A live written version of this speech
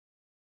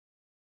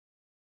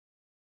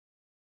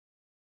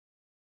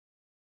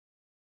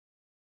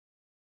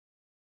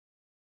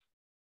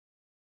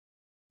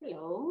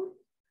Hello.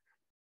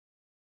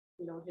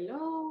 Hello,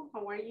 hello.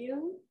 How are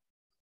you?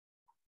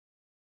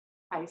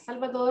 Hi,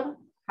 Salvador.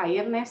 Hi,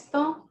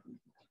 Ernesto.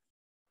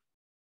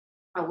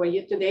 How are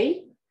you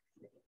today?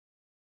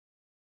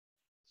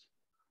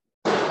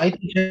 Hi,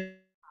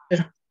 teacher.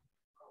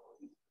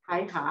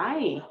 Hi,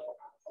 hi.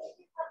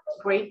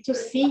 Great to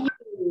see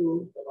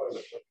you.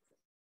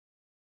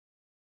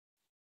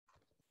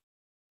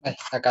 Ay,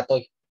 acá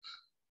estoy.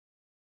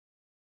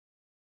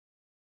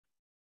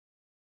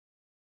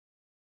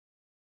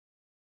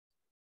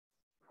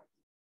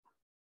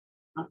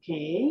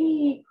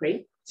 Okay,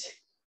 great.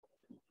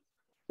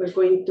 We're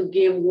going to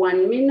give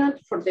 1 minute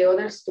for the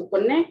others to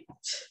connect.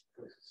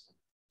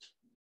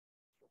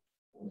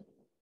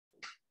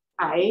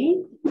 Hi.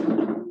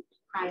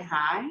 Hi,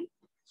 hi.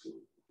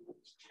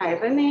 Hi,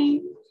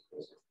 Renee.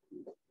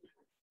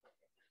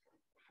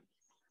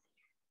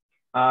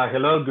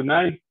 Hello, good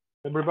night,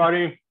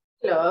 everybody.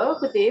 Hello,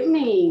 good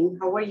evening.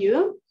 How are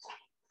you?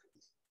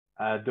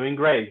 Doing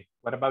great.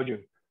 What about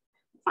you?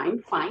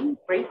 Fine, fine,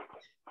 great.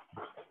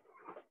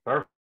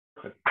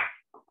 Perfect.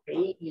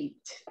 Great.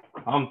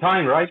 On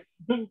time, right?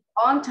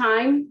 On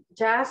time,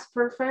 just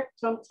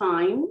perfect on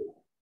time.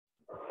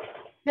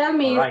 Tell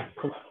me, All right.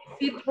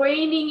 is it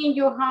raining in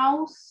your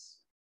house?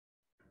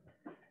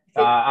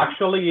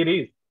 Actually, it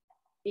is.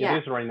 Yeah.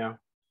 It is right now.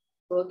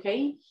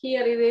 Okay,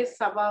 here it is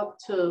about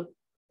to,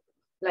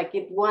 like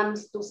it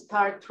wants to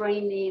start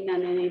raining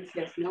and then it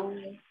says no.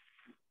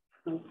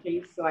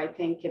 Okay, so I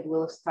think it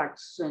will start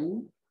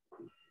soon.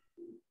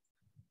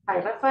 Hi,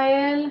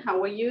 Rafael,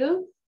 how are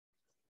you?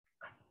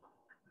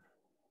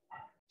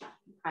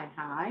 Hi,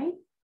 hi.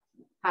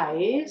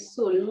 Hi,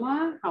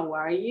 Sulma, how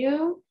are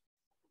you?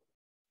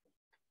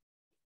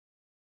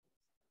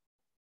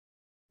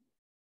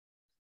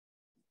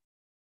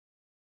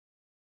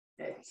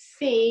 Let's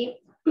see.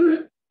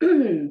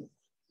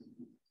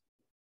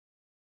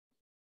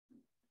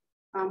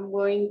 I'm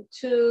going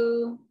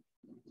to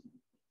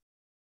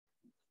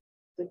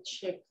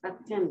check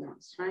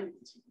attendance, right?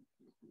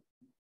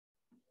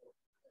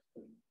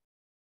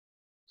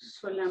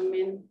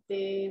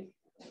 Solamente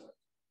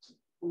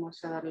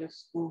vamos a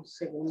darles un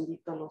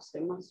segundito a los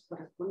demás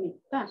para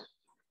conectar.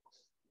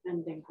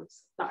 And then we'll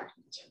start.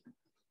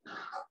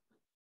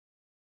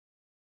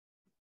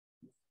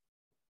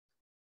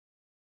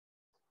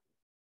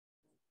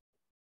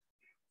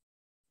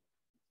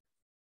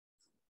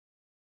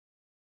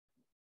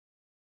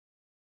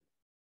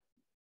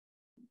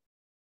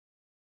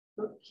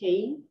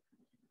 Okay.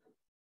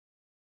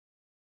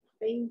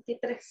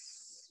 23,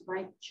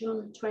 right?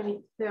 June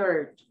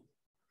 23rd.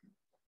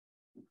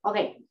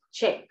 Okay,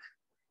 check.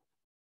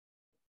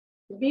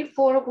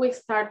 Before we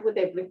start with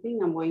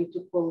everything, I'm going to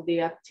pull the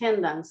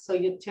attendance. So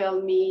you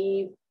tell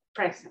me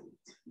present.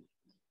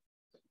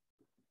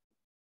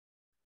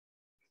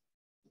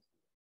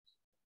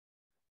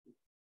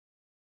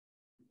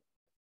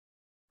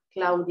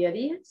 Claudia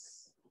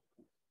Díaz.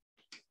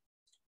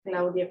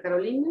 Claudia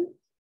Carolina.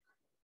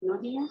 No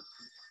here.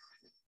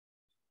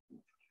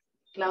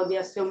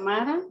 Claudia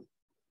Xiomara.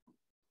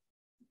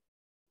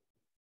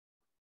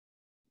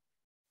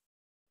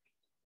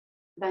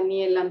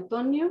 Daniel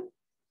Antonio.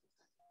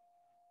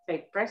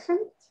 Say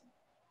present.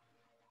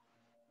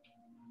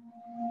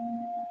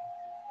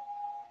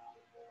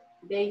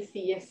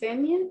 Daisy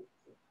Yesenia.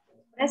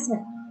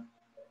 Present.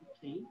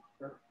 Okay,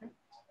 perfect.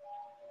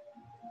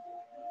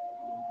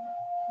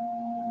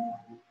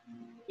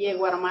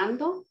 Diego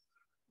Armando.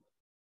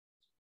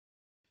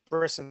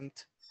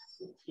 Present.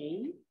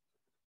 Okay.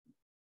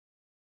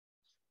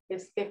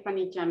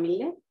 Stephanie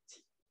Jamilet.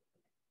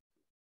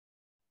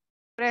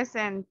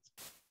 Present.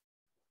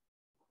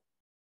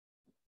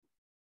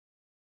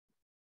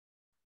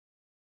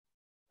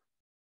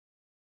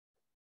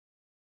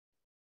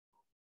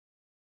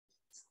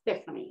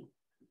 Stephanie.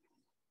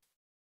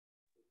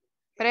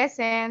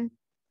 Present.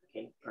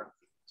 Okay, perfect.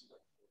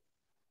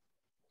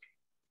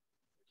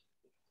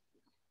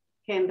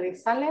 Henry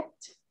Salet.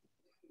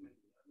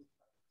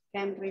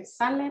 Henry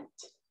Salet,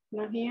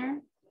 not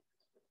here.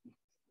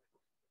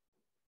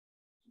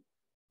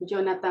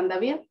 Jonathan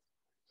David.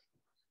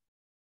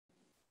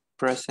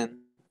 Present.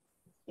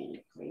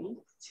 Okay, great.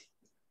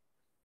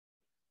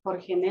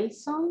 Jorge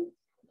Nelson.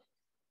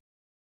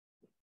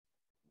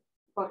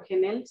 Jorge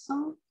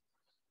Nelson.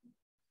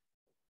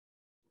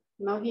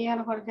 No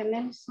here, Jorge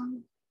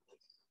Nelson.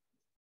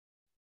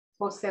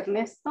 José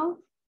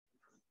Ernesto.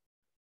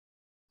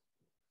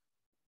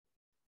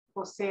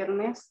 José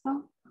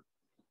Ernesto.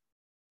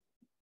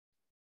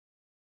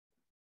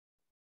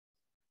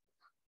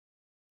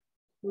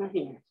 No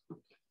here.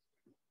 Okay.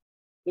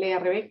 Lea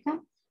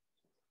Rebeca.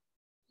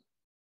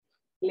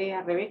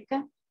 Lea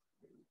Rebeca.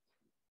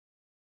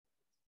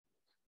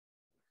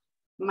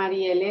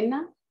 María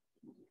Elena.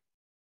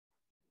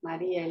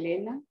 María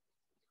Elena.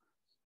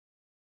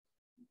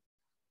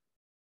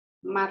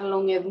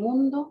 Marlon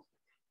Edmundo.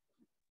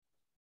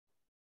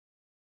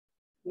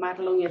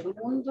 Marlon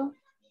Edmundo.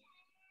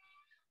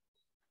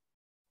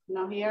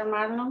 No here,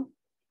 Marlon.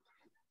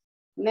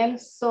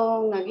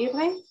 Nelson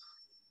Aguirre.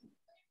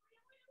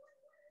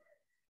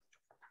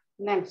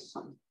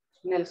 Nelson.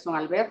 Nelson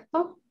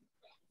Alberto.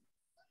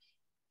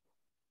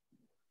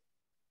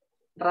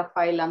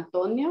 Rafael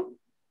Antonio.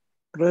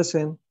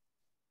 Present.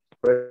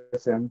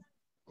 Present.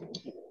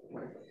 Okay.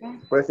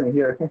 Present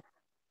here.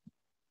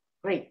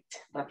 Great,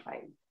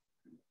 Rafael.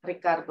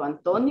 Ricardo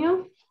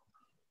Antonio.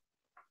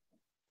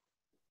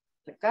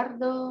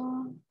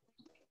 Ricardo.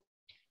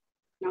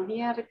 No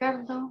here,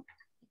 Ricardo.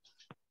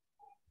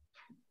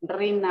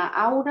 Rina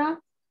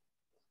Aura.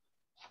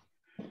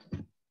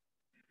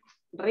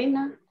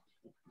 Rina.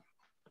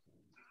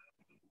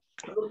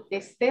 Ruth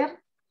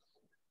Esther.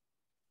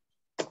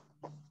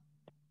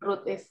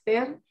 Ruth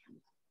Esther.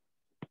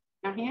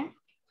 No here.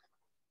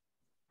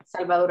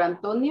 Salvador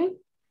Antonio.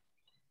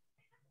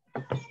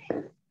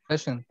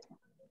 Present.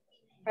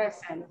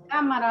 Present.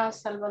 Cámara,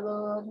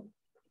 Salvador.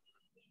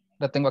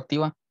 La tengo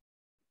activa.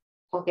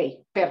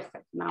 Okay,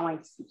 perfect. Now I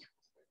see you.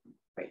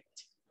 Great.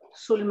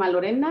 Zulma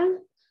Lorena.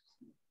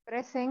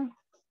 Present.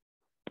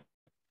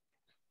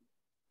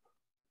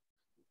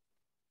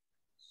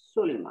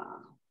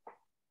 Zulma.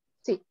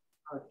 Sí.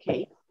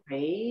 Okay,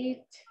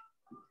 great.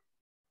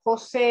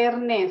 José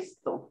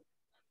Ernesto.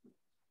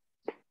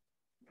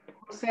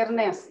 José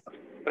Ernesto.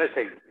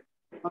 Present.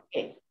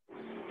 Okay.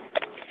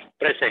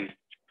 Present.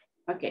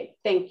 Okay,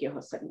 thank you,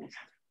 José Ernesto.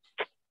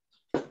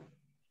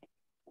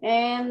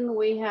 And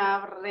we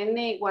have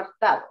René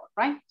Guardado,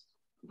 right?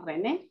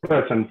 René?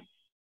 Present.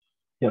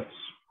 Yes.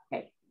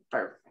 Okay,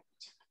 perfect.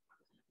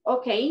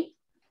 Okay,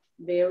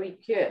 very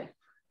good.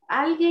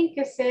 Alguien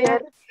que se haya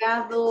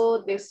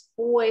llegado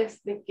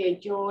después de que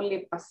yo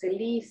le pasé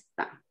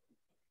lista.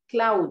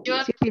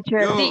 Claudia. Sí,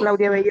 teacher. Yo.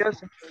 Claudia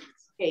Belloso.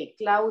 Ok,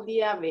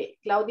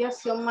 Claudia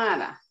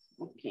Xiomara.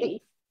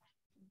 Ok,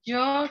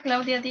 Yo,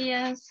 Claudia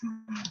Díaz.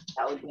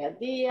 Claudia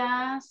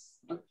Díaz.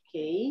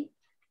 Ok,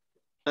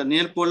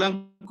 Daniel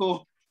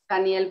Polanco.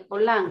 Daniel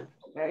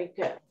Polanco. Very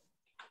good.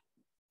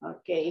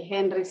 Ok,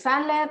 Henry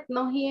Salet,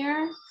 no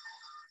here.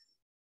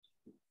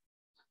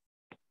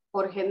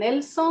 Jorge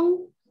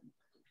Nelson.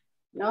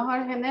 No,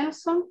 Jorge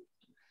Nelson.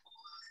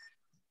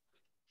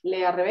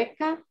 Lea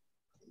Rebeca.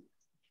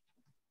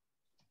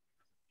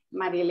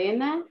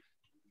 Marielena.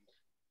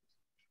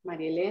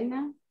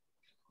 Marielena.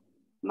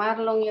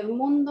 Marlon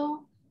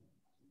Edmundo.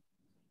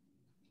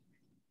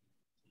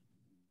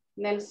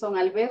 Nelson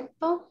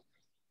Alberto.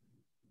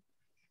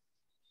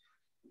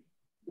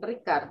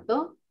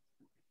 Ricardo.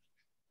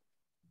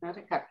 No,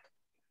 Ricardo.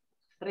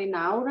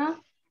 Rina Aura.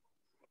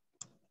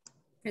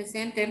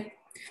 Presente.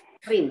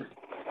 Rina.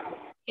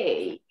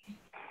 Ok.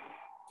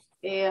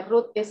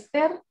 Ruth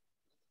Esther.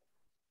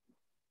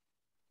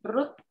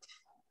 Ruth.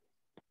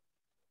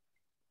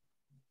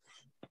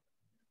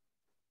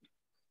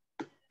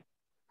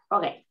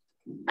 Okay.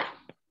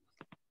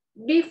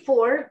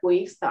 Before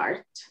we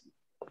start,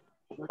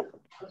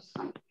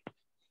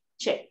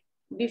 check.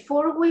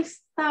 Before we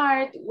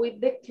start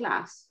with the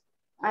class,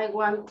 I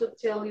want to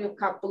tell you a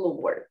couple of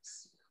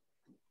words.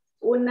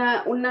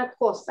 Una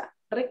cosa,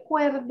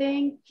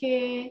 recuerden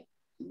que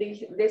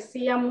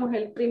decíamos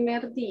el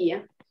primer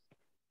día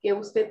que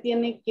usted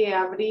tiene que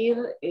abrir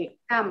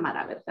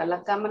cámara, ¿verdad?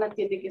 La cámara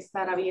tiene que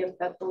estar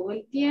abierta todo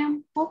el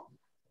tiempo.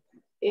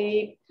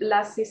 La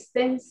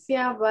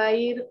asistencia va a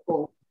ir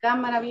con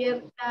cámara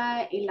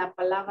abierta y la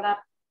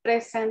palabra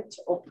present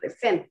o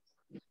presente,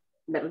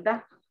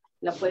 ¿verdad?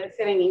 La puede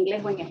ser en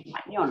inglés o en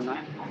español, ¿no?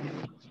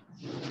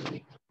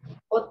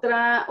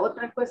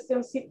 Otra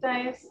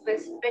cuestioncita es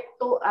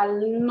respecto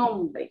al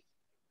nombre,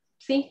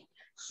 ¿sí?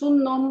 Su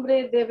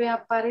nombre debe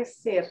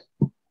aparecer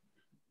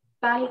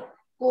tal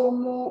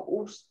como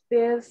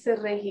usted se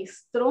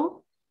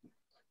registró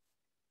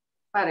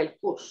para el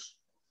curso,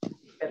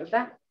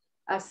 ¿verdad?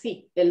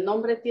 Así, el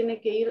nombre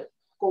tiene que ir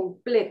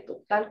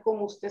completo, tal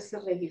como usted se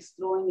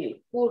registró en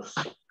el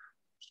curso.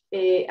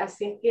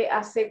 Así que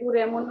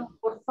asegurémonos,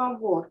 por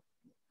favor,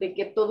 de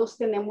que todos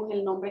tenemos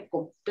el nombre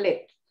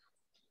completo.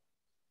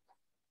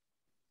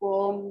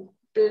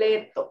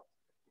 Completo.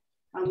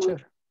 Vamos,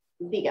 Teacher.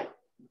 diga.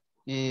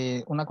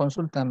 Y una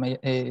consulta.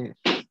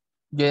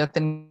 Yo ya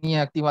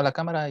tenía activa la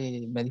cámara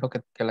y me dijo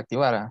que la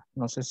activara.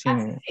 No sé si...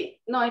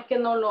 Sí. No, es que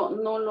no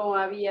lo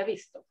había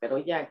visto, pero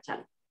ya,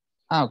 Chan.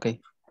 Ah, ok.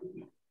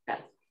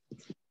 Claro.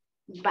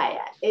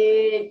 Vaya,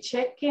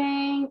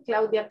 chequen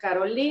Claudia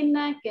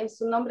Carolina, que en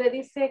su nombre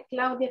dice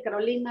Claudia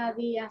Carolina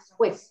Díaz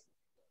Juez.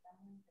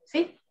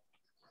 ¿Sí?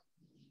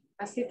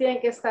 Así tienen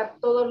que estar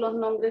todos los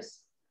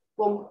nombres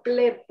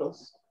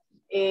completos.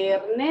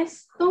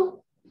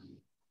 Ernesto,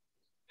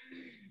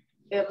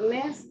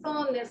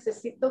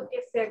 necesito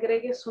que se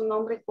agregue su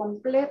nombre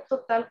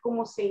completo tal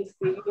como se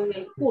inscribió en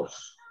el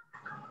curso.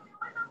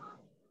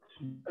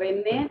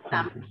 René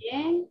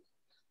también,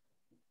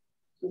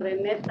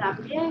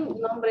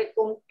 nombre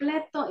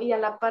completo y a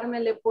la par me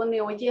le pone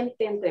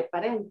oyente entre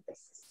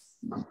paréntesis.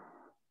 Vamos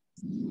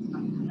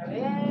a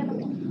ver.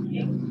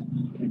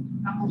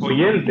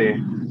 Oyente.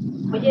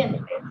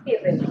 Oyente, sí,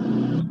 René.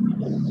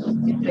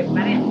 Entre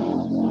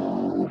paréntesis.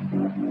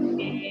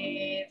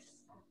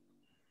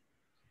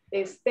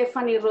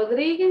 Stephanie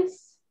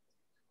Rodríguez.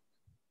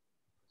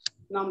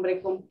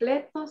 Nombre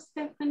completo,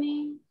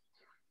 Stephanie.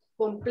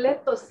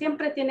 completo,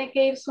 siempre tiene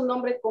que ir su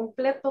nombre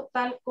completo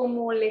tal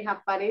como les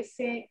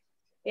aparece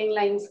en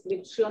la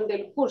inscripción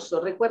del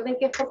curso. Recuerden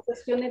que es por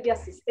cuestiones de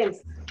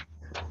asistencia.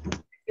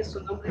 Que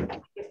su nombre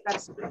tiene que estar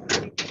siempre.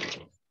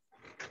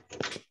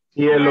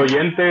 ¿Y el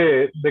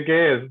oyente de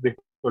qué es?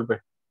 Disculpe.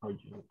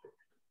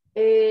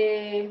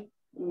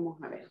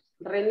 Vamos a ver.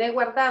 René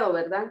Guardado,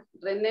 ¿verdad?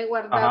 René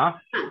Guardado.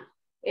 Ajá.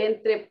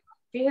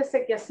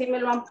 Fíjese que así me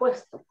lo han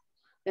puesto.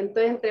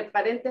 Entonces, entre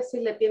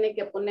paréntesis le tiene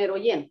que poner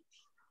oyente.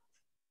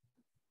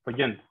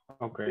 Oyente,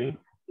 ok.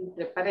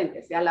 Entre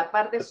paréntesis. A la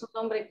par de su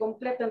nombre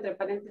completo, entre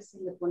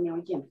paréntesis le pone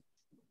oyente.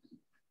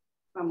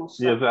 Vamos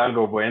 ¿Y es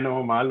algo bueno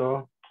o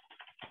malo?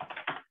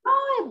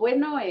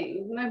 Bueno, no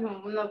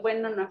es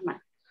bueno, no es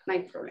malo. No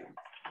hay problema.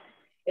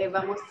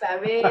 Vamos a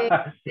ver.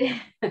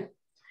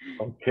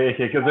 Ok, es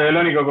que soy el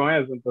único con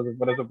eso, entonces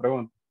por eso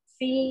pregunto.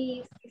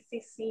 Sí.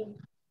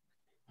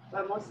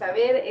 Vamos a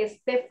ver,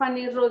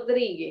 Stephanie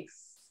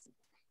Rodríguez.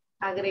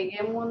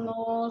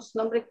 Agreguémonos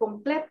nombre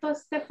completo,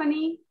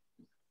 Stephanie.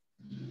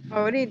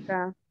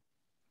 Ahorita.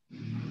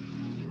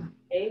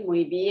 Okay,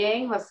 muy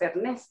bien, José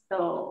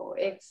Ernesto.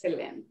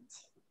 Excelente.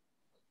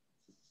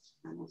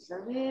 Vamos a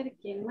ver,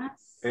 ¿quién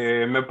más?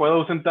 ¿Me puedo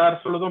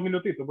ausentar solo 2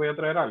 minutitos? Voy a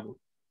traer algo.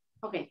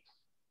 Ok.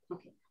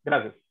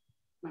 Gracias.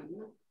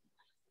 Bueno.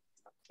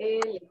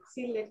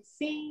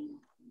 Lexi.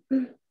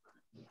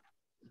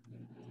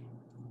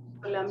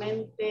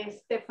 Solamente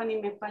Stephanie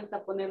me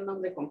falta poner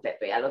nombre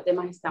completo. Ya los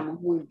demás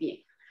estamos muy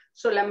bien.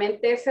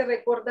 Solamente ese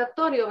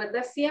recordatorio,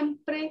 ¿verdad?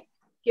 Siempre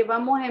que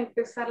vamos a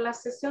empezar la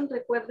sesión,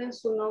 recuerden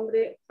su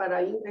nombre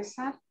para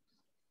ingresar.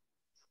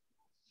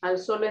 Al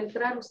solo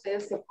entrar,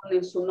 ustedes se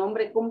ponen su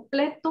nombre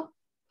completo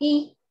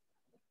y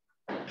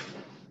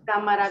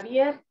cámara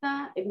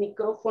abierta, el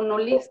micrófono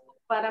listo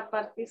para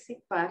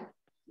participar.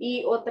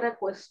 Y otra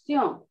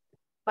cuestión,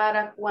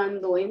 para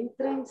cuando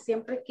entren,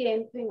 siempre que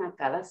entren a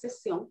cada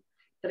sesión,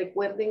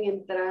 recuerden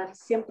entrar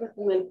siempre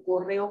con el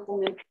correo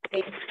con el que se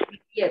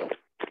inscribieron.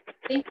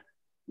 ¿Sí?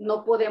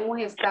 No podemos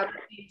estar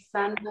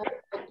utilizando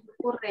otro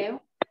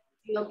correo,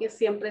 sino que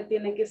siempre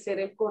tiene que ser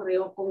el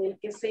correo con el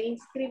que se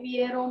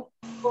inscribieron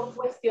por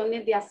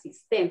cuestiones de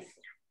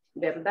asistencia,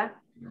 ¿verdad?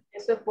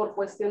 Eso es por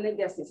cuestiones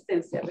de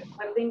asistencia.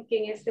 Recuerden que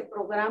en este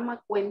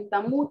programa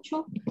cuenta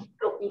mucho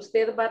lo que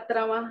usted va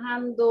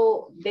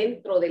trabajando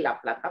dentro de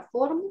la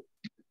plataforma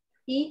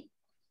y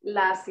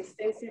la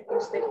asistencia que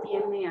usted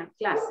tiene a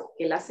clase,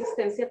 que la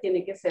asistencia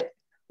tiene que ser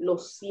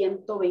los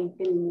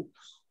 120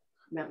 minutos,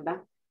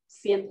 ¿verdad?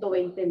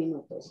 120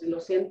 minutos. Y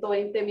los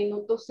 120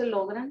 minutos se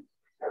logran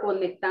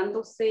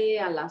conectándose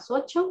a las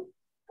 8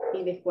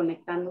 y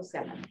desconectándose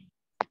a las 10,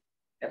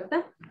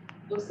 ¿verdad?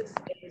 Entonces,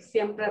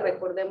 siempre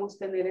recordemos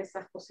tener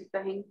esas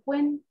cositas en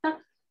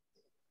cuenta.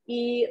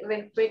 Y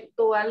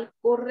respecto al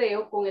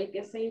correo con el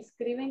que se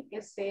inscriben,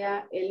 que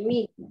sea el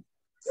mismo,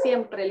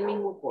 siempre el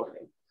mismo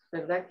correo,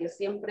 ¿verdad? Que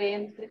siempre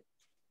entre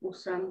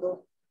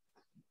usando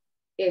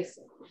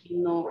ese y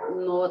no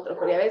otro.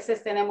 Porque a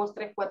veces tenemos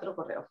 3, 4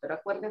 correos, pero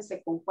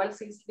acuérdense con cuál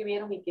se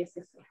inscribieron y qué es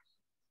ese.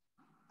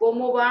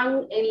 ¿Cómo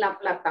van en la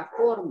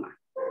plataforma?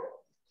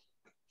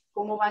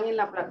 ¿Cómo van en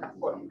la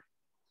plataforma?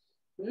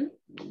 Ya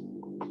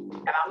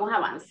vamos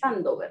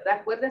avanzando, ¿verdad?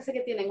 Acuérdense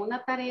que tienen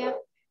una tarea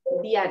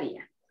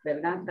diaria,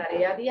 ¿verdad?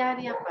 Tarea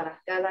diaria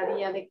para cada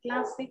día de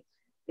clase.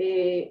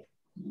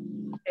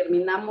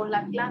 Terminamos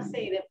la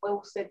clase y después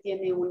usted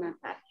tiene una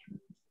tarea.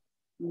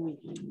 Muy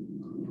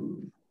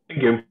bien.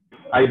 Thank you.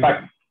 I'm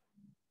back.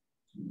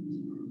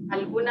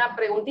 ¿Alguna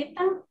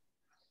preguntita?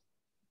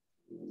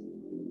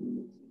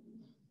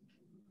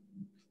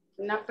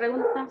 ¿Una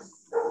pregunta?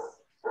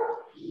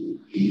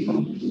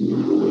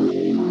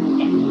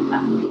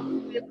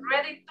 We're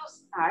ready to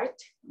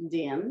start,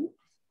 then.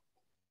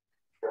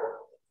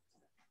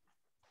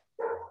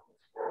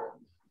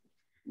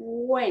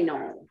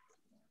 Bueno.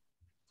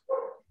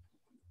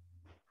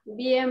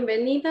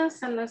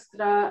 Bienvenidas a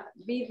nuestra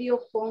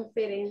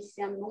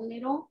videoconferencia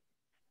número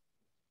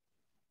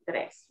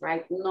 3,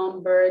 right?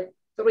 Number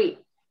 3.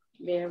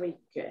 Very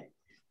good.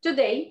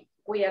 Today,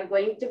 we are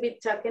going to be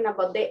talking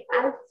about the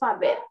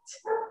alphabet.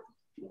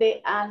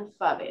 The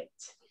alphabet.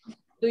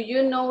 Do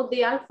you know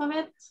the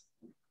alphabet?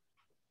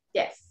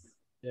 Yes.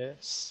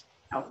 Yes.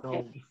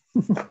 Okay.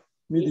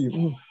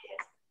 No.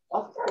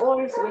 Of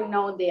course, we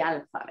know the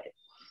alphabet.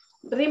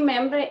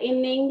 Remember,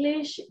 in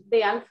English,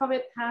 the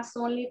alphabet has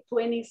only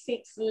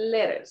 26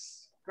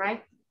 letters,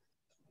 right?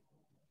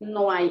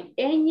 No hay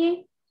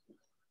ñ,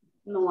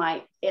 no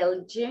hay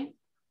LY.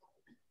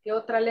 ¿Qué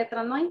otra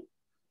letra no hay?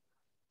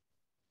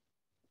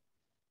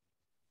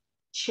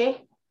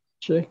 Che.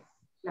 Che.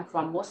 La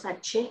famosa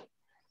che.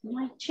 No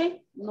hay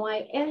che, no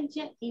hay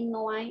LY y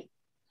no hay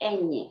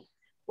ñ.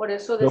 Por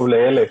eso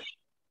Doble L.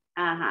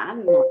 Ajá,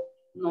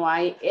 no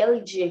hay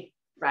LY,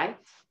 right?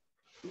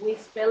 We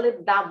spell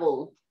it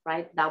double,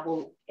 right?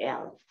 Double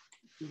L.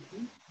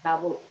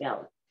 Double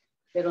L.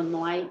 Pero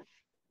no hay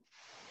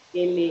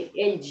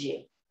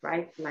LY,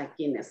 right? Like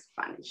in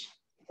Spanish.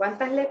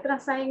 ¿Cuántas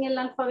letras hay en el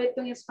alfabeto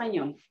en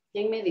español?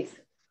 ¿Quién me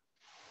dice?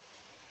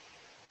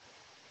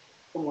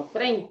 como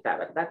 30,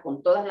 ¿verdad?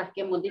 Con todas las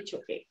que hemos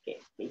dicho que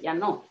ya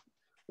no.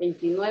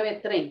 29,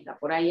 30,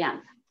 por ahí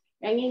anda.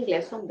 En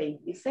inglés son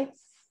 26.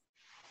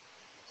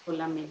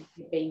 Solamente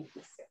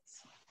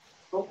 26.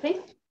 Ok.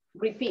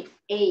 Repeat.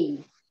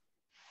 A.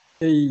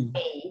 A. B.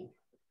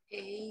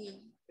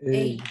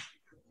 B.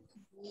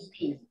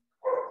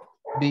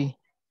 B.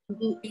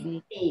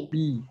 B.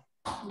 B.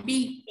 B.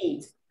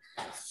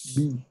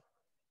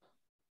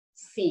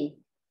 C.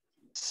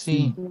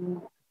 C.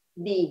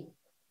 D.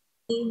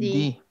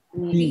 D.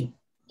 D.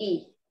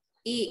 E.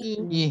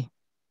 E.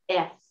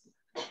 F.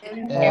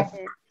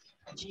 F.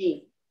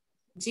 G.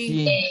 G.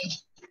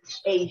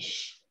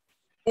 H.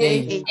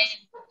 H.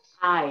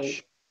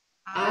 I.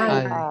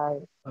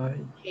 I.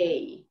 K.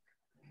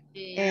 K.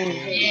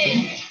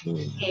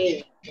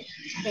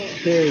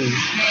 K.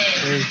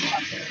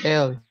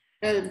 L.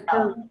 L.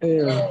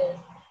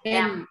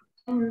 M.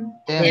 M.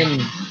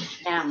 M.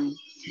 N.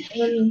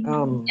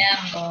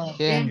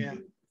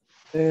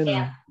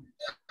 N.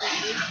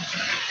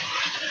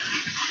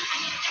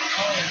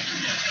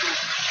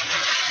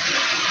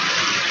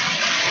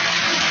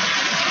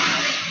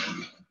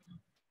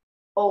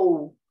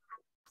 O.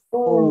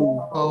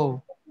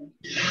 O.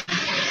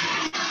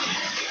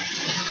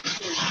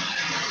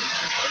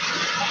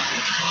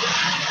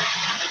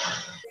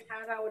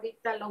 Dejar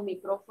ahorita los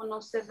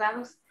micrófonos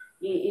cerrados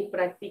y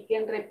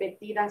practiquen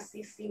repetir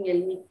así sin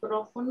el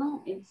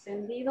micrófono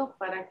encendido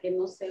para que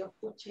no se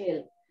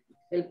escuche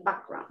el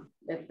background,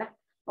 ¿verdad?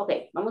 Ok,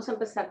 vamos a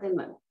empezar de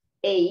nuevo.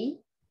 A,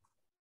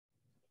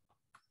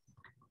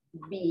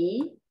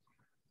 B,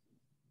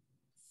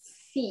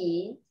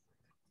 C,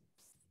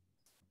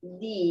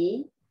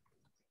 D,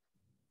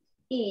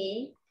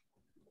 E,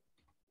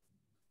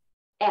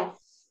 F,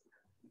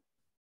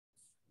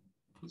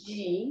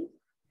 G,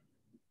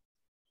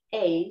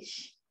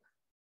 H,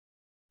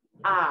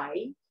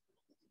 I,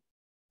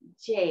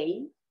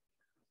 J,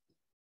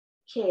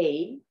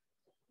 K,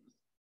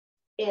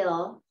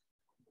 L,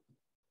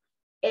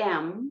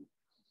 M,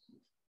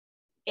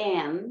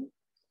 N,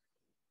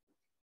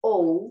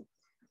 O,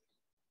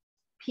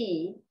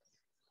 P,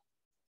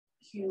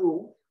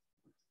 Q,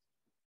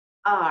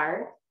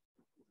 R,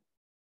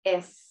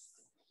 S,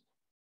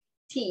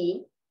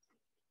 T,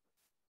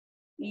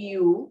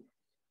 U,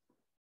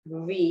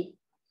 V,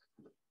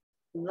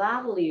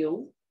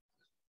 W,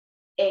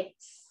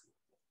 X,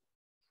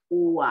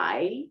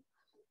 Y,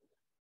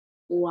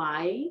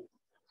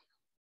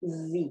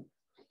 Z,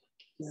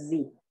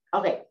 Z.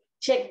 Okay,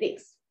 check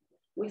this.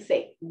 We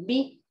say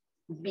B,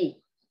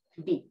 B,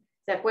 B.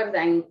 ¿Se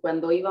acuerdan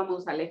cuando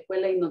íbamos a la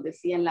escuela y nos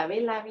decían la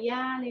B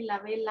labial y la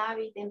B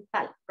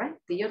labidental, right?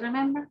 Do you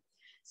remember?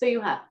 So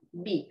you have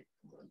B,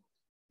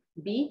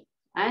 B,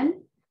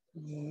 and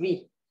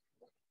V,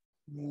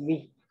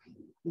 V,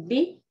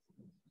 B,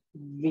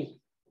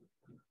 V,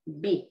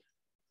 B,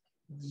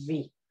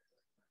 V.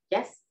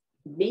 Yes,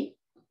 B,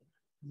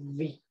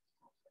 V.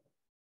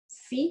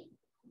 C,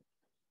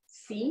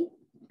 C,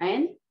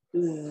 and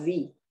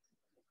Z.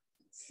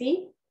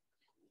 C,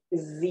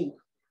 Z.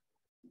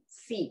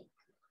 C,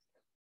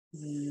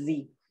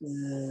 Z.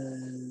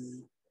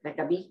 Z. Like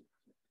a B,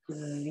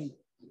 Z.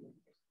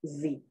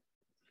 Z.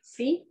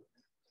 C,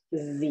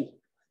 Z.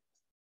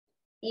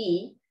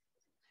 E,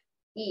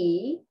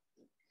 E,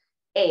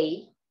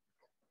 A,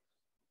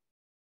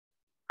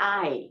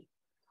 I.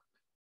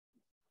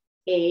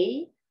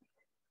 A,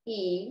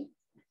 E,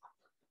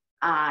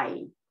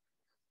 I.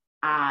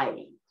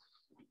 I.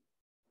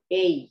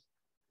 A,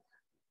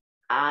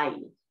 I,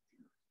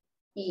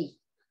 E,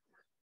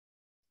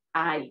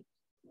 I,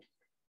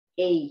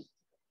 A,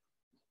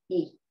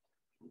 E,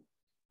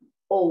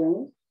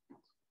 O,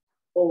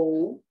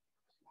 O,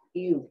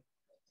 U,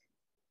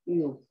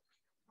 U,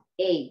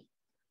 A,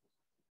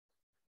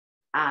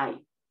 I,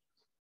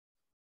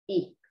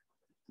 E.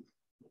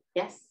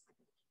 Yes.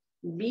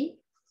 B,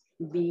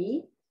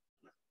 B,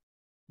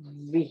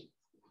 V,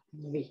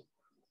 V.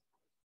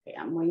 Okay,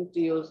 I'm going to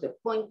use the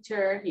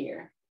pointer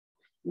here.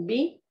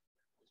 B,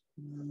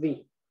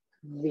 V,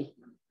 V,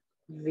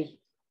 V.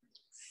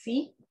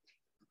 C,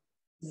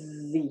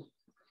 Z,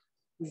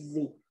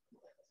 Z.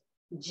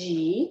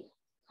 G,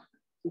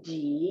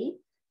 G,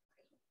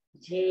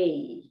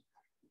 J,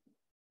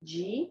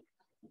 G,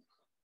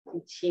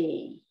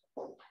 J.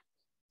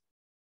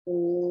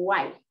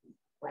 Y.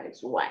 What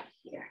is Y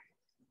here?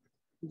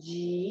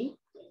 G,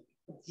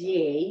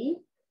 J,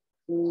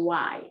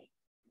 Y.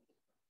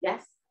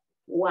 Yes,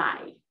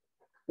 Y,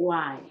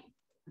 Y,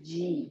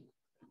 G,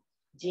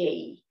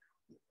 J.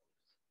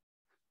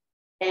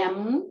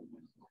 M,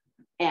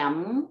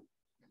 M,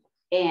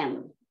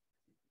 N,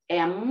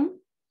 M,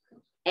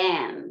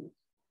 N.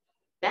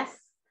 That's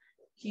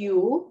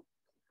Q,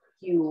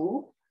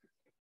 Q,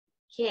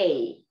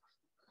 K,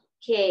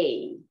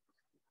 K,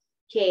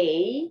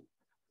 K,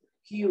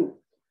 Q,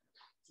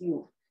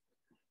 Q,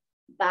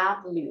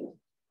 W,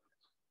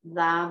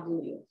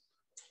 W.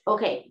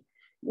 Okay,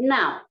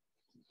 now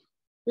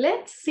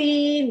let's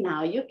see.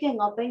 Now you can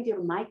open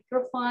your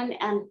microphone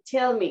and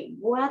tell me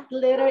what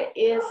letter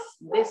is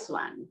this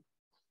one?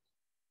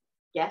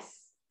 Yes.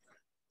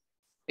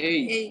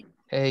 A,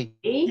 A,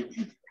 E,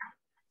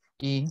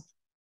 E,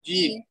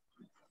 G,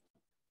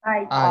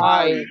 I,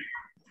 I,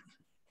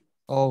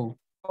 O,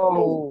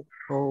 O,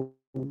 U,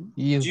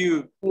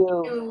 U,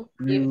 U,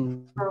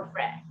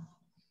 perfect.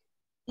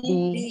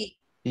 B,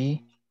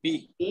 B,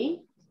 E,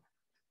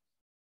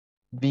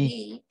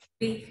 B,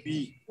 B,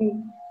 V,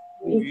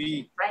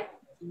 right?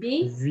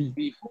 B, V,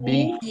 B,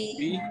 B, B,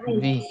 V, B,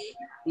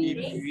 V,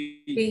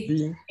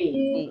 V,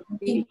 B,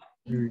 V,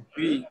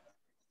 V,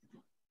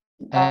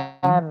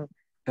 M,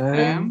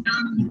 M,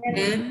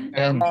 N, M,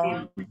 M,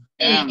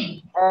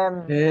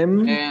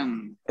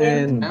 N,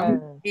 N,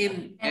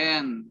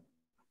 N,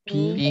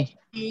 P,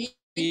 P,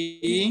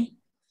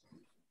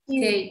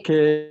 K, K, K,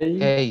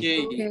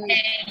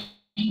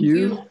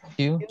 Q,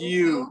 Q,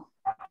 U,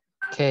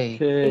 K,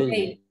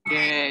 K,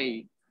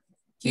 K,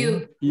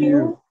 Q,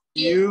 U,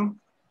 U,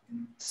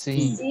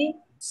 C,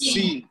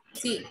 C,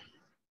 D,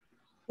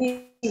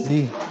 D,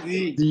 D,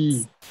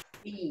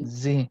 B,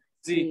 Z,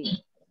 Z,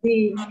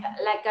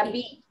 like a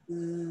B,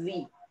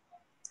 Z,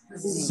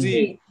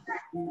 Z,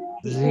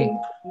 Z,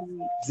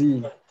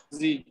 Z,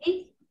 Z,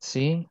 E,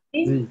 C,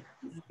 Z,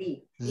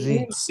 B,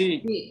 Z, C, C,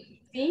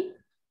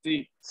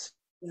 Z, Z,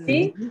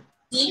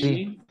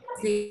 C,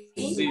 Z,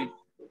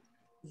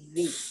 Z, Z,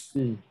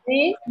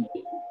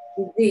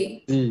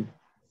 Z,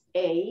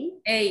 A,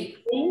 A,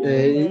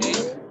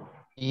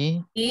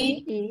 E,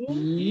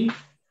 E,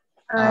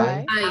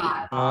 I,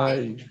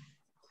 I,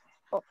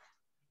 O,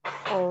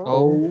 O,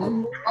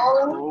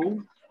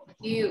 O,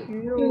 U,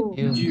 U,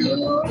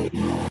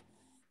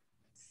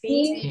 C,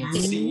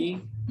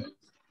 C,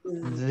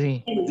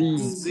 Z, D,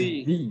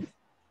 Z, D,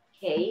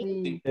 K,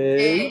 A,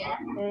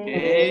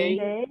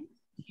 A,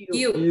 Q,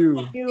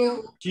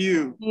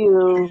 Q, B,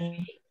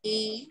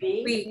 E,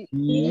 B,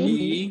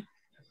 V.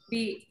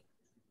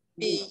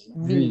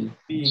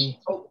 B.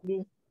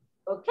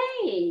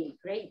 Okay,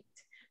 great.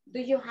 Do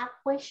you have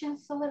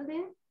questions over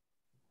there?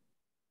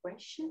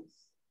 Questions?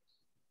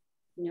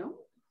 No?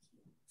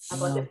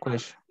 About No the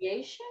question.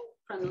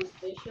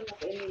 pronunciation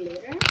of any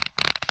letter?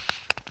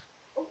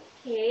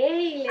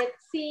 Okay,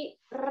 let's see.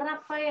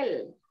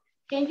 Rafael,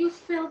 can you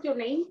spell your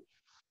name?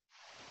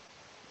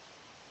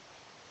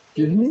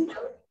 Excuse me?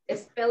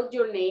 Spell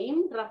your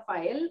name,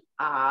 Rafael.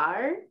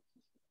 R,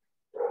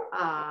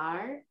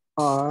 R,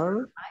 I,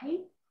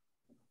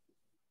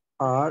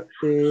 R,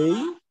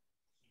 A,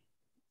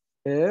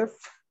 F,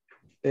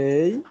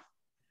 A,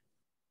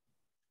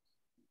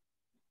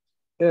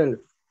 L.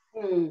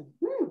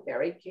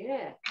 Very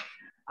good.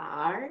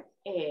 R,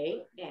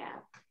 A,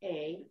 F,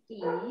 A,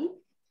 E,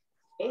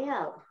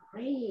 L.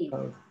 Great.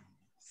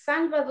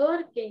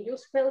 Salvador, can you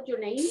spell your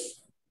name?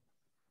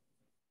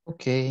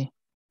 Okay.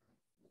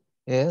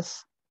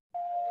 S,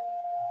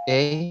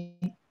 A,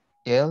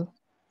 L,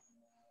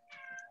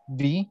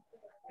 B,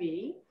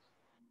 B,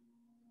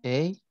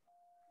 A,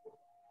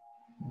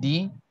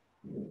 D,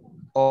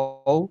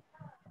 O,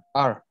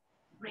 R.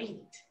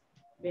 great.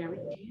 Very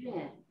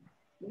good.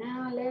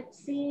 Now let's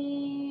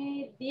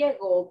see.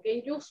 Diego,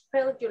 can you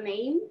spell your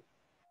name?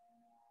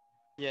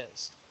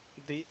 Yes.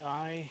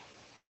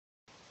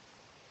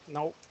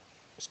 No,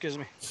 excuse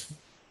me.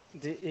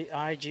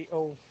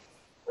 D-E-I-G-O.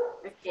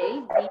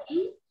 Okay.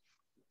 D,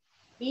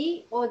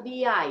 E or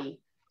D-I?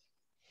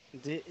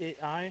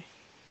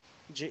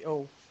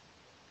 D-E-I-G-O.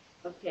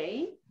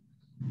 Okay.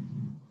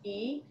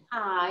 E-I-E-G-O.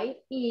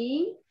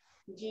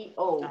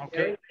 Okay.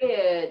 Very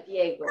good,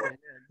 Diego. Very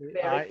good.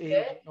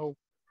 D-I-E-G-O.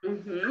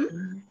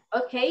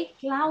 Okay,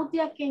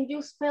 Claudia, can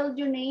you spell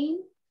your name?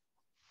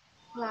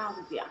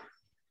 Claudia.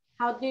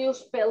 How do you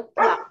spell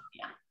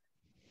Claudia?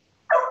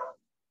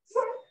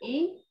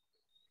 E.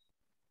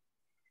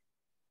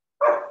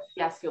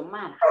 Y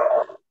Xiomara.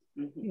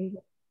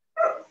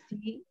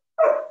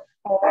 C-O-A-U-D-A-I-A.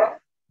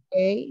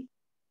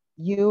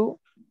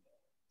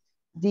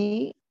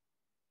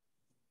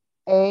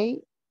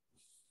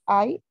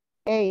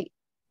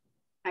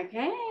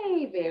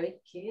 Okay, very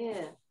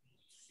good.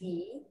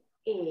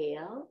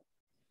 C-L-A-U-D-I-A.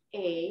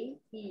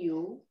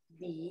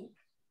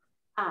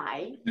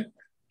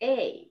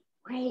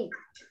 Great.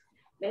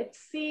 Let's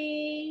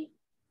see.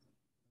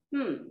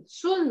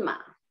 Sulma.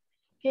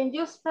 Can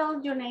you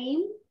spell your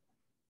name?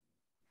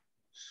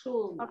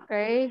 Sulma.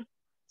 Okay.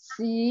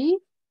 C-U-L-N-A.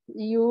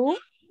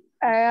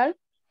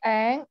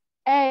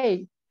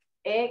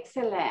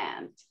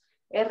 Excellent.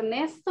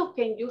 Ernesto,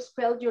 can you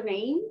spell your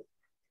name?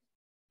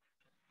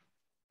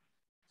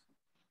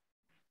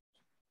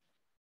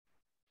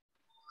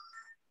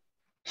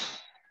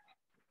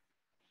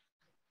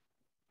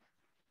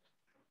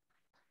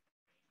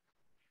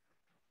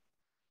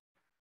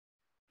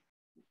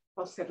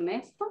 Jose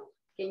Ernesto,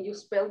 can you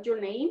spell your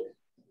name?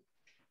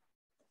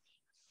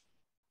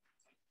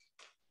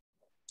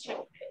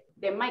 Check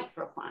the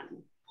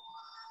microphone.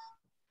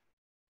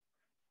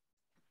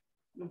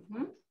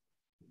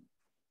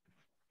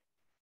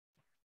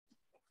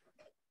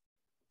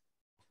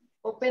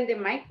 Open the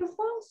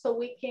microphone so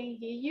we can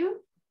hear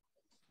you.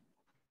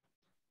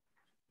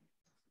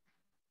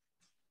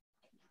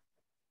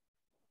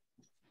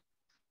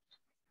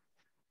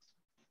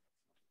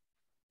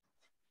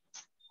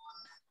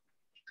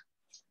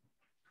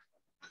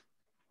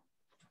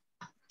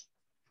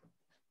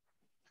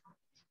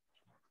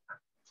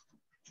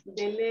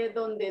 Dele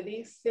donde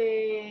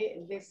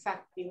dice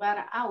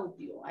desactivar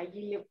audio.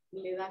 Allí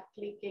le da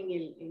clic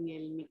en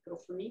el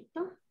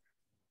microfonito.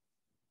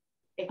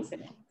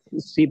 Excelente.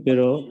 Sí,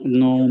 pero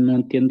no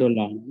entiendo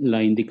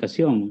la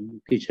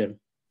indicación, teacher.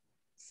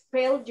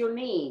 Spell your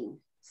name.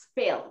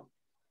 Spell.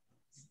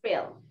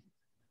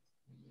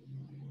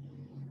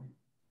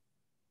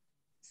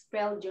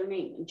 Spell your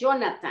name.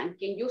 Jonathan,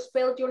 can you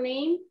spell your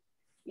name?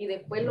 Y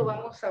después lo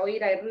vamos a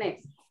oír a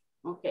Ernesto.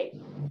 Ok.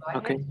 Go ahead,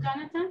 Okay.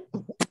 Jonathan.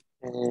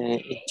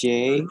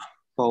 Jonathan.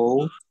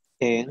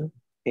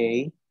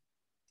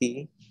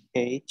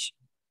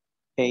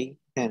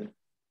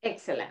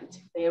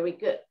 Excellent. Very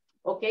good.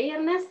 Okay,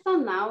 Ernesto,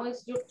 now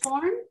is your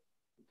turn.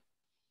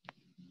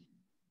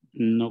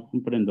 No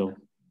comprendo.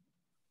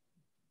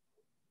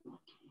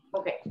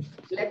 Okay,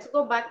 let's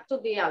go back to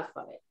the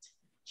alphabet.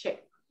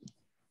 Check.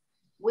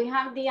 We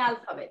have the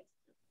alphabet.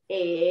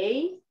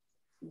 A,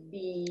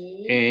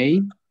 B, A,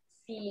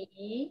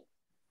 C,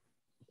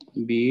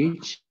 B,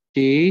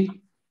 C,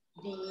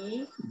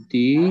 D,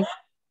 D,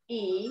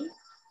 E,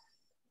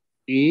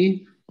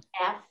 E,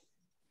 F,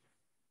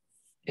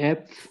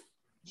 F,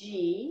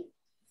 G,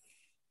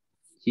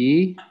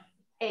 G,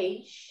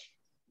 H,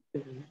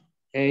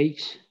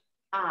 H,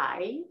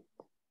 I,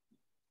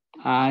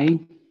 I,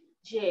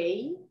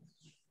 J,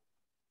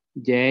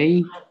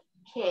 J,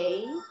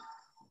 K,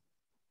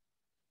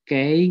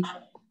 K,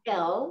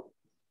 L,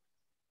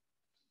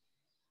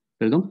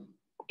 perdón,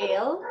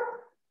 L,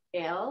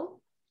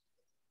 L,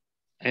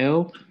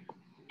 L,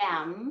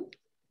 M,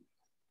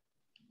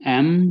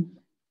 M,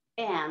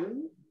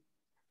 N,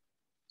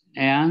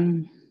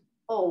 N,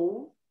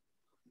 O,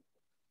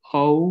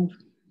 O,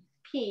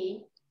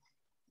 P,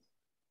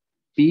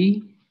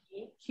 P,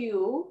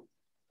 Q,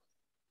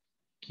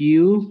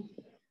 Q,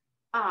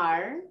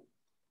 R,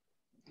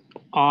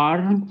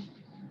 R,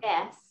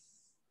 S,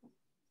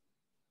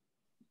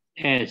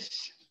 S,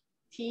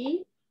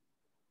 T,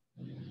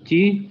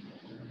 T,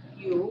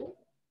 U,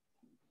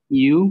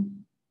 U,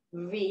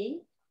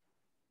 V,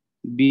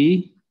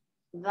 B,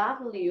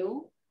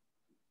 W,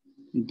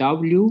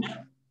 W,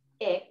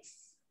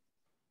 X,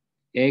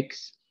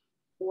 X,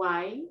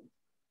 Y,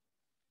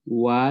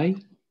 Y,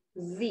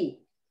 Z.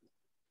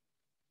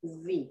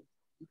 Z.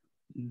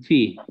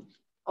 V.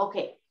 Ok,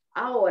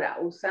 ahora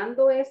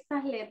usando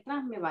estas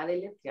letras me va a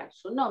deletrear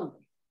su nombre.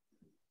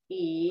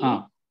 Y,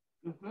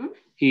 ujú,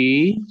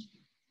 E,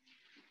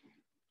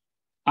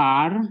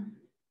 R,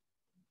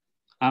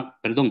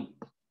 perdón,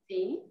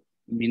 sí,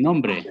 mi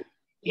nombre.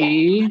 ya.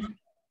 E,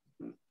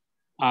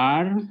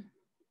 R,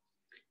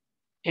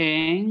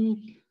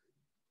 N,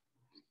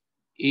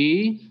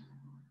 E,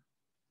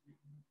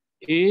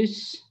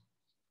 S,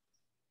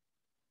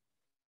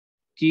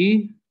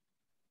 T,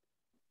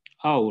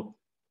 O.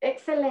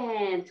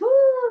 Excellent.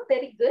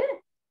 Very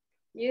good.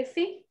 You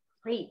see?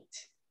 Great.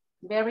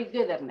 Very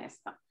good,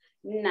 Ernesto.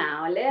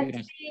 Now, let's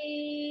Gracias.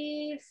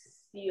 see.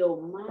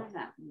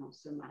 Xiomara. No,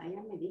 Xiomara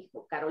ya me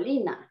dijo.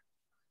 Carolina.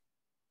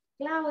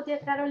 Claudia,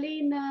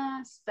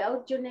 Carolina.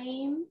 Spell your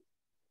name.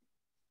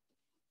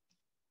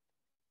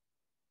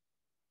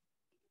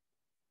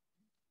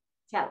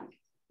 Tell me.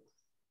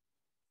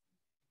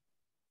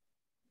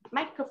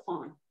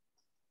 Microphone.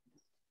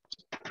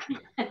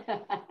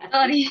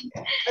 Sorry.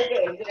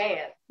 Okay, go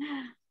ahead.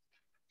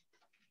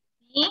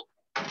 C,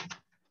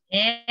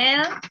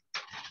 L,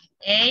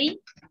 A,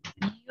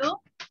 U,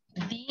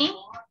 D,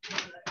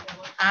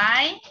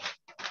 I,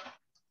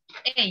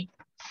 A.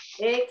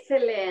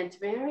 Excellent.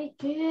 Very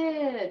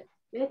good.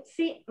 Let's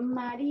see.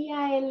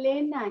 Maria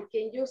Elena,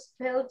 can you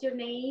spell your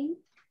name?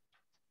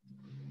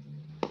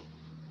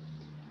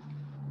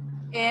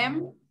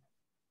 M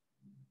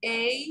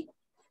A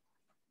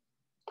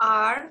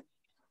R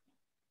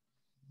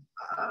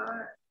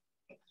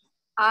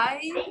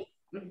I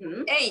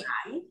Mhm.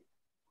 A.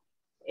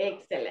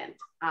 Excellent.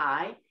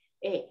 A.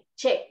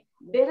 Check.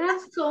 There are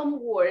some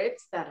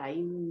words that I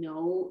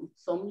know,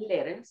 some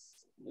letters.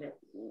 Let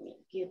me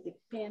get the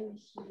pen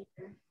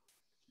here.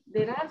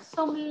 There are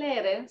some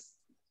letters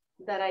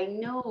that I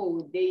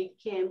know they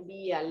can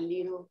be a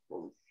little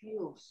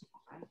confused.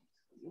 Right?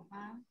 You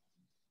have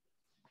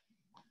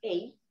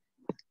A.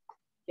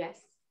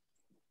 Yes.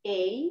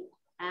 A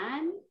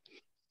and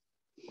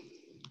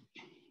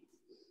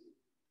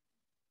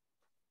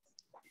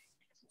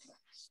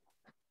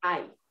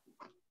I.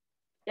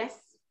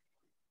 Yes.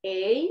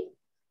 A,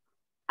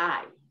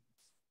 I.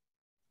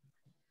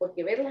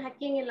 Porque verlas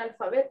aquí en el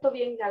alfabeto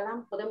bien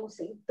galán, podemos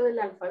seguir todo el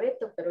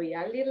alfabeto, pero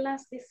ya al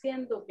irlas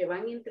diciendo que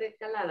van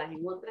intercaladas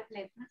en otras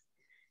letras,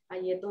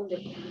 ahí es donde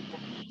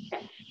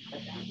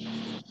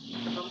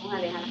vamos a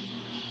dejar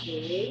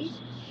así.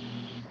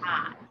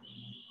 A,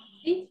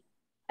 I. ¿Sí?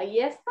 Ahí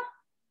está.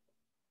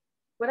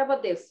 What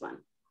about this one?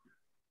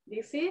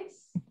 This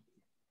is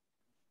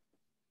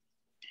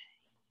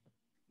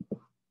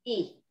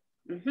E.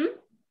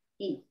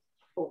 E.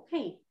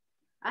 Okay.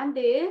 And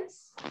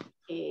this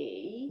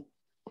A.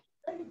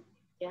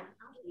 Yeah.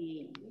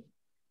 E.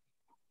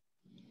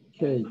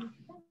 K.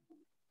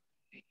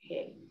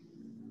 K.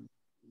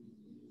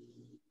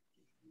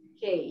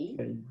 K.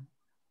 K.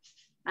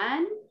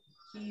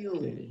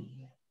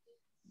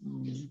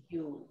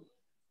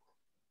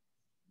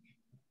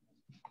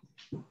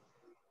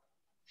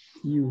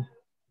 Q.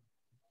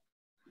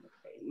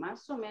 Okay,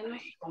 más o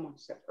menos como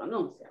se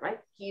pronuncia, right?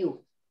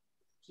 Q.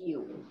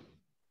 Q.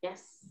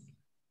 Yes.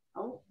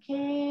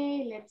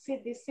 Okay, let's see.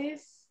 This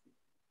is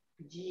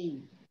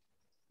G.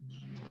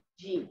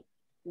 G.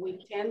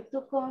 We tend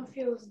to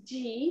confuse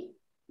G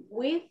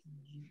with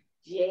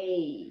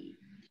J.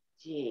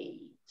 J.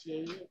 J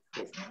is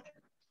this.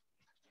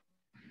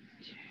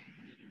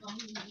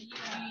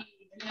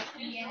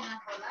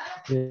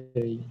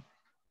 J.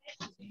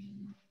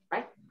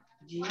 Right?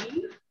 G,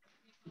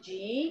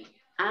 G,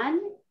 and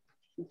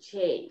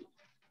J.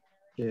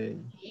 J.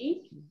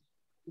 G,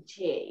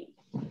 J.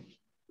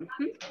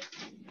 Mhm.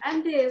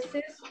 And this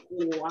is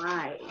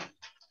Y.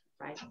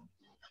 Right?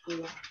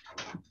 Y.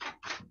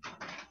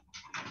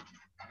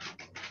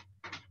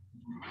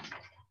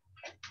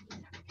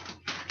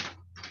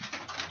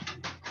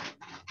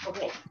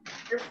 Okay,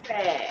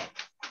 perfect.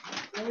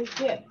 Muy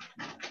good.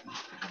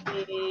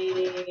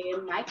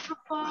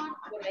 Microphone,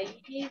 por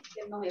ahí que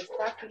nos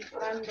está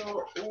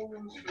filtrando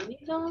un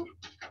sonido.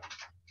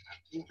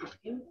 Thank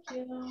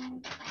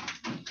you.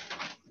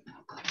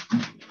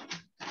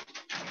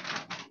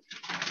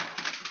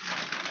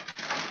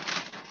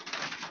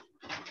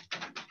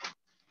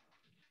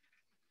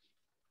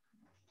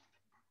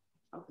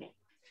 Okay,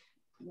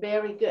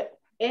 very good.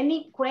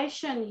 Any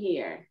question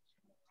here?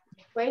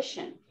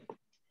 Question.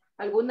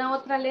 ¿Alguna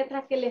otra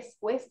letra que les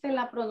cueste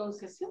la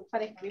pronunciación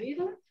para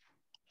escribirla?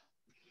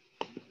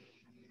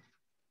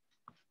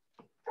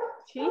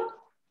 ¿Sí?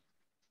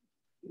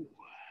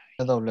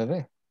 La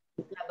W.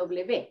 La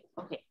W,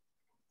 ok.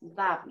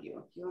 W,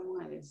 aquí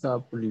vamos a decir.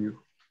 W.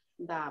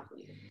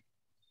 W.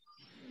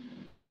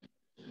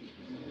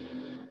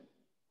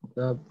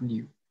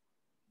 W.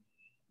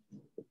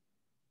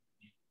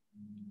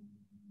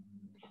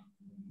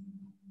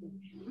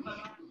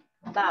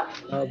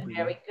 W,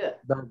 very good.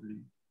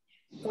 W.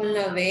 Con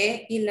la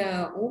B y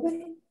la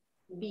V.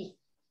 B,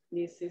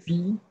 this is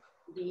B.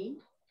 B.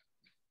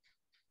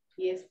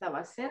 Y esta va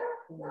a ser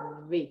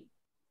V.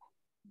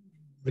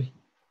 V.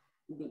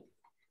 B.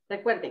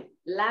 Recuerden,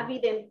 la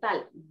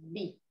bidental,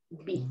 B,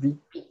 B, B.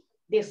 B.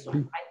 This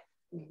one, B.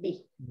 right?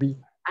 B. B.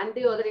 And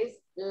the other is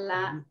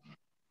la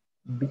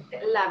B.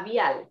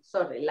 labial,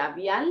 sorry,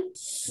 labial,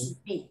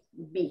 B,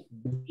 B,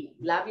 B.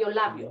 Labio,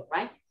 labio,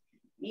 right?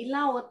 Y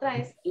la otra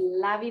es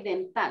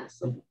labidental,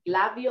 so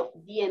labio,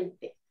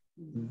 diente,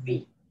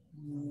 B,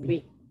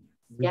 B,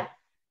 ¿ya?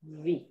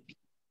 V,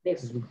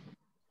 this one.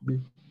 B.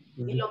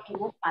 Y lo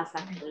mismo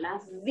pasa con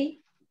las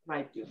V,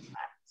 right? You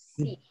have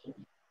C.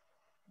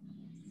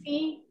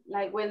 Sí,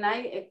 like when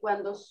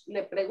cuando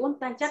le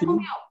preguntan, ¿ya Sí.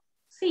 comió?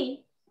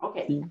 Sí,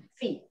 okay, Sí.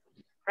 sí,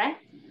 right?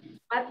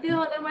 But the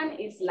other one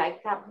is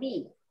like a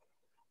B,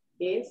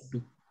 is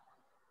B.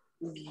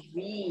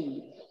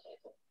 V,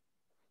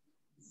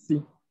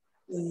 C.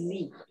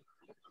 Z,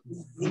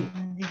 Z.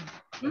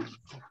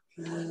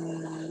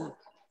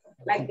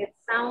 Like the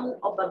sound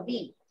of a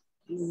B,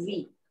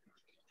 Z,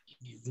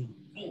 Z.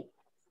 Z,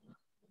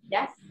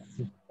 yes,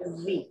 Z,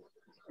 Z,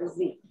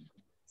 Z,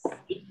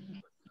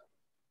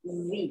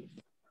 Z,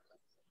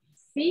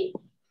 C, C.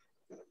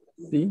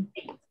 Z.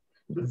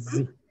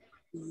 Z,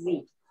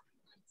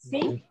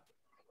 C,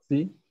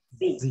 C.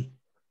 Z, Z.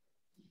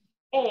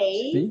 A,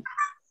 C.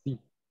 C.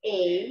 A,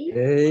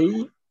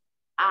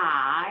 A.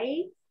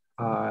 I,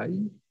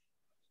 I.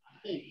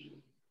 E,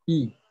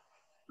 E.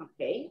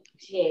 okay,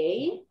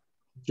 J,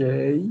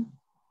 J.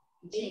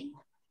 G,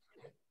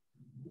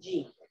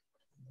 G,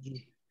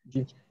 G.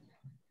 G.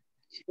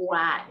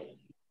 Y,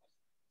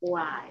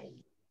 Y.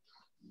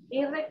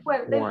 Y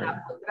recuerden Y.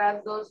 las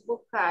otras dos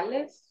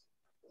vocales.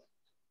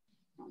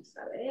 Vamos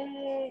a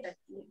ver,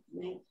 aquí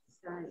me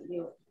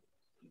salió.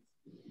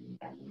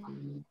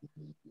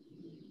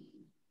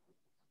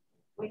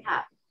 We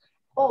have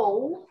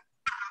O,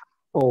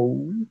 O.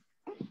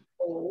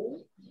 O,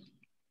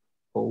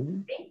 O.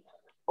 ¿sí?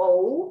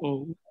 O,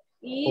 O.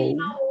 y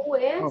la U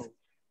es O.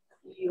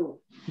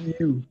 U,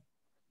 U.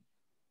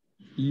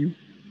 U.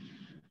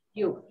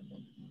 U.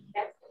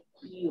 That's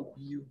U.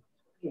 U.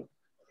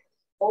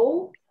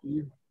 O,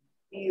 U.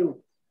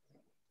 U.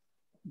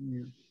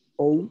 U.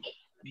 O.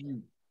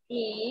 U.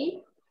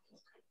 E,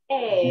 A,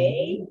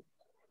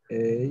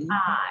 A.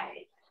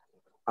 I.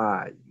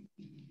 I.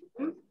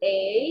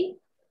 A,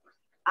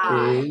 I.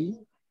 A.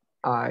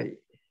 I.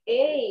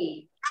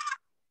 A.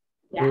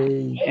 Yeah.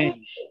 A.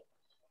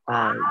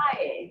 I.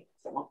 I.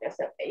 Como que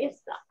se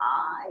pesa.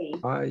 I.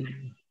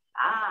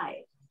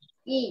 I.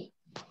 E.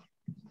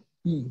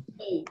 E.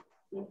 E.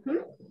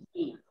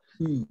 E.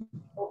 E.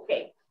 Ok.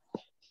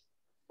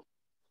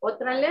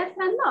 Otra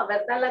letra no,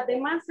 ¿verdad? Las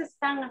demás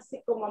están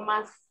así como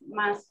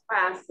más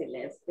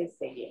fáciles de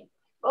seguir.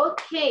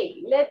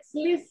 Okay, let's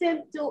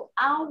listen to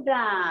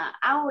Aura.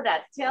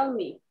 Aura, tell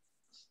me.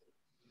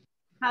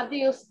 How do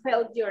you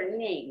spell your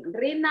name?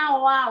 Rina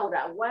o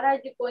Aura? What are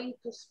you going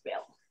to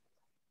spell?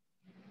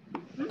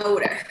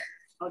 Aura.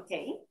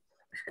 Okay.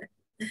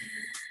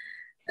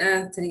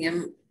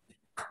 Teníamos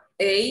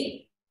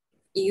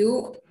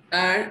A-U-R-A.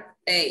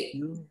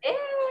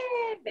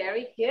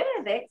 Very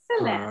good.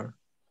 Excellent. R.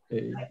 A.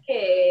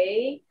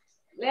 Okay.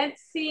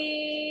 Let's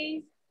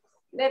see.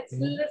 Let's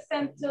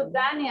listen to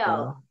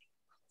Daniel.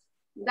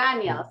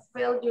 Daniel,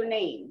 spell your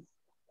name.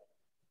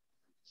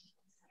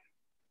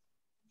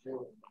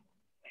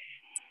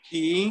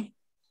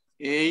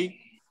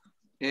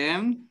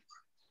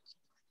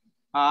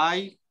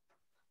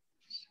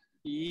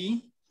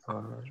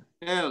 R.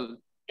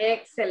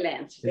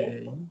 Excellent. A.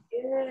 Very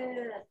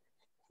good.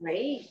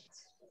 Great.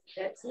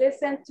 Let's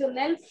listen to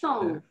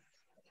Nelson.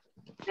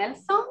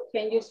 Nelson,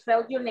 can you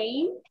spell your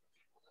name?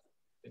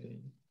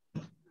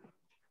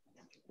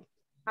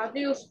 How do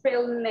you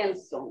spell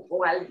Nelson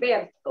or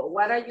Alberto?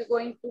 What are you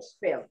going to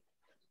spell?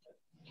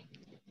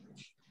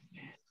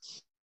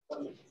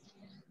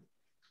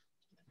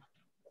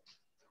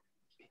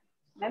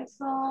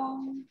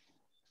 Nelson.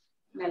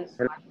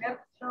 Nelson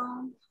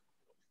Alberto.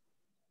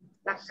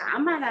 La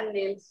cámara,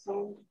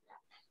 Nelson.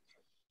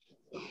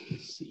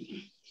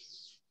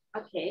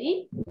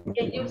 Okay.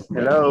 Can you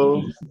spell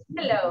Hello.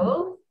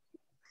 Hello.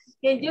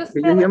 Can you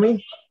spell Can you hear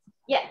me?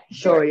 Yeah.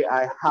 Sorry,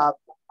 I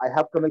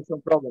have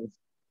connection problems.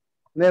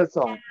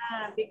 Nelson.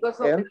 Because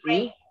of the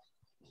rain.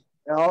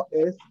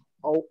 Nelson.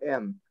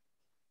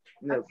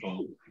 Nelson.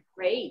 Okay,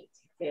 great.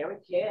 Very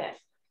good.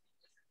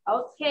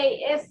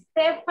 Okay,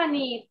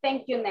 Stephanie.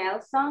 Thank you,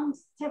 Nelson.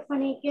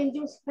 Stephanie, can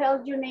you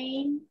spell your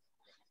name?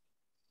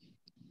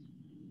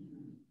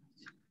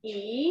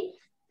 E.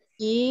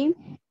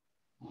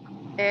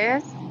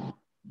 S.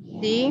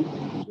 D.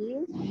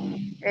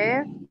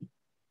 F.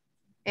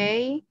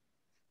 A.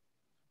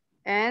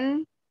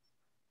 N.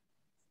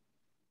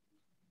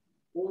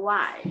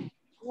 Y.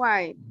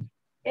 Y.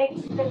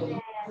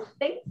 Excellent.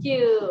 Thank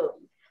you.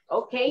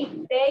 Okay,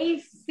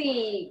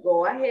 Daisy.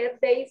 Go ahead,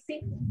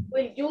 Daisy.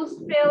 Will you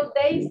spell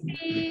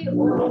Daisy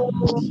or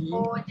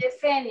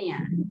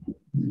Yesenia?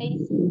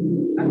 Daisy.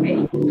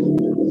 Okay.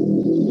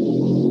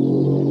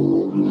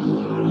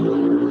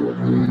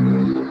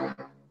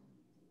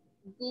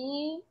 D.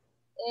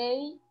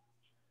 A.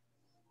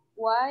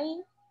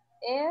 Y.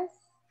 S.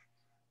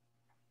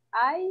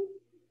 I.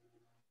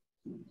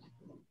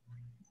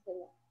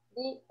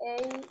 D. A.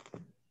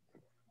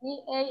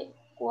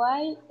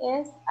 Y.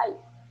 S. I.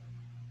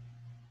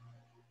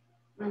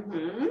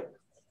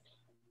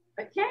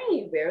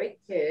 Okay, very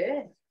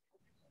good.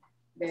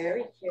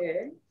 Very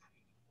good.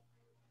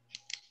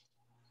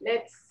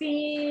 Let's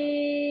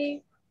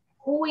see.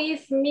 Who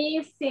is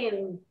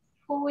missing?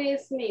 Who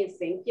is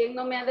missing? ¿Quién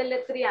no me ha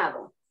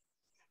deletreado?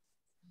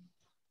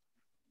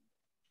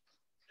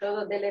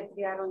 Todos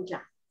deletrearon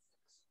ya.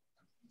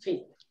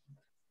 Sí.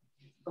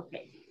 Ok.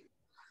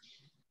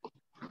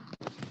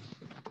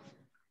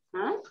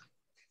 ¿Ah?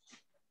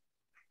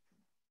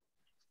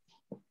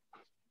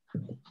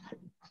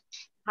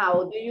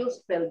 How do you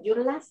spell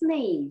your last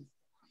name?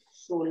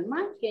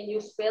 Zulma, can you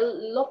spell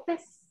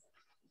Lopez?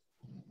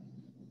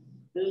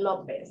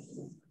 Lopez.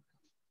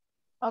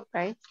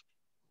 Okay.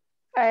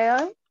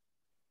 L.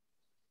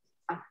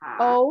 Ajá.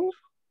 O.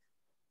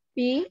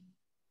 P.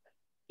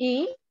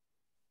 E.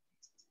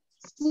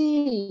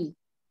 C.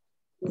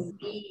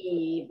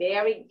 Z.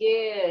 Very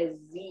good.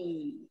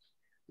 Z.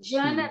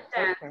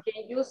 Jonathan,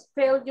 can you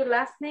spell your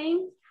last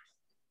name?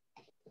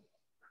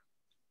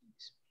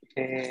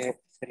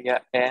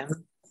 Sería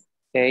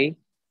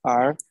M-A-R-T-I-N-E-Z.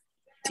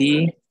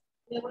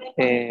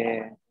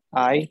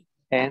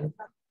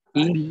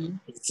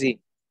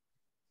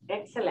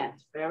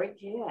 Excellent. Very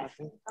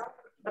good.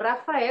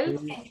 Rafael,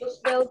 can you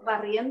spell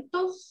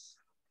Barrientos?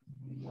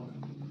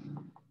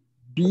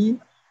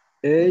 B-A-R-R-I-E-N-T-O-S.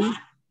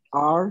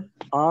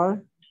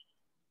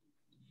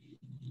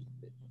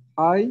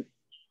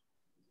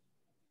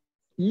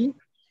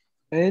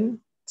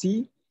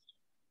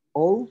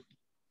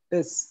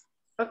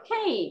 Ok.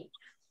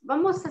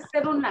 Vamos a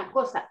hacer una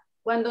cosa.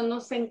 Cuando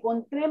nos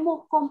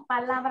encontremos con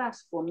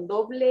palabras con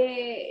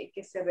doble,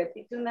 que se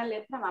repite una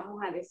letra,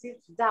 vamos a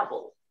decir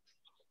double.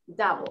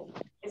 Double.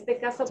 En este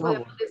caso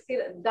podemos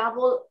decir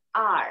double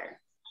R.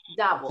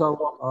 Double.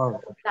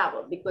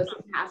 Double, because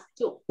it has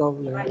two.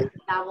 Right?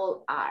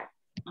 Double R.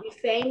 The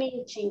same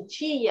in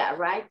chinchilla,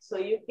 right? So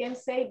you can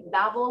say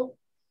double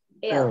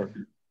L.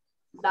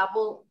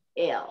 Double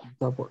L.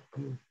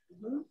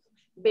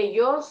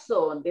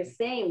 Belloso, the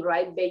same,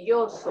 right?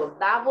 Belloso,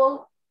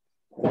 double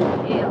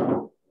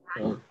L.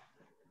 Right?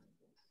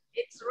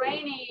 It's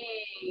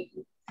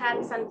raining,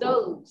 cats and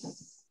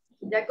dogs.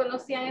 ¿Ya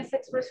conocían esa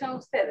expresión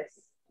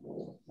ustedes?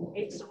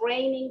 It's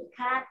raining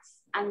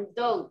cats and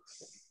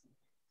dogs.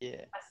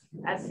 Yeah.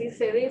 Así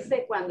se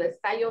dice cuando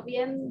está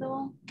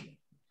lloviendo.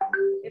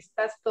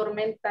 Estas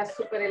tormentas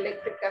súper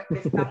eléctricas que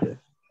estamos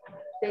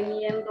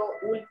teniendo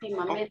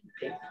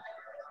últimamente.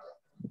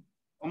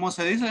 ¿Cómo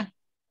se dice?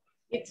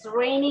 It's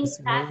raining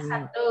cats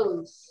and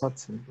dogs.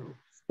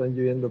 Están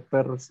lloviendo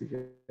perros y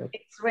gatos.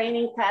 It's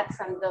raining cats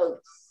and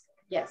dogs.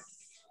 Yes.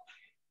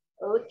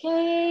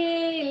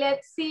 Okay,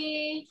 let's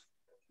see.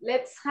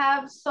 Let's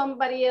have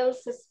somebody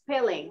else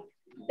spelling.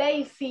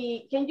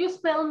 Daisy, can you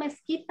spell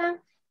mezquita?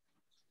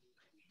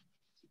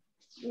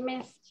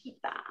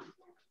 Mezquita.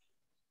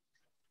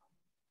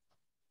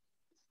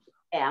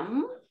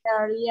 M.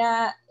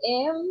 Sería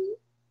M.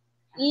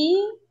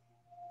 E.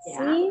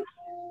 C.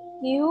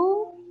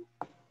 Q-O-I-T-A.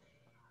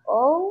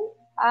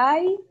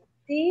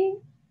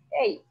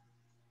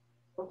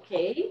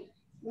 Okay.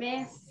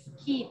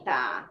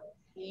 Mezquita.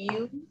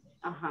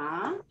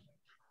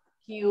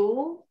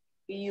 Q-U-I-T-A.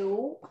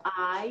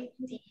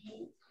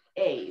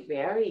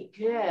 Very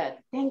good.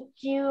 Thank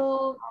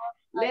you.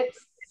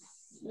 Let's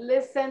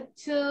listen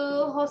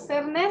to Jose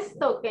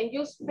Ernesto. Can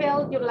you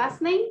spell your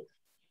last name?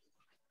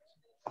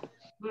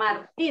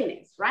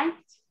 Martinez, right?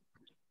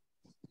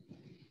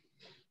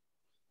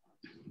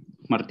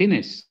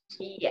 Martínez.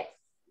 Yes.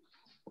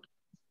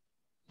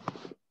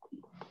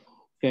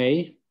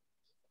 Okay.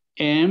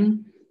 M-A-R-T-I-N-E-C.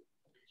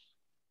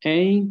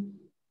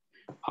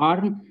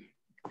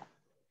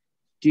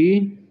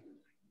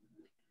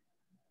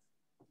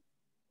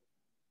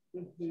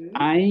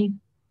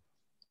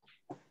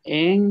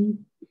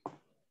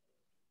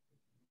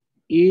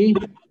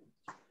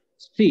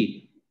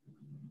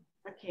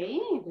 Okay,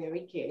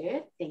 very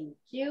good. Thank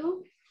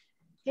you.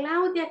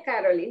 Claudia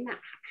Carolina.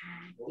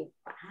 Ah, qué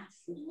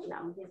fácil,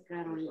 Claudia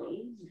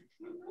Carolina.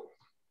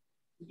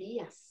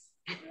 Díaz.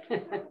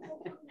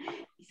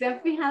 ¿Se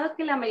han fijado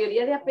que la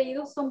mayoría de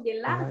apellidos son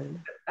bien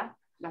largos, verdad?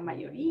 La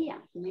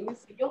mayoría.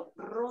 Imagínense yo,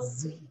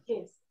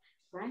 Rodríguez,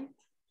 right?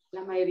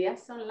 La mayoría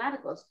son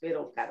largos,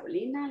 pero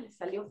Carolina le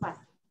salió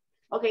fácil.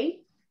 Ok,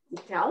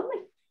 tell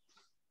me.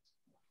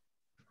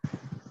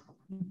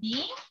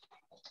 D-I-A-Z.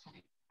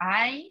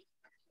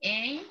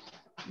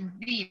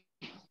 Z.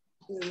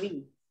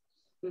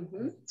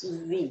 Z.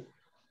 Z.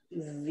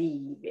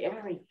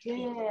 Very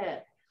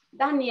good.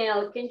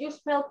 Daniel, can you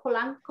spell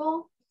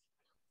Polanco?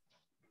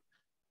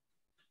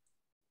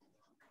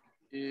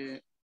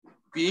 P.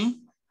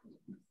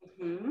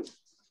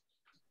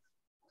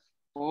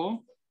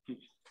 O.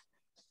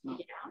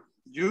 Yeah.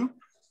 U.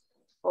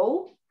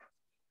 O.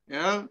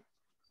 L.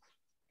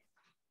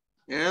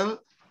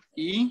 L.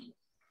 E.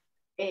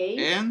 A.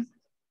 N.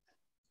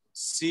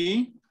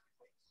 C.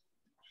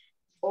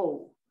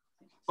 O.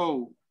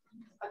 O.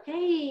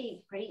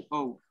 Okay, great.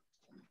 O.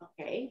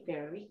 Okay,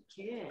 very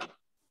good.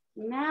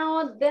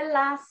 Now the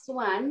last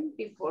one,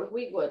 before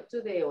we go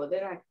to the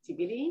other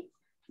activity,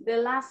 the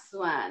last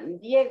one.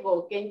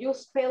 Diego, can you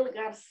spell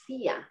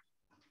Garcia?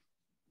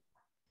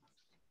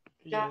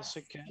 Yes,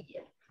 I can.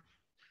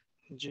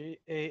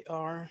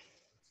 G-A-R-C-E-C-I-A.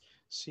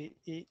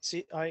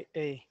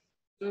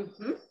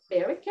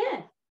 Very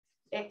good.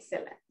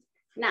 Excellent.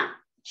 Now,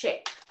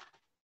 check.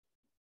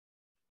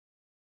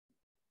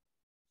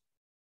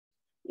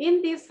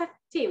 In this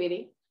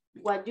activity,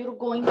 what you're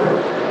going to do.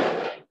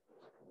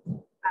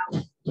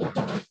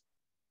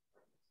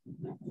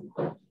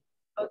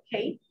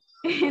 Okay.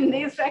 In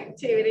this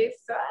activity,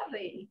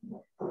 sorry,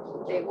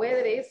 the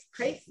weather is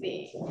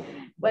crazy.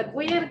 What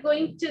we are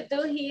going to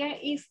do here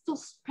is to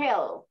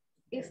spell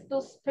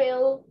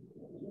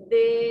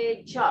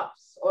the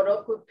jobs or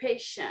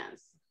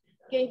occupations.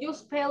 Can you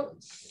spell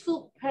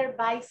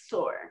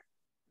supervisor?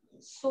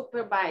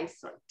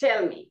 Supervisor.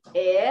 Tell me.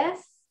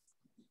 S.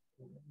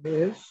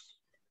 U.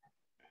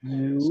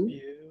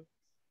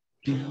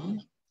 P.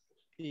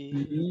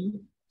 E.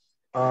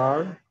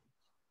 R.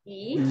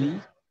 E.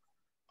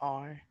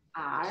 R.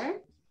 R.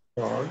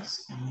 A.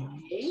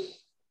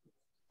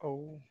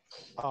 O.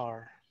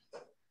 R.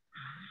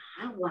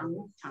 One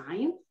more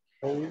time.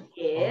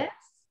 S.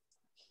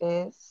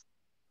 S.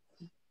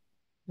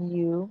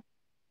 U.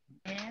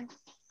 S.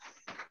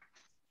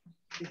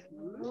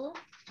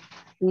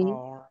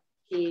 R.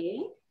 K.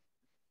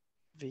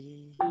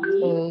 V.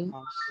 A.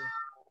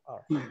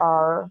 R.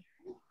 R.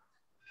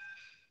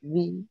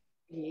 V.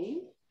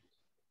 A.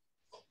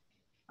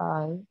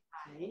 I.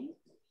 I.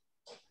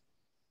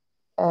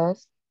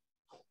 S.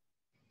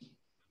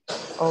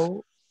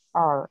 O.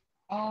 R.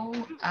 O.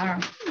 R.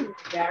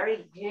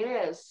 Very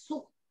good.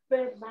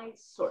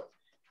 Supervisor.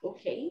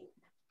 Ok.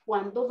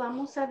 Cuando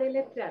vamos a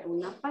deletrear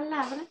una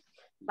palabra,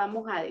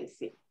 vamos a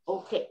decir,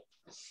 ok,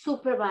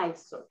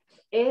 supervisor.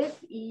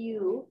 S-U-P-E-R-V-I-S-O-R.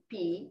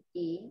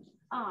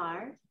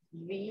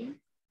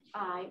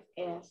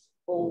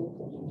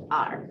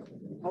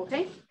 Ok.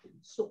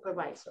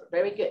 Supervisor.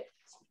 Very good.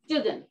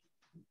 Student.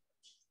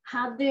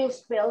 How do you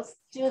spell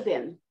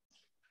student?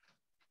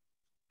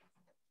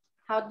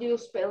 How do you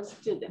spell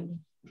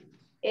student?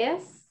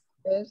 S.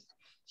 S.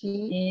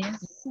 T.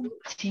 S.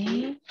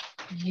 T.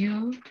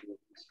 U.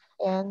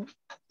 N.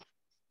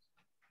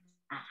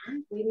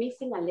 We're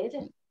missing a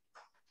letter.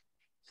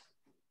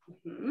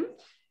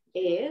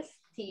 S.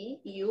 T.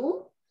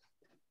 U.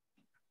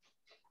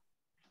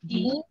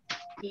 D.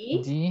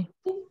 E. D.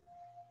 E.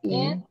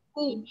 N.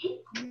 T.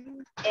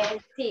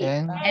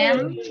 M.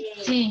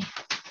 T.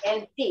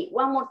 N. T.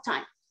 One more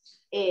time.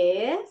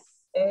 S.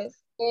 S.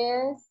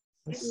 S.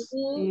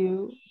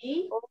 U.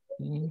 E.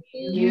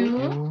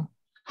 U.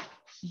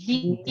 D.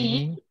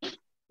 E.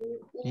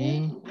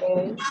 N.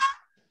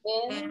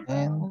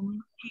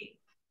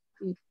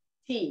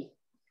 T.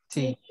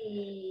 T.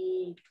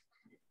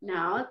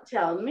 Now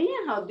tell me,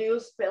 how do you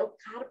spell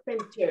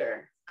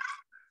carpenter?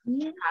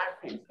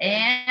 Carpenter.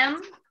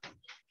 M.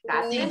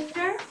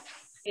 Carpenter.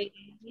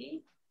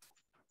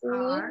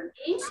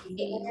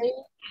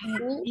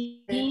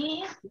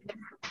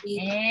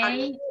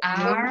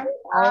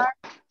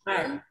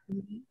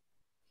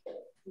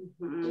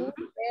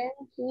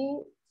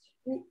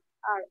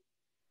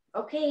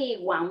 Okay,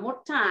 one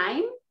more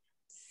time.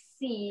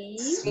 C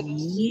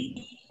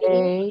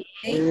A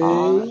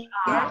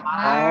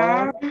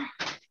R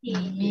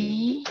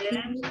B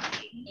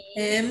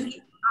M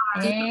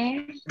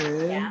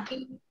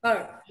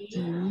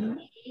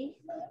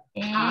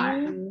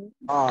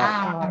R.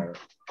 R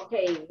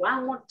Okay,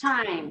 one more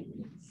time.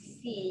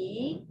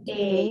 C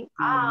A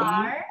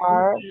R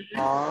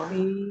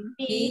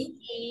B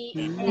E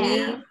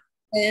N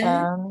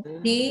M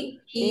D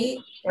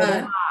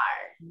R.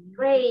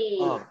 Great,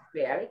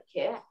 very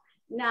good.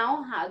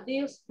 Now, how do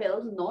you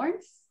spell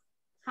North?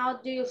 How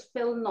do you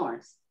spell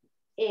North?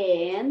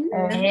 N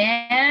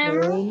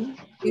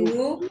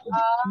U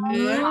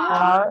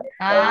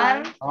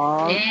R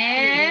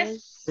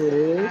S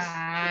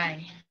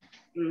I.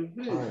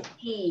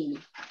 E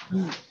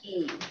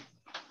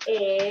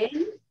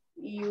N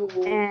U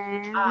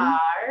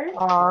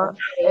R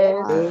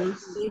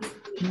S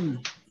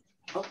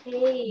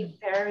Okay,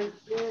 very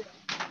good.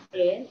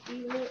 N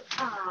U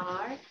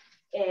R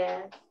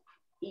S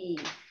E.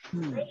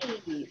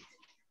 Great.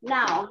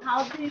 Now,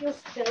 how do you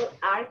spell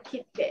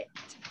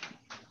architect?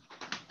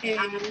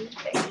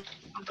 Architect.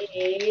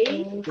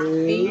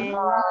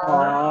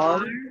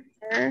 R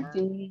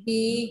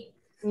E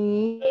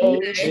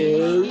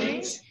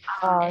H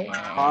I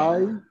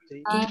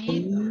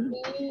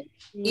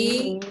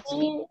E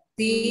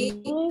D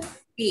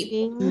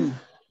E.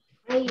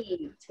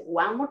 Great.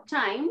 One more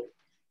time.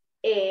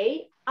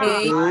 A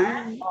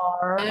R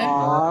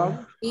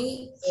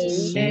E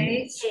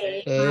H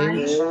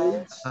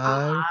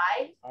I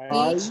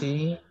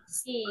C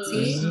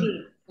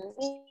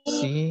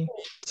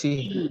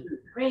C.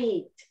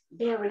 Great.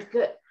 Very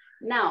good.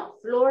 Now,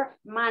 floor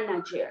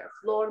manager.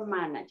 Floor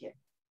manager.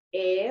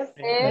 F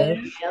L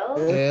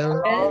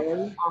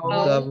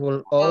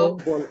Double O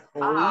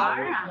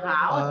R.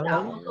 How?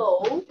 Double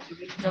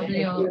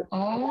O. Double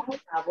O.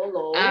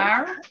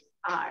 R.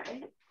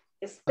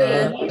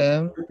 Space.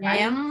 M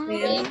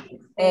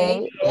A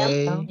N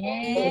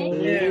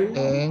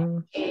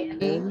A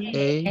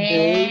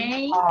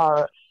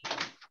R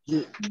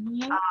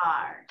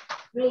R.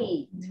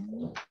 Great.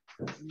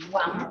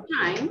 One more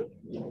time.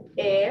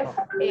 F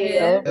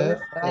L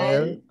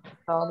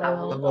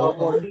double O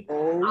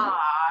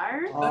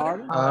R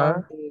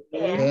R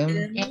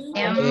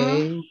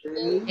M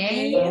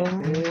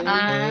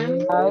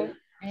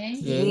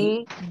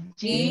A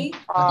G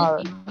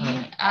R.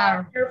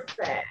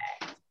 Perfect.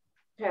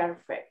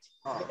 Perfect.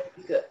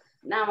 Very good.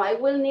 Now I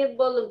will need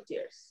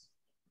volunteers.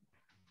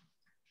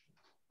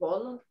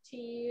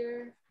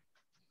 Volunteer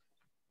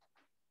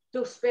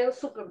to spell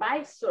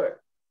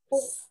supervisor. Who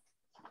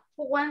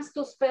wants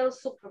to spell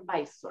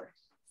supervisor?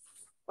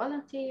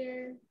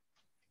 Volunteer.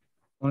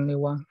 only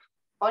one.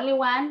 Only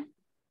one?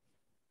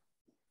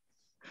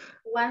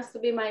 Who wants to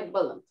be my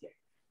volunteer?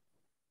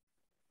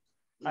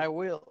 I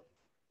will.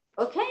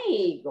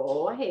 Okay,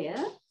 go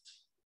ahead.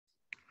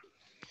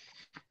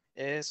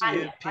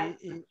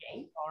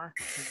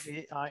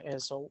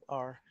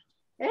 SUPERVISOR.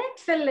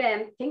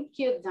 Excellent. Thank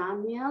you,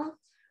 Daniel.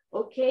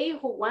 Okay,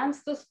 who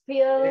wants to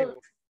spell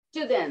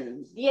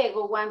student?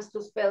 Diego wants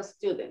to spell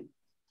student.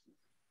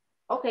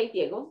 Okay,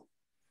 Diego.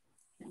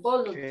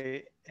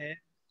 Volunteer. Okay.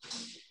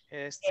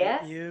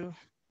 STUDENT.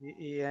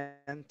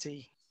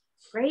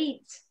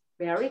 Great.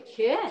 Very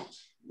good.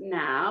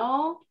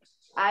 Now,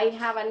 I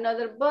have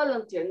another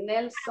volunteer,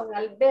 Nelson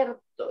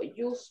Alberto.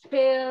 You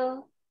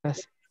spell,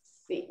 let's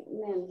see,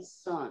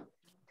 Nelson.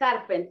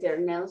 Carpenter,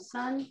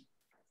 Nelson.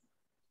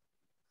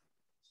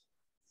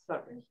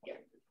 Sorry,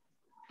 here.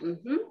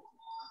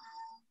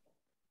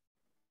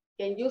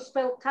 Can you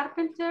spell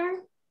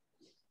carpenter?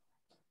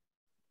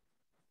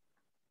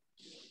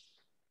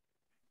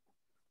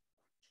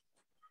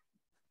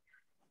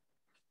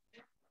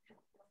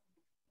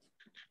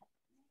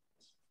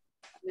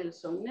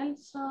 Nelson.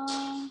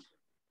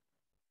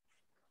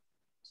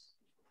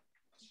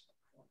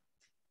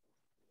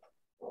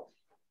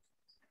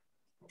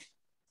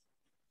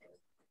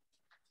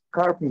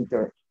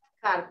 Carpenter.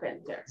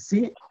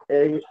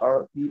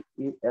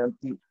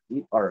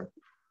 C-A-R-P-E-N-T-E-R.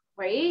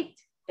 Great,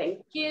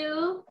 thank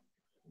you.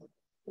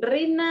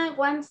 Rina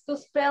wants to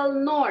spell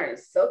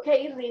North.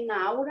 Okay,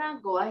 Rina Aura,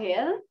 go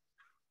ahead.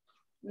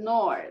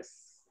 North.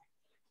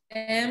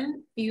 M-U-R-E-E.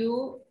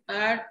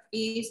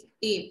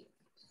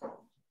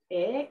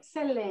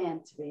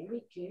 Excellent,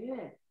 very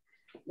good.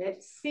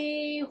 Let's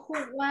see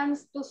who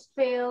wants to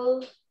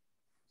spell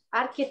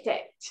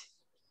architect.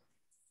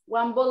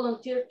 One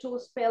volunteer to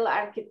spell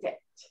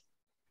architect.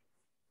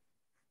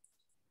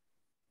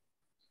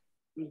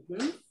 Yo,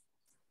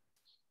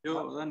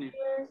 Dani.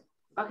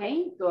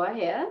 Okay, go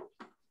ahead.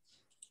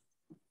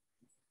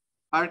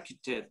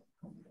 Architect.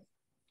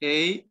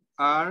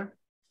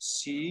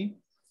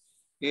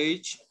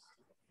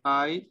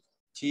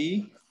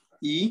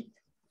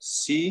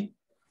 A-R-C-H-I-T-E-C-T.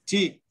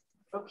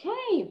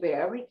 Okay,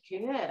 very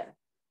good.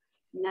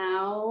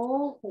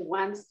 Now, who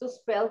wants to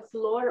spell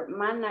floor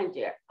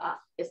manager? Ah,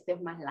 este es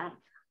más largo.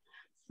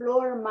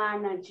 Floor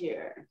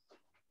manager.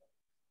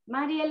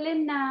 María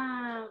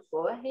Elena,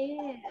 go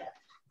ahead.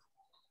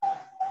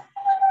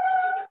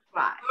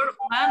 Right. Floor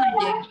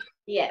manager.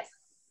 Yes.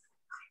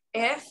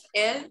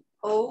 FLOORMANAGER.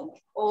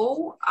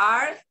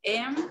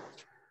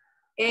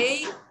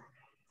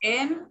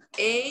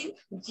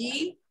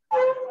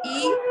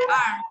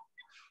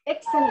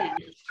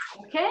 Excellent.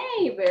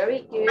 Okay,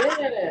 very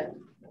good.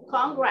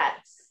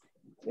 Congrats.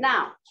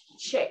 Now,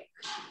 check.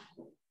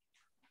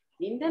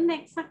 In the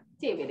next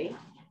activity,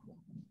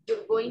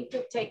 you're going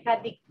to take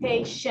a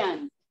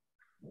dictation.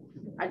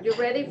 Are you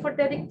ready for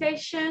the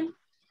dictation?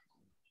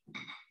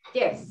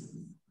 Yes.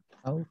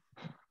 Oh.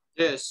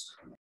 Yes.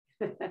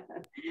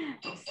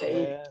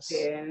 Yes.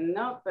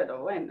 No,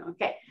 pero bueno,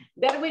 okay.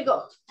 There we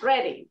go.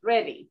 Ready,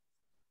 ready.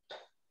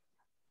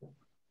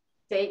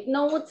 Take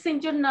notes in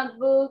your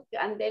notebook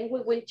and then we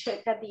will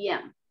check at the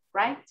end,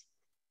 right?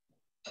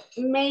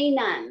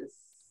 Maintenance.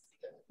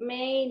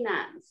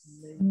 Maintenance.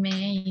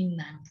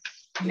 Maintenance.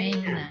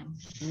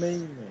 Maintenance.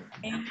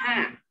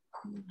 Ajá.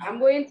 I'm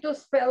going to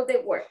spell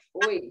the word.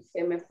 Uy,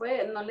 se me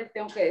fue, no le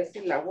tengo que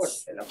decir la word,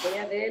 se la voy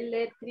a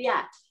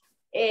deletrear.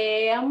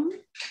 You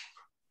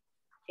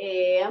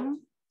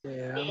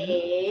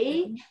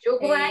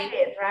write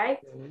it, right?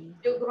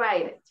 You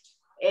write it.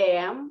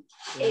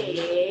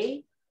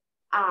 M-A-I-N-T-E-N-A-N-C-E.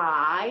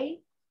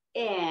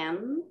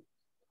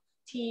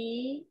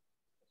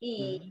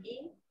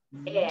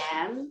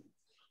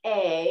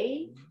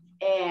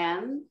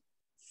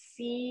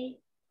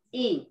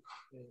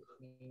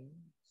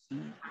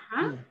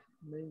 Ajá.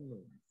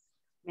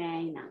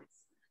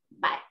 Maintenance.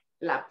 Vale,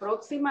 la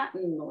próxima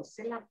no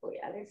se la voy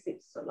a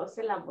decir, solo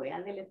se la voy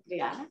a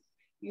deletrear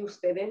y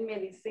ustedes me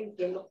dicen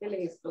qué es lo que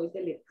les estoy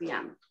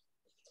deletreando.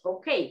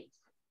 Ok,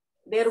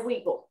 there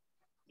we go.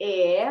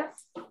 F-L-O-O-R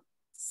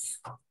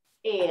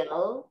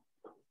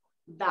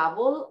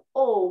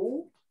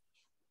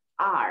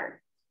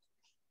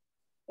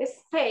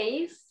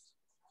space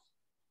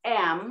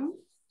M-A-N-A-G-E-R.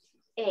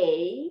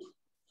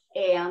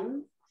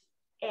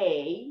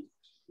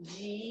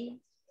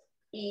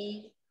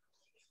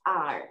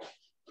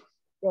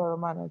 Floor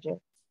manager.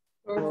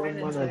 Floor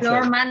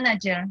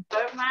manager.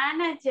 Floor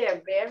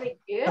manager, very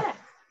good.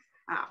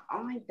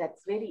 Oh,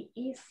 that's very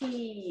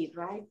easy,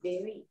 right?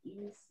 Very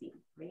easy,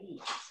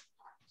 great.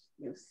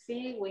 You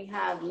see, we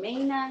have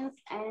maintenance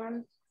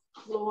and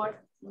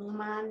floor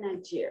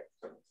manager.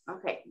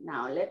 Okay,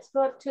 now let's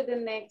go to the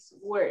next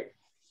word.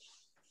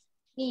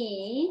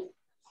 E-N-G-I-E-E-R.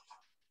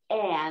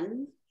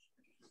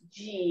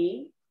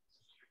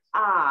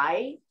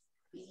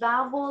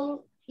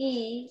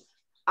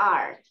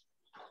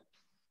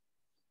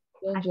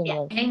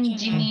 Engineer.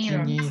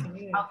 Engineer.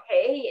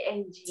 Okay,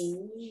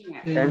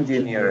 engineer.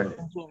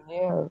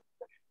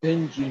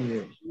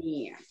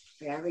 Engineer.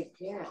 Very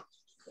good.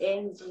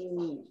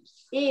 Engineer.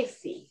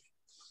 Easy.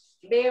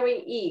 Very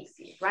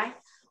easy, right?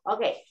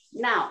 Okay,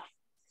 now,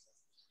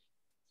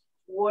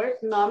 word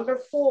number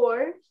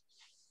 4.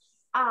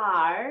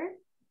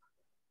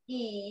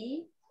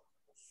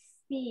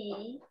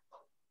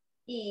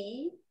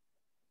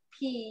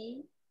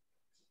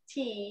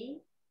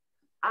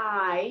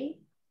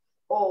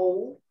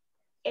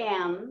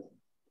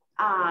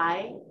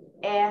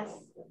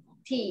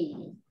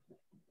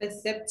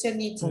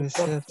 Receptionist.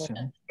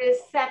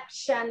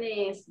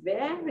 Receptionist.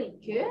 Very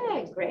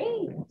good.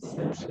 Great.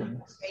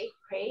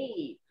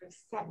 Great.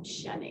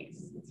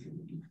 Receptionist.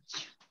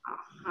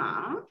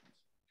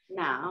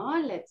 Now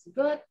let's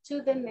go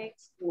to the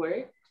next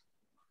word.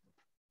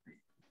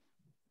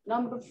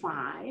 Number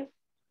 5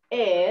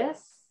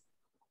 is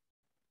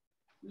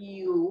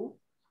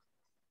U-P-E-R-V-I-S-O-R.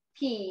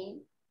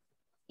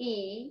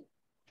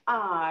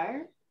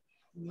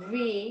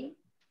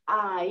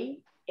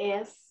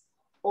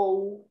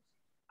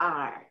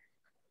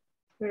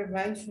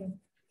 Supervisor.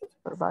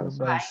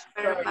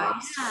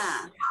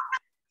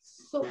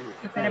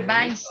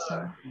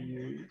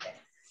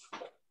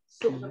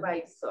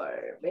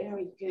 Supervisor.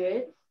 Very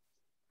good.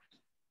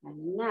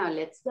 And now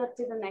let's go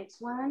to the next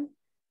one.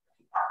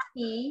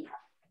 P-R-U-C-K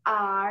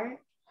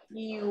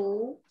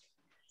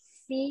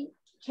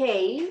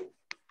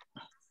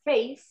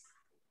space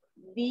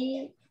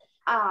V-R-I-V-E-R.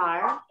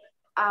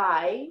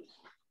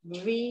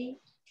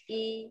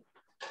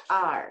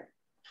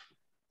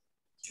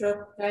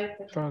 Truck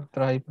driver. Truck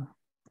driver.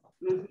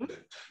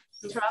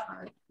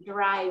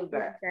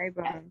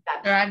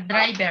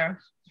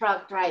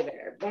 Truck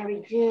driver.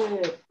 Very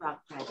good.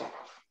 Truck driver.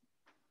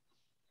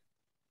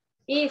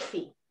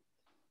 Easy.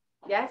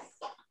 Yes?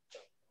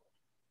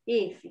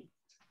 Easy.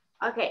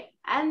 Okay.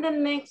 And the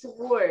next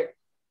word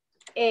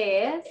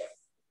is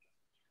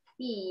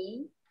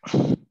E-C-R-E-T-A-R-Y.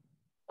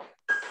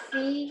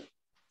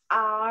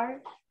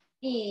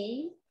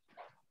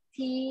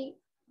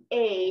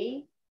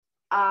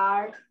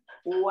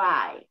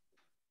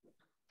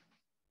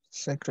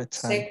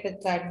 Secretary.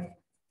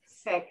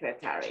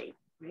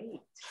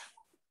 Great.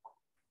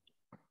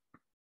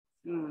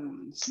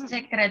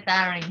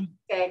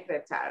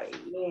 Secretary.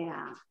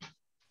 Yeah.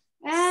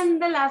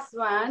 And the last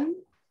one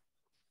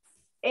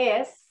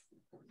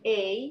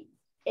S-A-L-E-S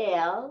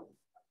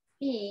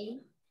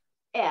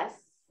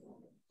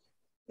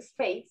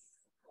space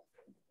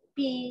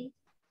P-E-R-S-O-N.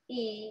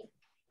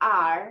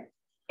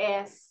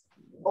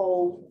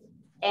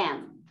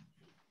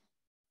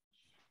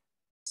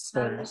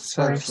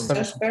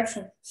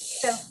 Salesperson.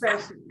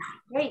 Salesperson.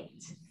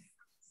 Great.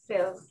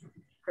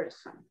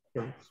 Salesperson.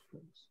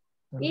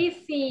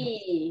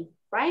 Easy,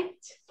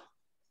 right?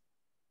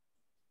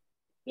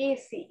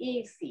 Easy,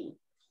 easy.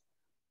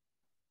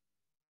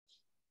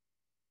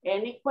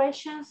 Any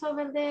questions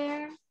over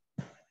there?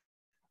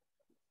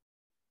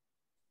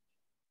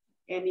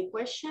 Any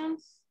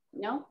questions?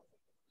 No?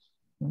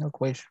 No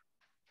question.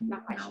 No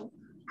question.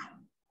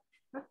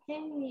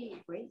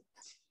 Okay, great.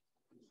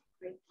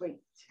 Great,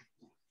 great.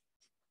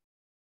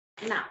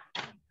 Now,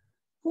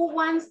 who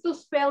wants to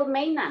spell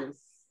maintenance?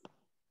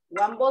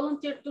 One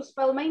volunteer to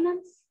spell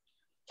maintenance?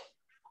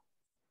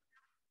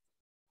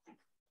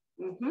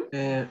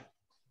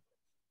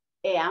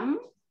 M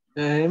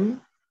A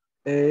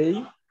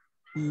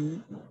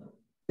E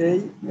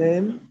A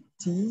M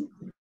T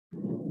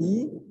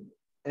E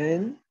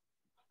N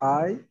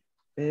I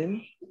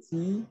N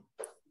C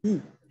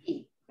E.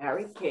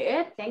 Very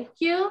good, thank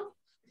you.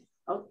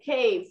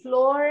 Okay,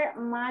 floor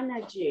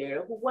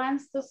manager. Who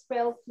wants to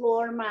spell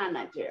floor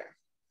manager?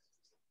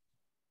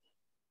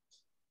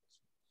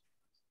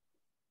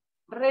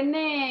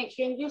 Rene,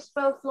 can you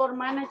spell floor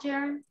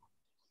manager?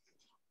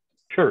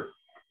 Sure.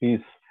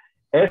 It's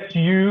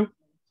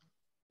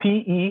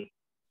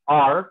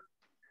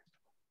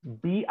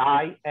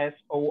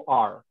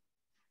S-U-P-E-R-B-I-S-O-R.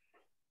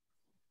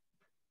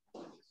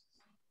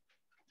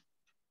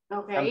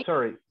 Okay. I'm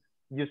sorry.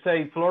 You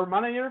say floor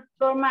manager?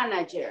 Floor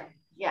manager,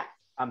 yeah.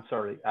 I'm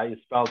sorry. I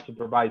spelled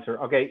supervisor.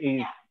 Okay,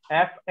 it's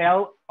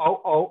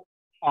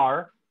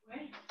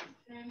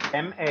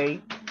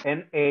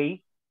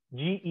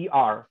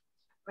F-L-O-O-R-M-A-N-A-G-E-R.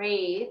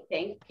 Great,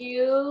 thank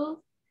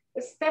you.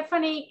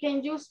 Stephanie,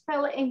 can you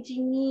spell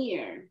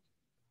engineer?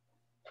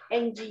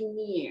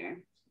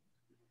 Engineer.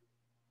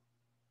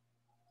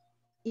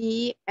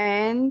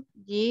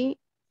 E-N-G.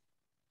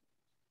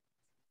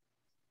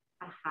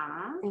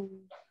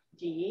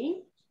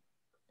 G.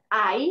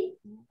 I.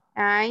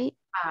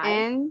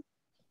 I-N-E-E-R.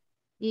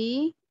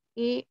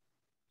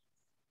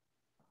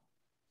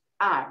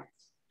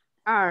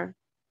 R.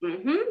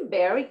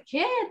 Very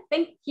good,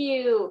 thank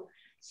you.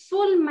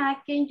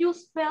 Sulma, can you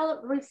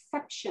spell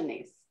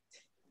receptionist?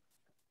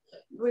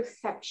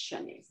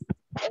 Receptionist.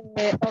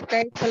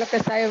 Ok, solo que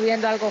está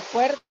lloviendo algo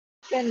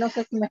fuerte, no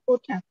sé si me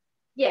escuchan.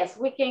 Yes,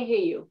 we can hear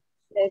you.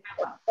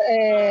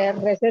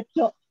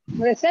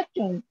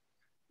 Reception.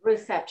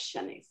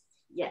 Receptionist,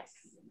 yes.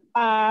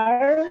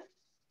 R-E-C-E-P-T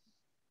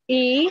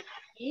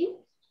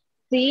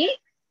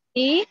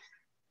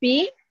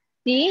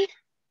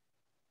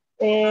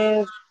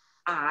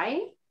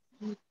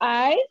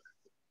I-O-N-I-S-C.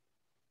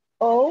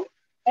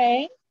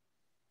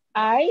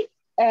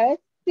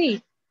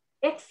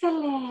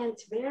 Excellent,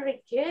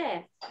 very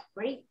good,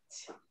 great.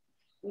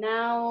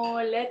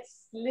 Now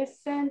let's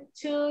listen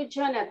to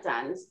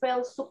Jonathan,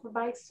 spell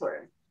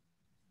supervisor.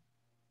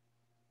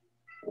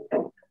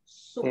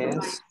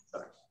 Supervisor.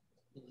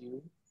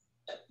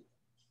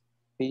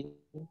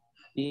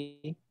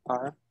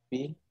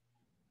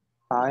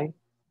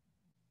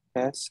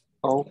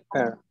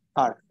 S-U-P-E-R-B-I-S-O-R.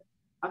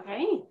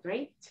 Okay,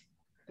 great.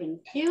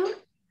 Thank you.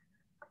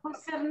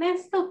 Jose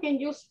Ernesto, can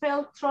you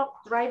spell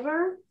truck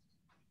driver?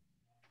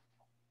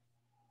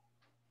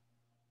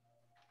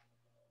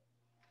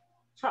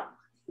 Truck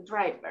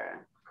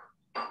driver.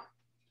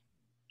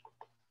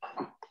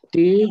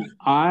 T-R-U-C-K-D-R-A-B-E-R.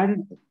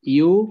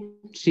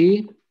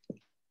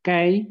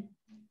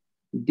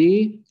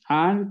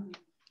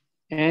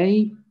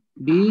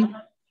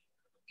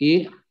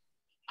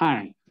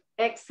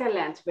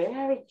 Excellent,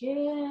 very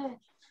good.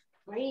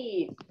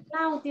 Great.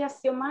 Claudia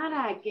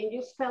Xiomara, can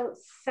you spell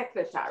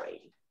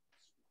secretary?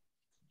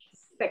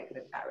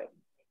 Secretary.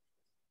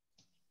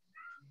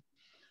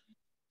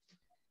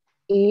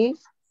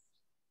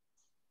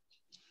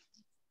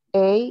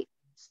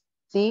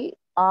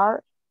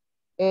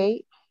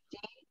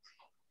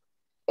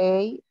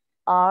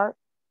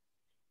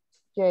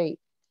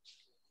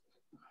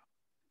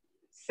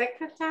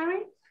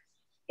 Secretary.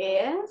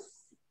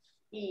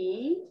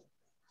 S-E-C-R.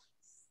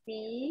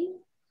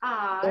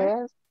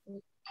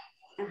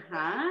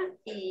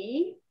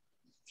 E-T-A-R-Y.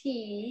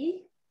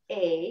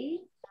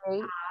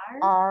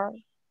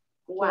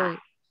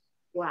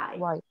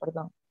 Y,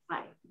 perdón.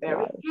 Y.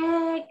 Very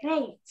good,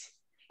 great.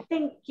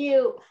 Thank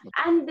you.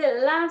 And the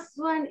last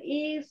one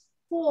is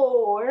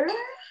for...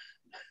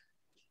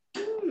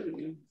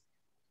 Who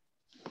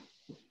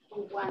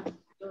wants to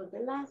do the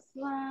last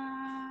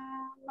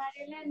one?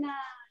 Marilena,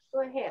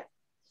 go ahead.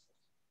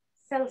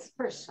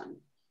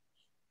 Salesperson.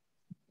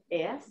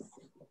 Yes.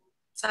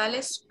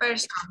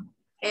 Salesperson.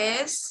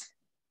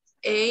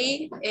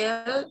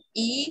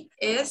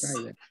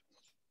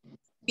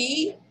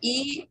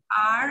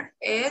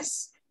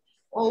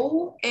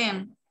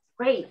 S-A-L-E-S-P-E-R-S-O-N.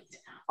 Great.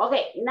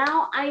 Okay,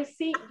 now I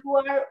see you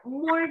are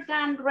more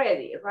than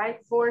ready,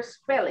 right, for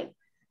spelling.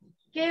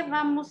 ¿Qué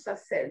vamos a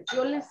hacer?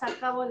 Yo les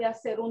acabo de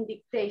hacer un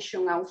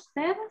dictation a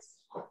ustedes.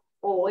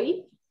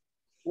 Hoy,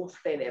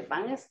 ustedes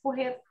van a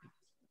escoger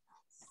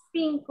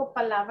 5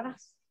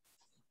 palabras,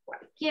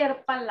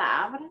 cualquier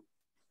palabra,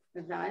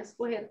 les van a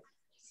escoger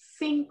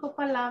 5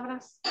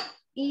 palabras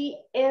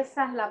y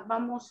esas las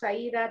vamos a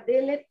ir a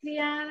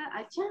deletrear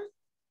allá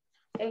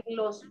en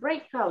los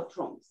breakout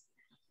rooms.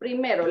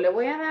 Primero, le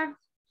voy a dar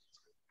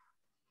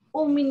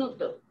 1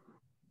 minuto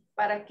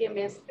para que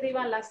me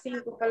escriban las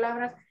 5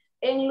 palabras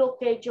en lo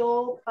que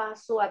yo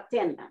paso a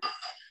tienda.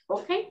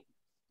 ¿Ok?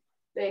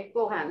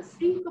 Cojan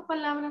 5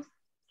 palabras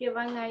que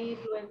van a ir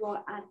luego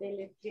a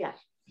deletrear.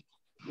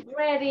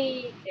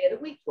 Ready, there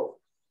we go.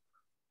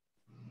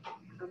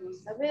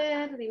 Vamos a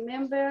ver,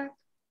 remember,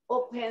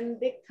 open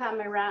the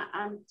camera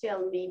and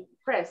tell me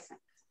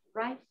present,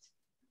 right?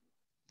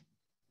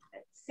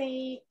 Let's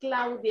see,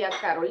 Claudia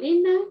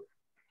Carolina.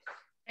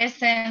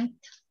 Present.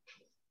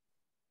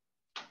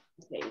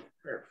 Okay,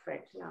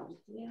 perfect,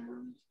 Claudia.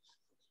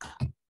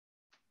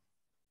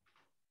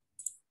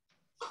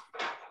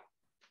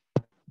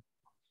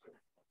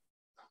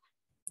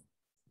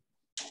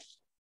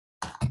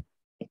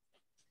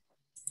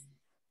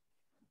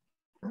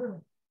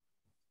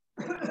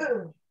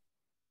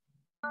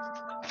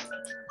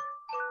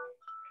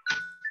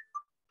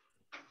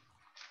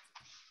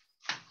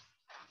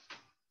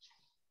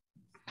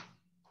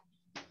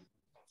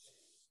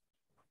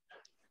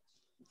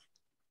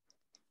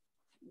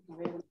 A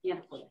ver,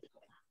 miércoles.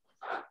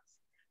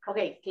 Ok,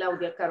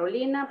 Claudia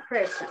Carolina,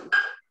 present.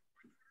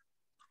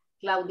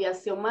 Claudia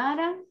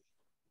Xiomara.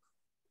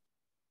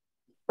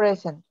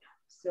 Present.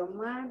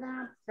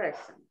 Xiomara,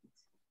 present.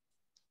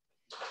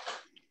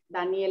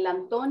 Daniel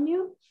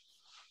Antonio.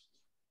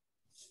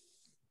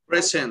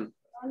 Present.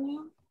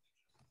 Antonio.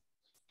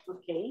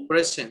 Ok.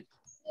 Present.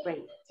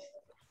 Great.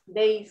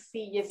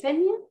 Daisy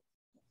Yesenia.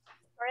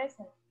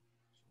 Present.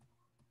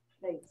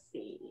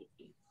 Daisy.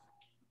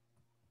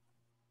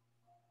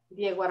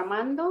 Diego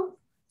Armando.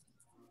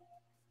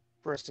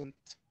 Present.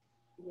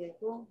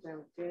 Diego,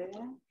 very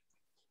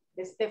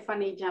good.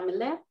 Stephanie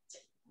Jamilet.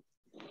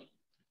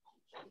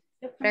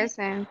 Stephanie.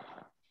 Present.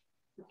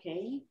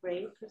 Okay,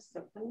 great for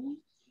Stephanie.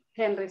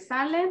 Henry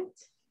Salent.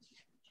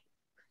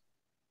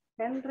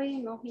 Henry,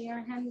 no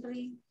here,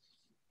 Henry.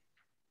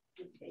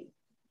 Okay.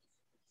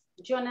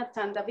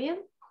 Jonathan David.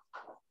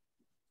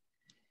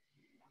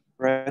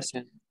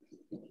 Present.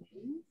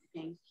 Okay,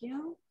 thank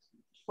you.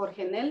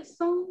 Jorge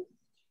Nelson.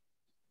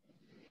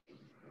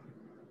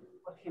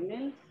 Jorge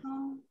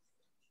Nelson.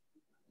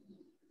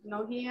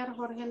 No here,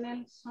 Jorge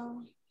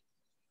Nelson.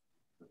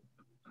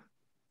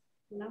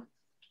 No.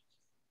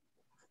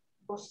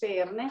 José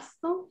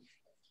Ernesto.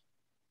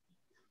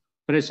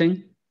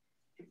 Present.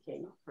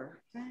 Okay,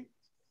 perfect.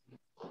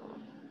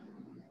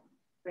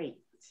 Great.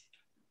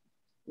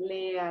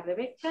 Lea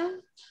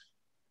Rebecca.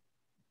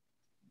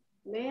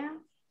 Lea,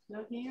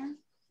 no here.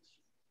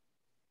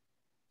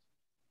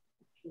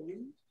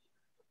 Okay.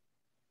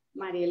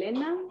 María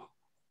Elena.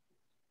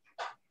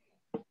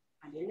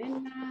 María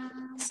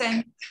Elena.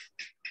 Present.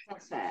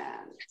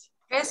 Present.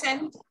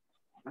 Present.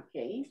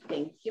 Okay,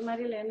 thank you,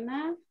 María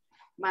Elena.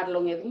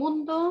 Marlon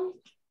Edmundo.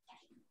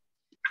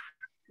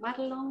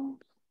 Marlon.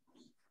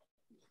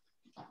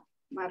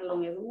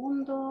 Marlon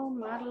Edmundo.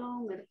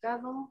 Marlon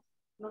Mercado.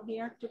 Not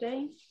here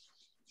today.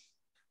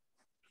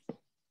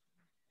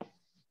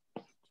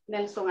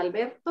 Nelson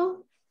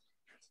Alberto.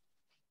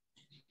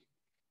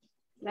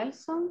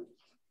 Nelson.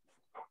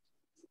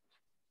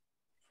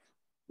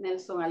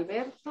 Nelson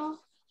Alberto.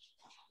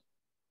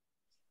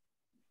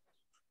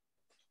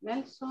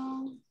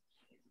 Nelson.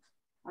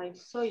 I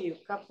saw you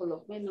a couple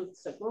of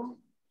minutes ago.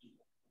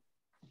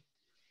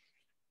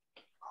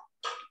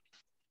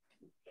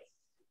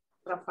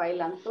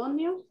 Rafael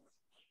Antonio.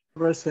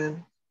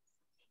 Present.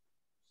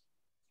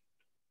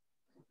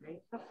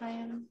 Okay,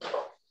 Rafael.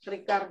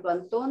 Ricardo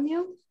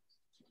Antonio.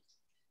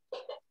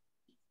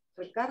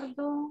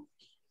 Ricardo.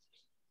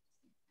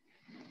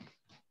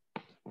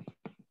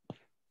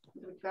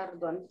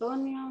 Ricardo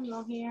Antonio,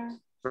 no here.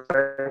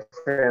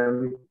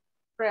 Present.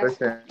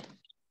 Present.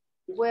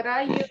 Where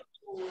are you?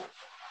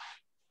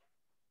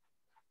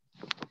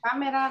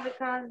 Camera,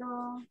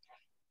 Ricardo.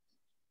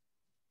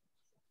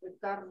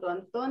 Ricardo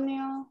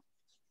Antonio.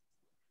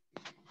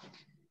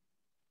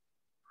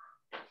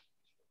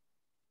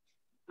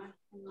 I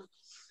cannot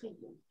see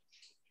you.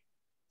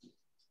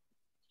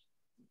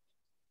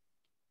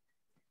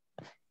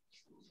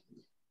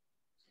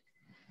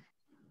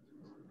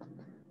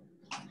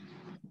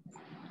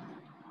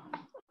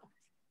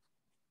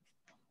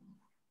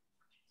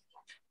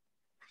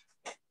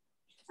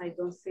 I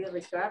don't see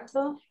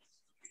Ricardo.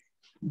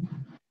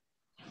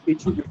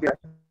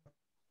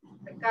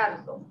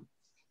 Ricardo.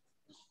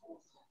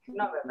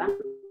 No, ¿verdad?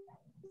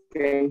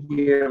 Can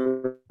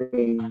hear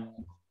me.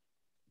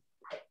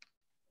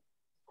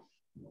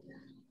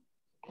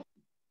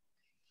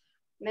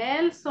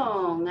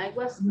 Nelson, I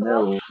was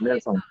No,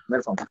 Nelson.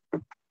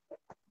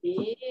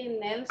 Sí,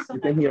 Nelson.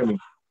 You can hear me.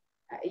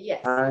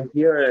 Yes.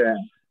 Here,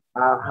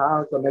 I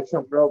have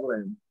connection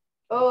problem.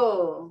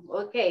 Oh,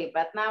 okay,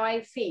 but now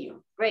I see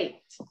you.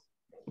 Great.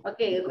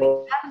 Okay,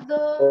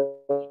 Ricardo,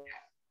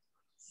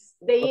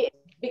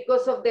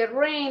 because of the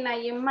rain, I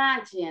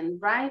imagine,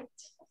 right?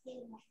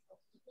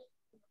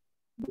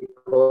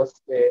 Because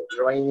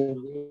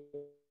raining.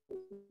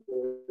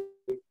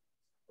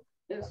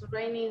 It's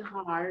raining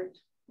hard.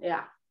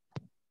 Yeah.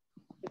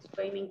 It's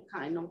raining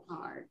kind of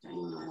hard, I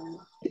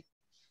know.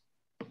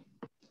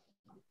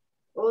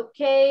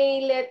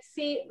 Okay, let's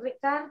see.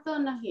 Ricardo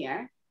not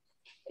here.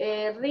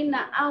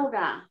 Rina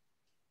Aura.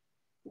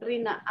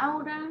 Rina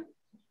Aura.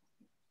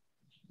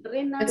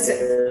 Rina.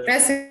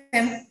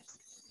 Present.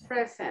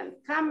 Present.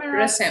 Camera.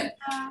 Present.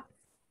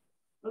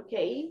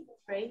 Okay,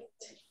 great.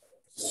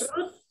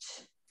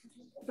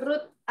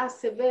 Ruth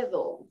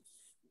Acevedo.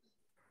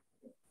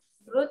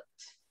 Ruth.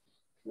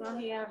 No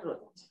here, Ruth.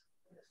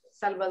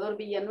 Salvador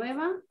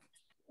Villanueva.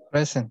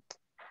 Present.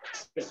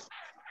 Okay.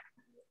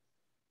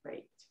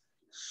 Great.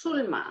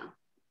 Zulma.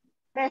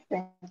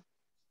 Present.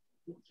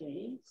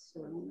 Okay,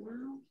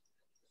 Zulma.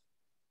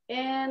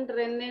 And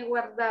René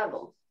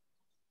Guardado.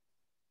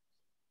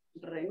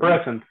 René.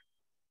 Present.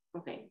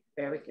 Okay,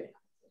 very good.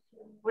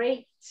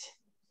 Great,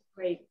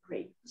 great,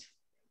 great.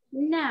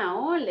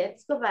 Now,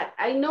 let's go back.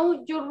 I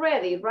know you're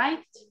ready,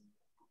 right?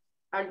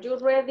 Are you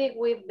ready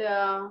with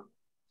the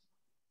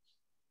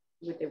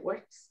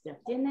words? ¿Ya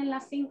tienen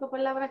las 5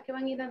 palabras que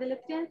van a ir a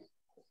deletrear?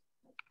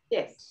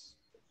 Yes.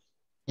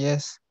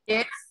 Yes.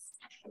 Yes.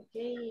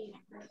 Okay,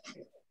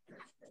 perfect.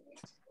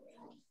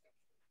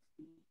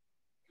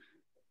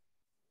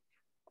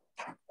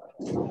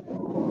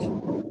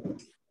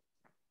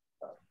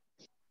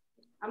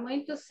 I'm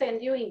going to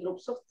send you in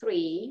groups of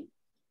 3,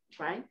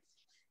 right?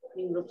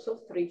 In groups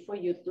of 3 for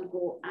you to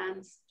go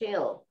and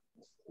spell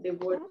the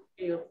word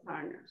to your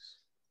partners.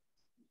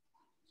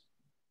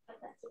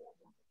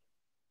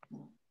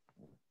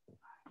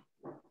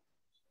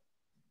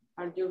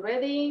 Are you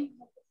ready?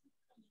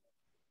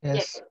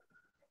 Yes.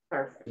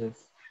 Perfect.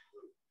 Yes.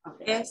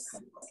 Okay. Yes.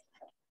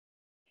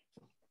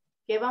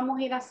 ¿Qué vamos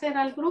a ir a hacer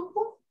al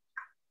grupo?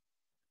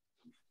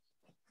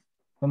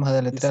 Vamos a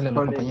deletrearle a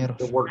los compañeros.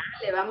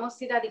 Le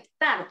vamos a ir a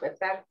dictar,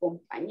 ¿verdad? Al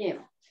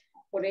compañero.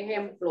 Por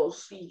ejemplo,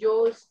 si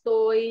yo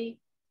estoy,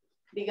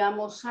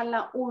 digamos,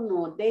 sala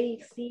 1,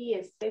 Daisy,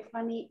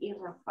 Stephanie y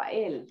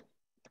Rafael.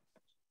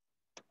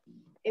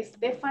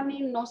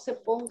 Stephanie, no se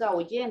ponga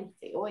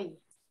oyente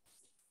hoy.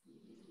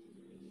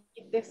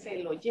 Quítese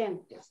el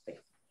oyente,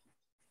 Stephanie.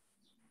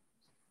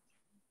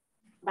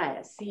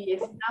 Vaya, si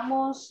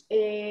estamos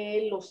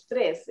los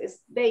 3,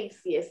 es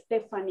Daisy,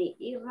 Stephanie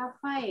y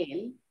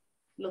Rafael,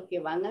 lo que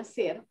van a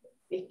hacer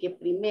es que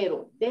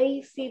primero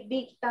Daisy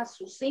dicta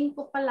sus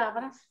 5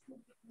 palabras,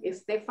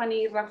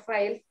 Stephanie y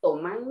Rafael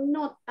toman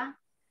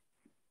nota,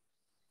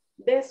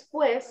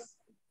 después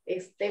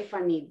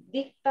Stephanie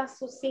dicta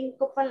sus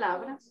 5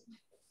 palabras,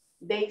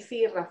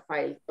 Daisy y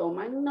Rafael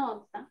toman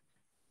nota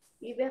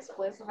y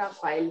después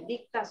Rafael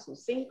dicta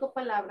sus 5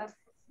 palabras,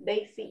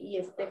 Daisy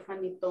y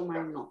Stephanie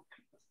toman nota.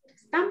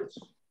 ¿Estamos?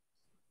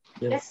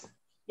 Yes.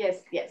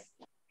 Yes, yes.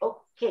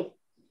 Okay,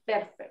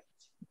 perfect.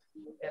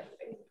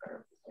 Perfect,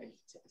 perfect.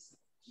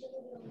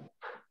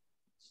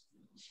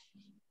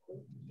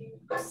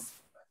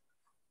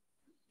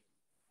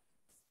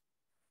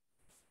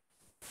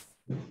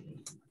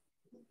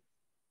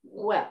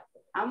 Well,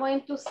 I'm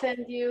going to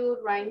send you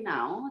right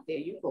now. There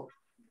you go.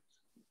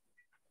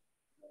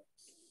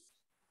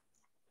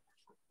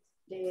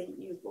 There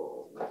you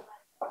go.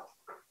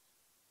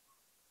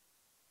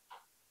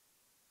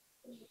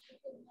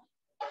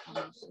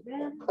 Vamos a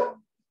ver.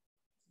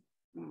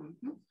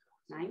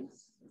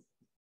 Nice.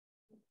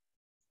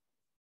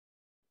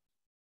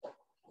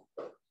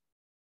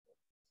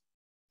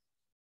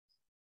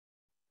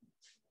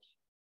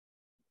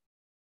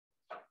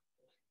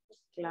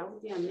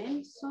 Claudia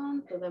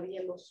Nelson,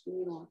 todavía los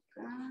miro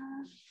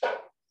acá.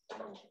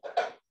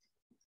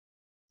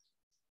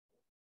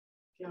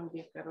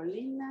 Claudia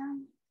Carolina.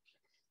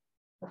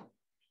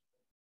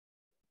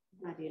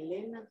 María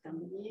Elena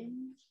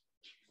también.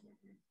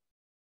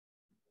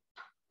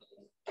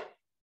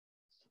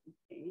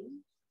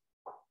 Okay.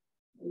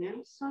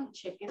 Nelson,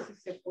 cheque si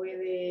se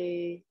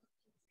puede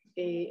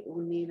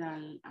unir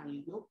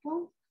al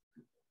grupo.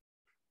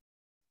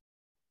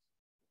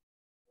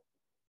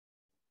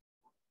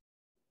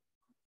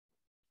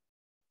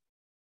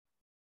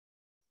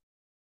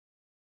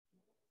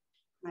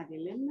 María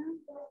Elena.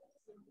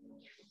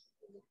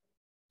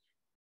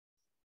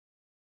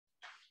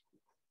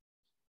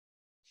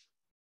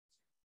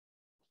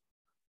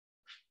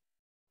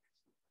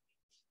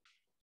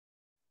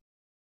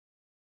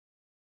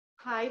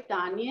 Hi,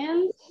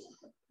 Daniel.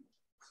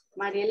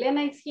 Maria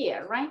Elena is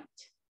here, right?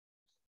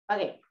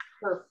 Okay,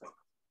 perfect.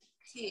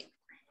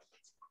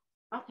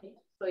 Okay,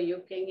 so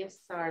you can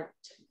start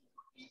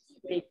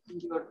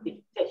making your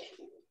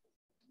dictation.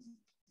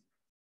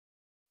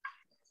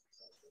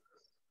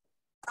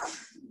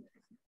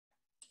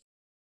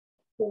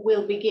 Who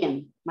will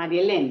begin?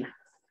 Maria Elena.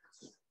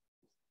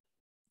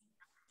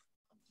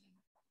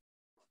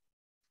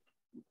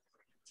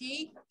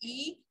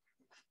 T-E-L-E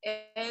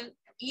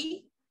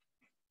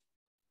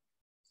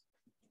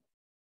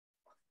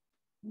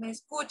 ¿Me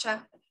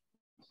escucha?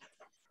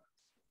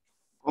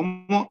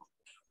 ¿Cómo?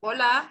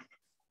 Hola.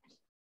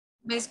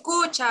 ¿Me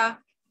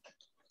escucha?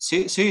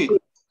 Sí, sí.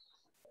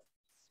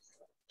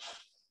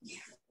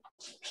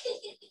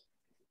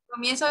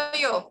 Comienzo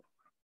yo.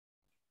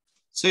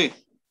 Sí.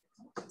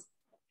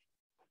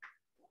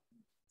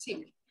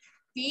 Sí.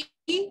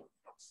 P,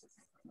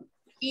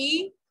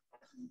 I,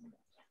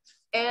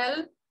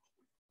 L,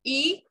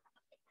 E,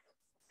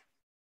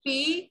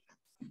 P,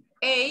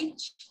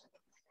 H,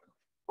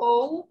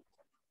 O,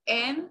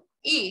 N,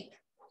 E.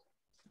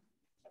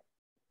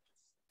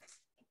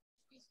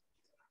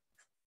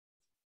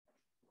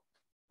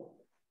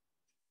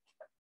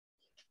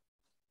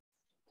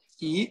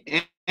 I,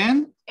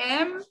 N.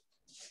 M,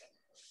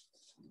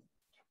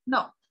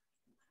 no.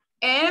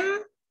 M,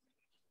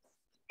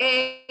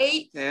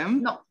 A,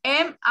 M. no.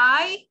 M,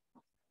 I,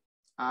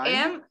 I.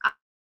 M,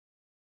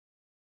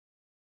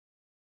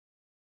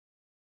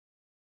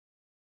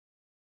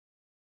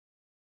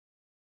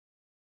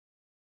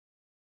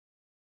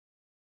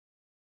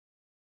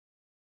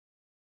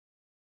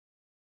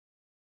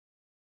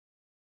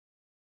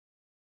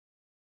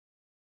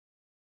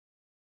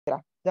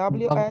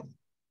 W, S,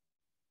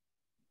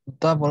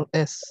 Double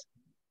S.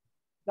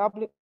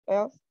 W,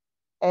 S,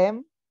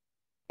 M,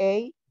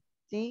 A,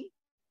 T,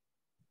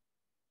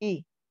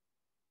 E.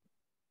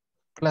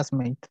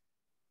 Classmate.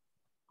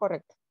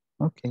 Correcto.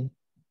 Ok.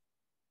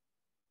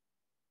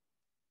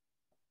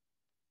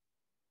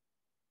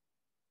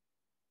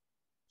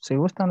 Si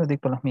gustan, les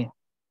dicto las mías.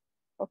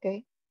 Ok.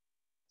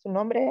 ¿Su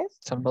nombre es?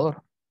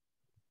 Salvador.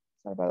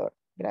 Salvador.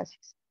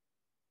 Gracias.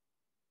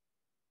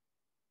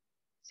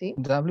 ¿Sí?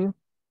 W,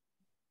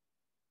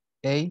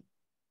 A,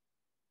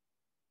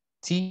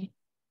 T,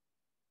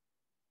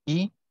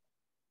 E,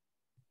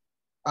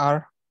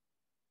 R,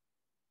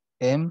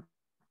 M,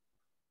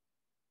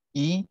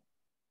 E,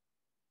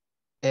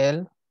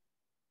 L,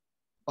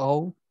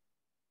 O,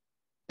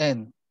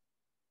 N.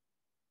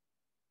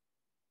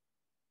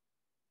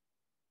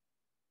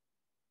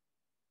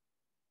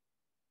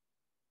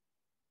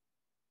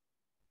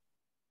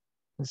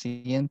 El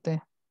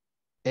siguiente,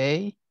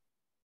 A,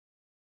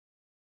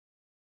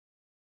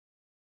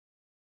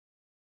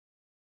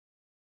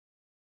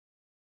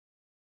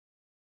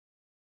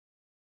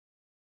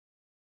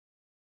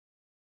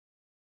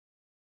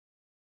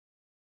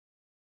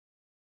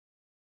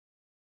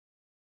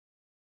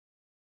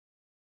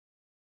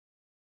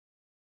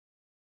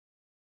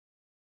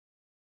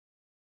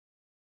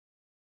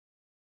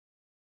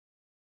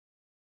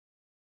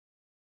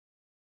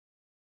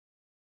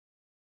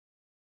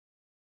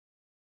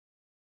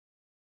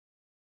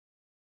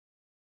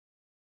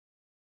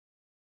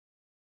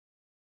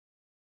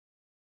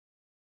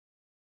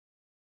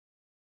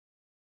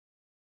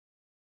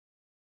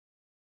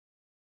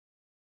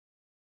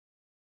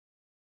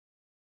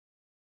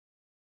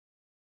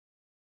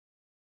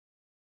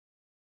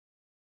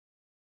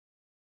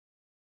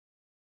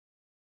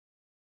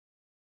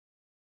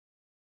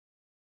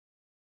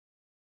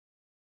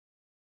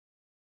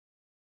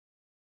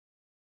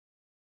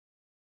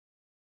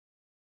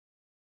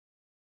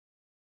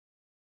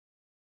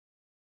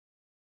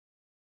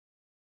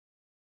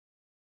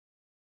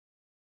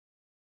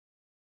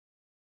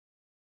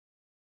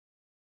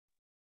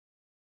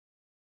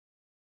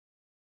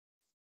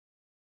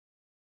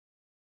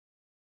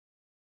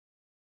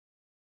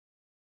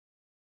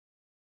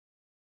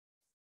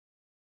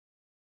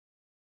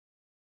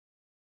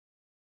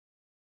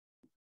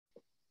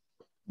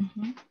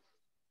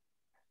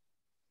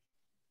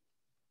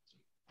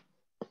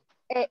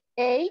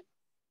 A,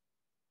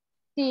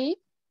 T,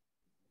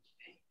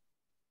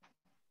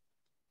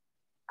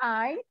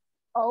 I,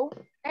 O,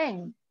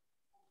 N.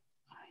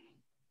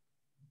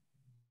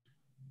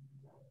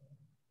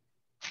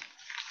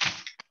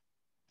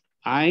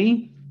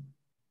 I,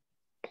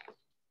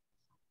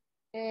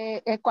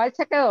 ¿Cuál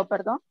se quedó,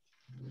 perdón?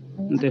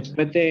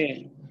 después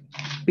de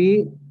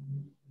P,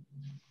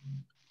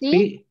 T, P,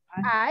 I,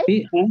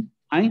 P,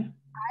 I, I,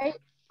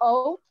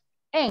 O,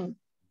 N.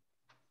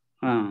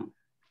 ah,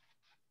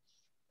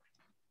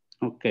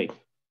 ok.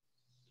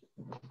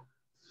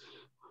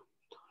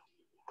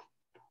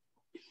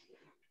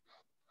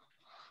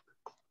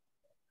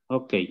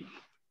 Ok.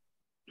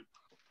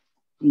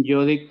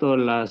 Yo dicto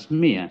las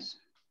mías.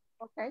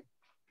 Ok.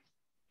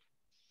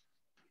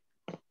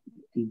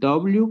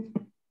 W,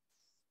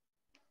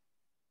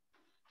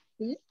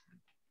 Sí.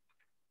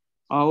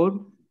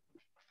 O,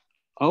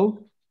 O,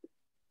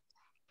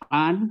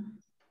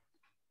 and,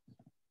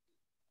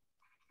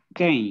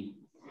 K.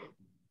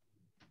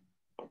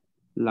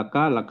 La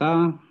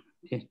K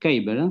es K,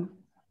 ¿verdad?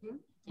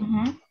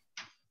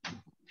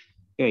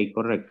 Ok,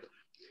 correcto.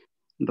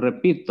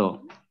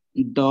 Repito.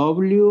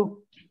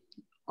 W,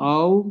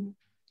 O,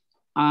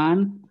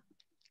 and,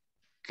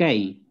 K.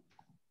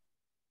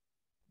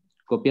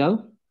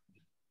 ¿Copiado?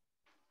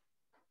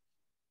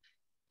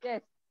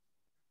 Yes.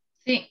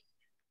 Sí.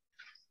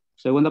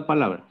 Segunda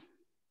palabra.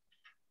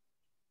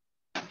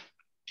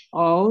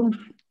 O,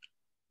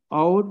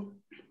 O,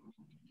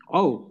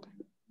 O.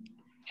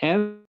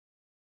 F,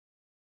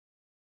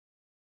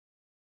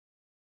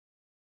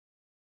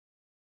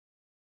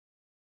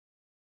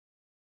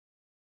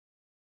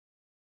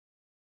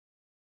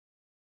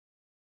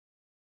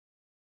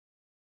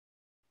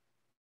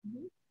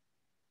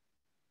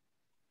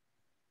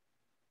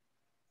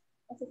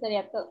 Eso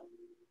sería todo.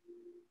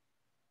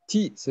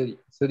 T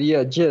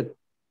sería jet.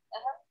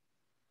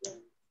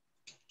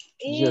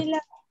 Y Jet.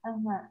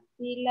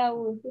 y la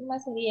última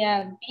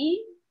sería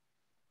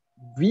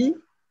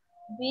V.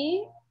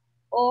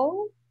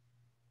 O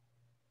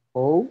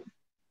O.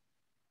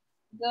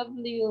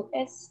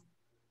 WS.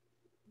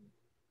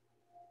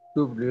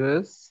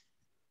 WS.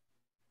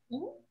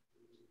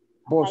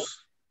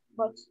 Vos.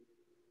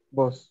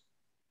 Vos.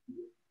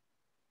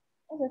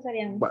 Esas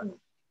serían. Bueno.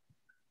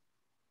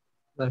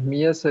 Las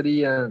mías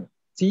serían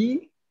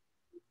T.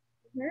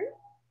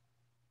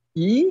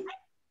 E.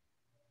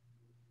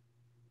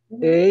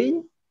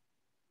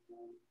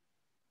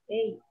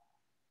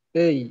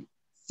 A.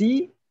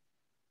 C.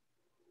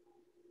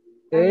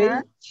 Ajá.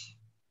 H.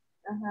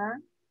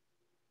 Ajá.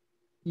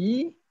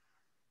 E.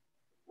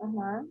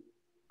 Ajá.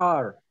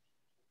 R.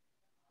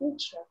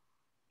 Teacher.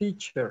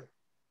 Teacher.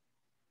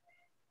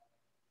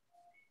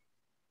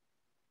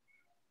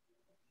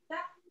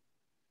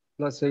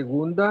 La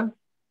segunda,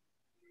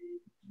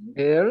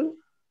 L.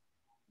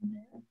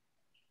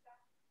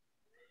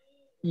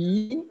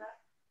 E.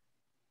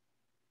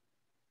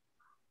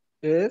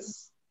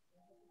 S.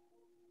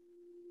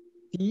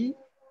 T.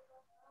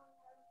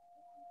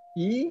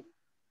 E.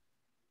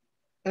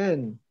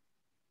 N.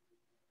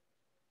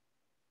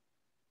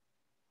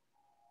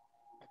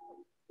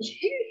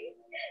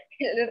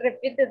 Le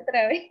repite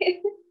otra vez.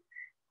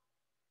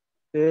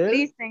 L.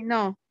 Listen,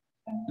 no.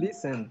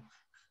 Listen.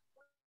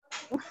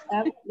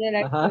 De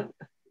la Ajá.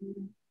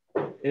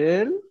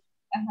 L.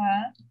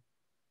 Ajá.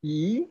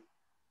 E.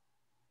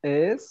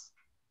 S.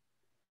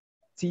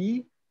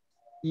 T.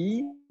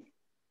 E.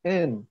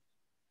 N.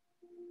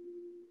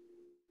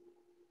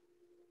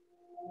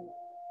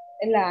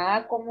 La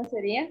A, ¿cómo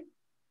sería?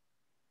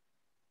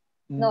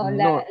 No,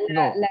 No.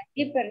 la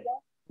I, perdón.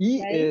 I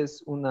La I.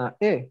 es una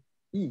E.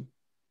 I.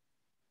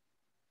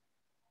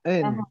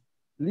 N. Ajá.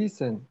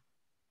 Listen.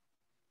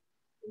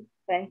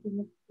 Me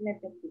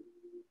perdí.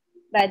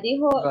 La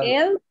dijo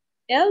él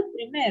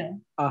primero.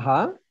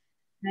 Ajá.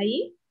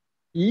 Ahí.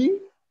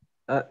 Y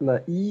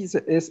la I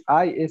es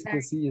I, es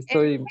que sí,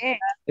 estoy. E.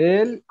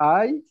 L,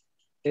 I,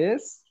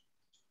 S,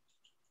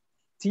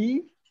 T,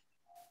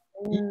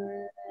 E,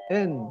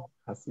 N.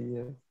 Así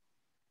es.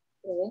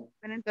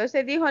 Pero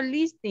entonces dijo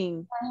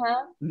listing.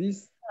 Ajá.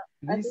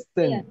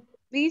 Listen.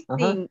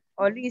 Listing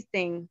o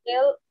listen.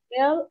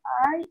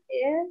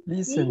 L-I-S.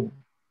 Listen.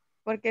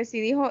 Porque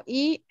si dijo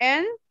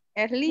IN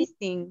es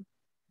listing.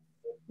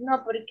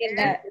 No, porque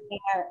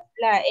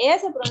la E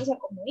se pronuncia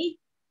como I.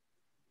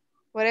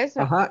 Por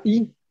eso. Ajá,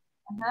 I.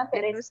 Ajá,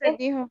 pero Entonces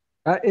dijo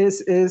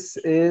Es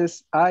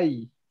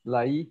I,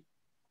 la I.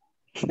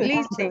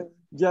 listen.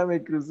 Ya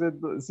me crucé.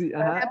 Sí,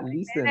 ajá, La primera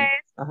listen.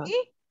 es Ajá. I.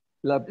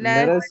 La La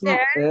primera es I,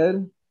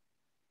 L,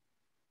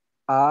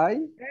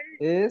 I,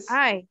 S,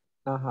 I.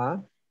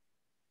 ajá,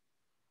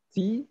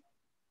 T,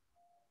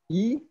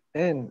 E,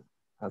 N.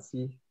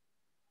 Así.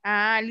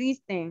 Ah,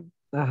 listen.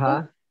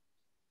 Ajá.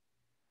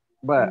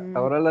 Va,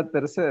 ahora la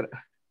tercera.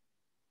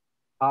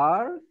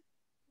 R,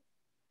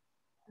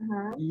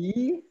 Ajá.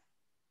 E,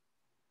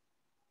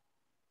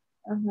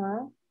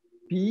 Ajá.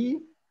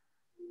 P,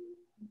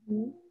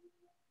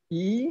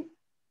 E,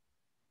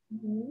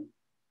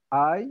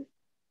 I,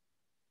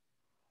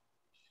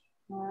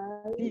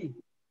 T.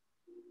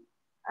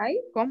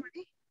 ¿Ay? ¿Cómo?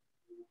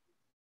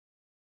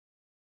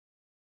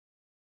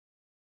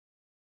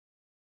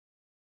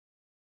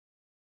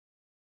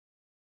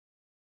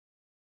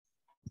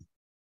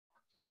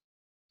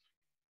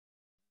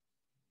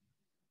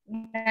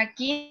 La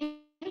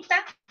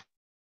quinta.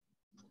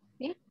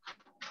 ¿Sí?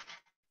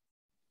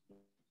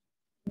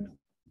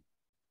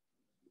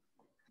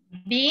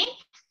 B.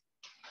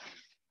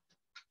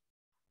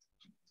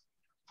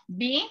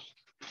 Y.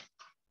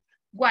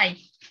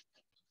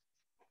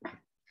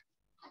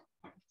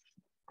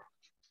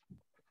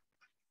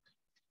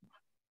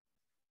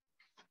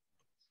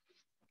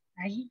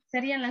 Ahí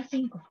serían las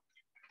 5.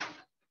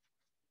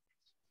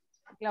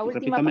 La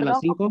última, Repítame las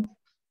perdón. 5.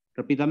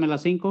 Repítame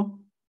las 5.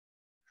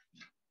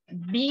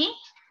 B.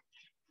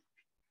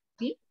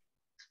 ¿Sí?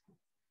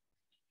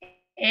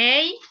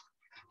 A.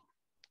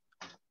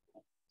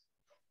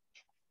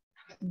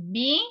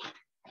 B.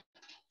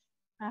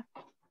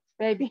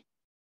 Baby.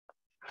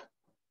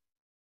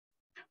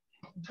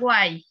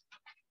 Y.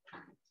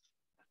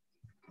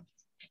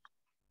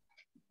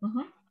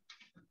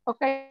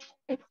 Ok.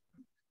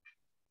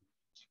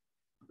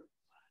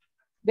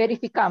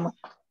 Verificamos.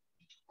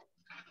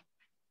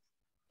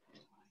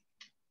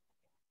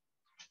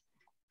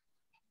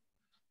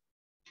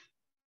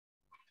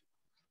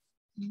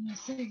 No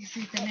sé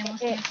si tenemos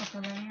tiempo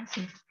todavía,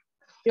 sí.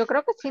 Yo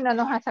creo que sí no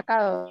nos ha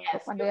sacado.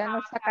 Cuando ya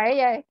nos saca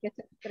ella es que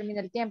se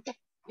termina el tiempo.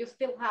 You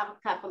still have a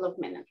couple of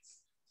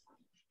minutes.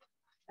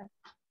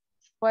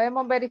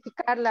 Podemos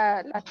verificar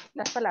las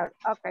palabras.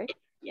 Ok.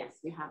 Yes,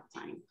 we have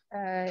time.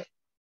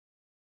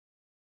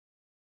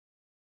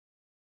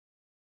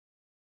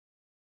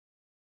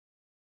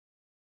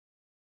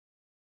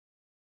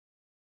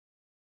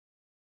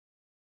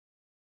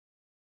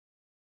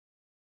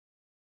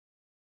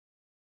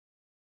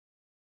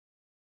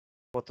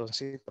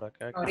 botoncito por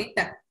acá.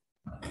 Ahorita.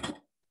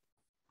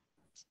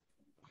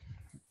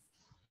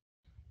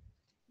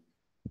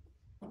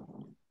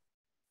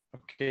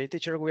 Okay,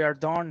 teacher, we are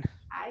done.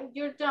 Hi,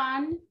 you're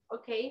done.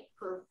 Okay,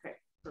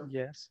 perfect.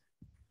 Yes.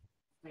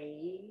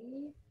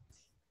 Great.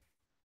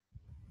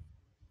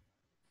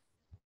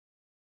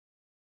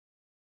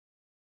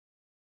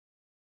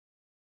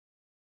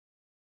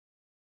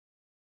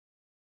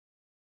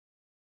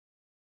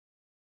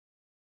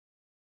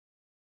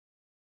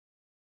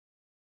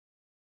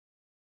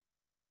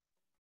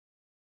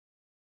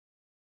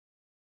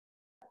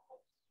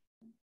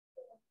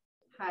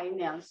 Hi,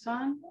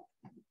 Nelson.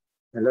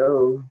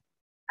 Hello.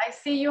 I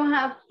see you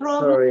have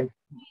problems.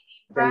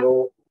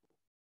 Sorry.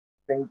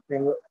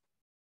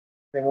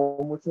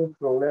 Tengo muchos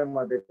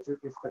problemas. De hecho,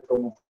 que está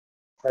como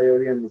está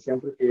lloviendo.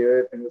 Siempre que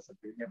llueve tengo ese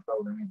pequeño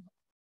problema.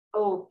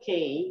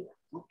 Okay,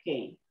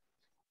 okay.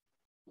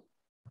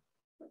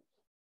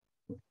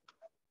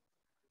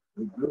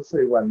 Incluso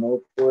igual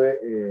no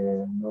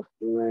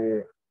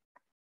pude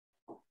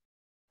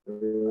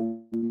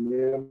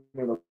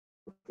unirme lo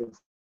que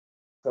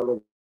son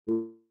los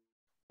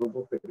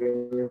grupos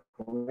pequeños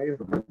con ellos,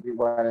 porque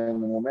igual en el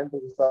momento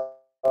que estaba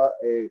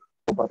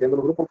compartiendo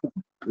los grupos,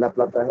 la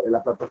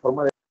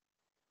plataforma de...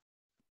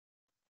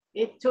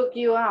 It took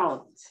you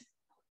out.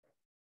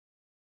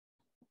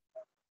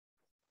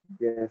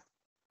 Yes.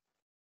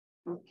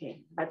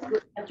 Okay, but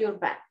good that you're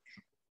back.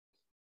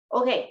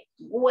 Okay,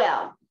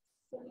 well,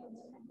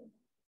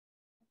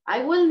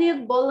 I will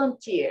need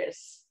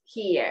volunteers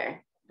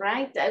here,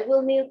 right? I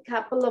will need a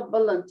couple of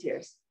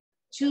volunteers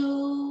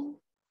to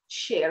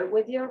share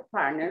with your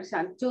partners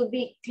and to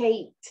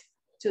dictate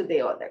to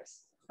the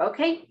others.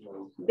 Okay,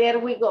 there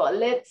we go.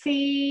 Let's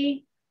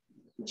see,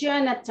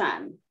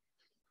 Jonathan,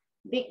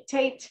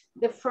 dictate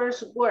the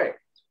first word.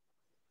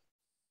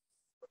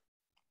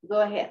 Go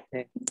ahead.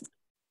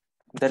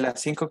 De las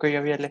 5 que yo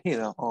había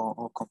elegido,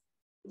 o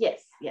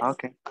Yes, yes.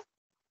 ok.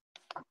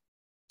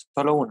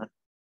 Solo una.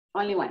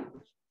 Only one.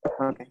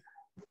 Ok.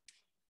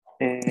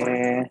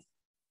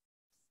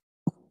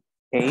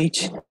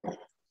 H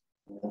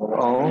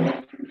O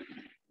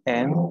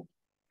M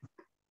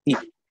E.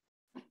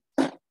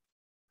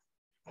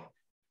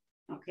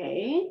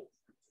 Okay.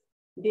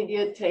 Did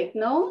you take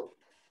note?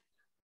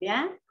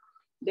 Yeah.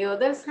 The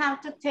others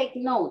have to take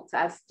notes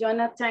as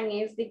Jonathan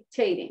is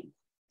dictating.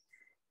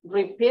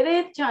 Repeat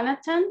it,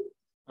 Jonathan.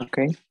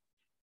 Okay.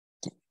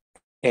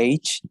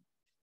 H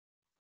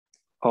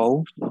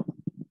O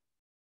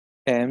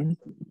M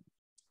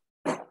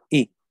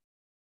E.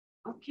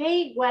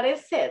 Okay, what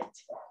is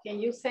it?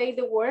 Can you say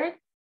the word?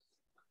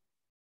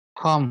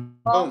 Home.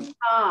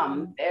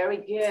 Very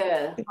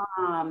good.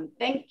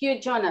 Thank you,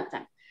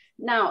 Jonathan.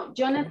 Now,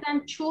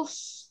 Jonathan,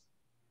 choose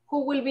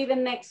who will be the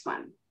next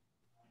one.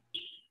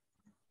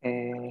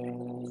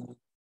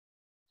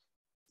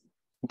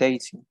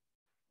 Daisy.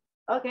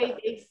 Okay,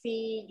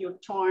 Daisy, your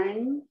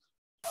turn.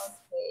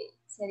 Okay,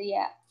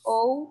 sería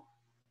O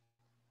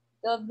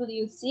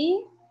W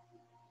C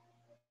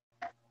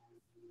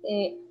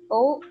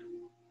no,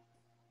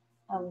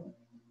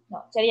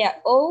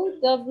 sería O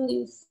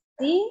W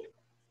C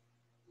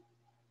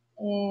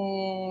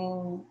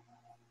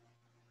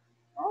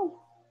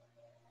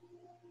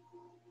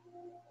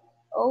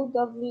O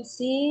W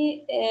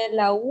C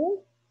la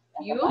U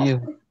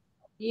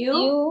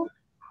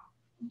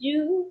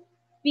U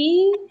P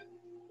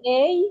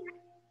A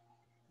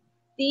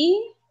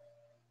T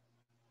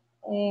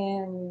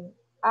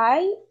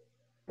I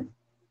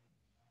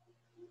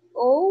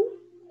O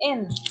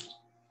N.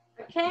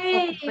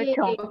 Okay.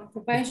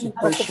 Occupation.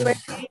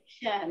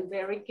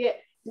 Very good.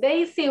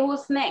 Daisy,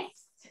 who's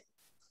next?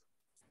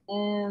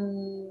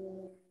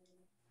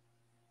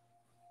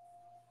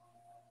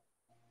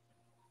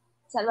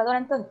 Salvador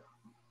Antonio.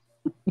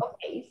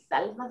 Okay,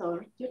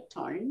 Salvador, your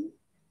turn.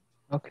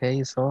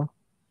 Okay, so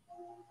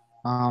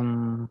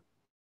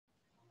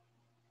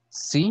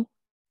C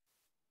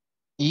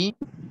E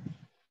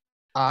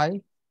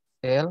I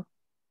L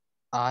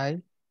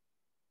I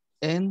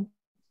N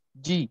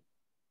G.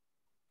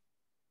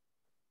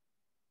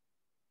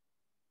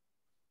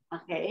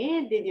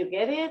 Okay, did you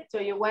get it? So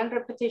you want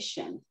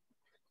repetition?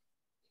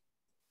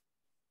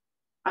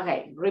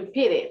 Okay,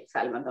 repeat it,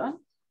 Salvador.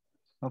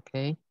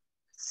 Okay.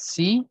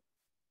 C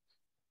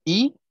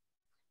E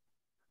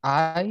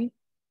I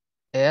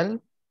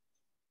L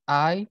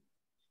I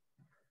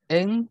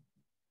N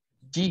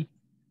G.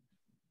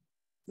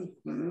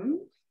 Mm-hmm.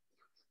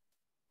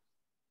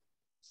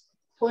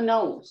 Who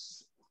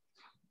knows?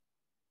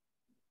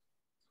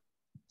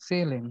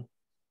 Ceiling.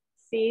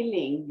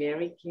 Ceiling,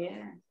 very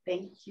good.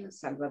 Thank you,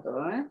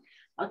 Salvador.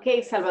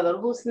 Okay, Salvador,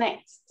 who's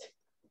next?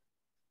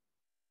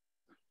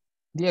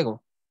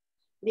 Diego.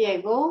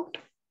 Diego.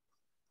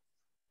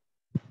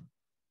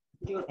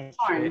 Your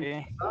turn.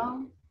 Okay.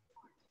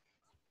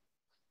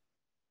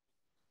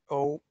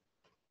 O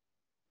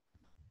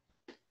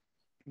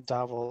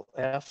double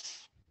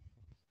F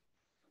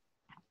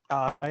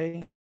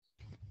I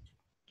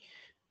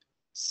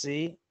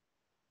C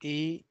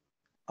E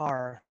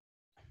R.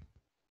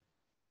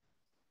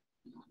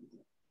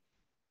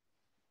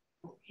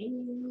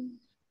 Okay.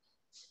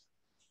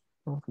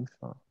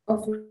 Officer.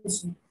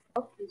 Officer.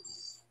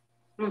 Office.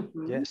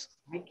 Mhm. Yes.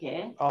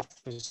 Okay.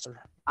 Officer.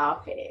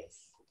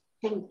 Office.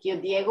 Thank you,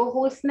 Diego.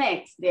 Who's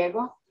next,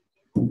 Diego?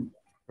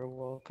 You're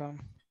welcome.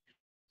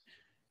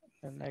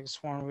 The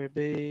next one will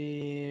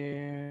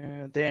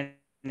be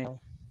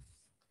Daniel.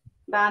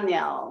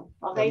 Daniel.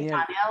 Okay,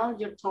 Daniel. Daniel,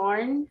 your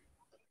turn.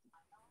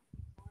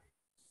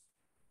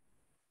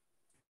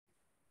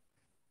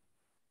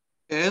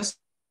 S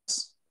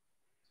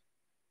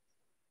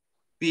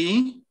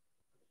P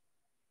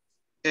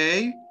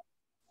A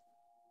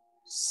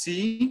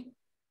C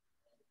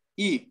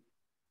E.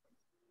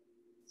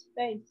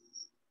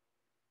 Space.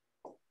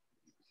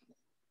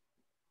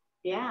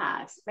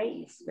 Yeah,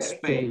 space. Very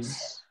good.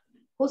 Space.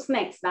 Who's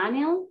next,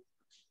 Daniel?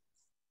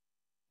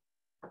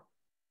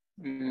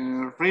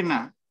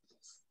 Rina.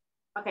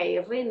 Okay,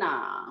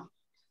 Rina.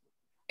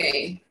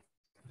 Okay.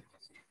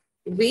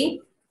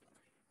 V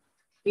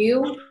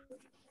U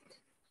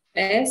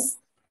S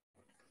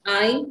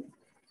I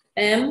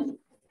M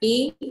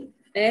E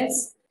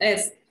S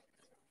S.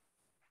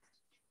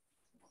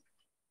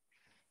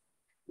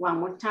 One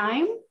more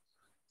time.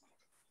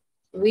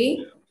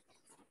 V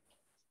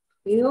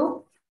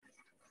U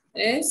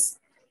S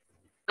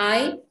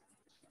I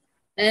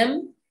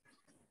M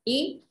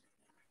E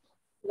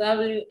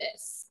W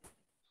S.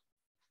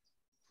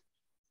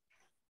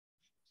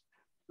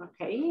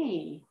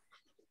 Okay.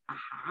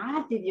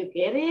 Aha, did you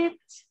get it?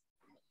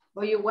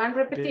 Or you want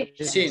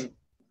repetition?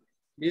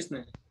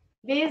 Business.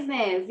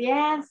 Business,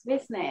 yes,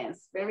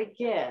 business. Very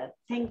good.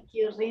 Thank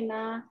you,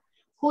 Rina.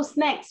 Who's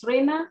next,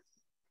 Rina?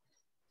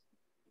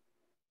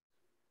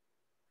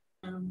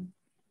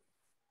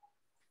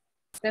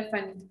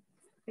 Stephanie.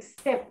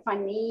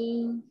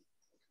 Stephanie.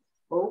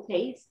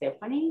 Okay,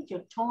 Stephanie,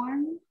 your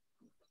turn.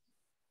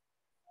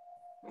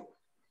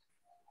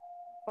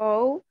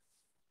 O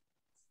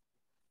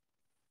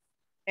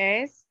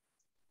S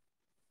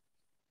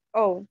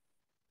O.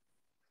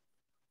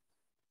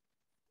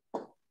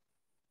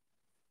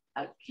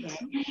 Okay.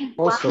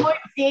 Also. One more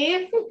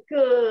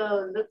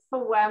difficult. Look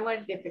for one more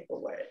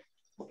difficult word.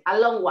 A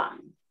long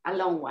one. A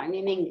long one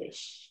in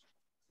English.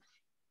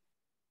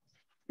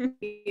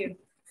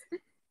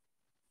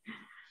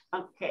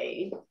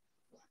 Okay.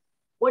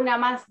 Una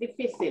más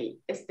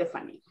difícil,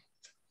 Stephanie.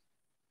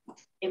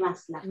 Y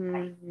más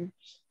larga.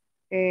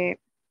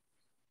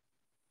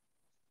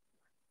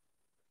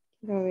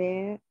 Quiero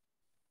ver.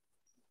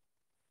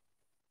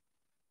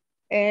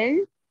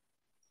 El.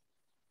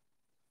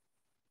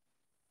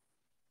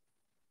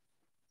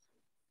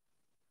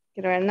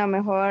 Quiero ver, no,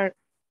 mejor.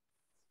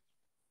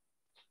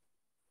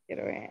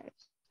 Quiero ver.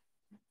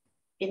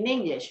 In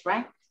English,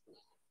 right?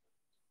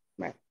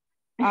 Right.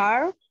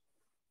 R.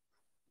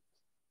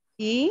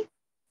 E.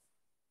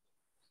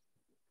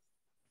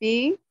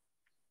 C.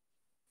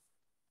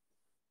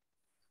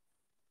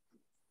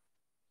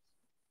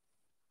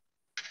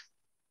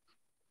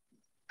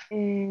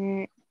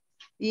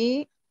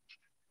 Y.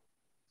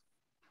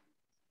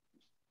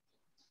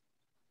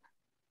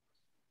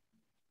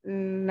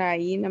 La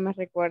I, no me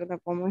recuerdo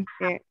cómo es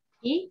que.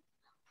 ¿Y?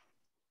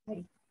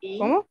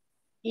 ¿Cómo?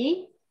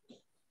 ¿Y?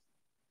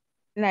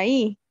 La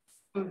I.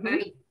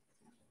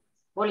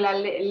 Well, la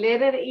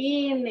letter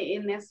E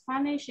in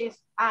Spanish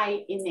is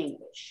I in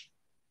English.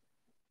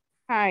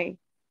 I.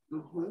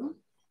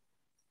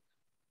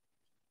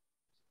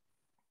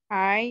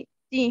 I.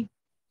 T.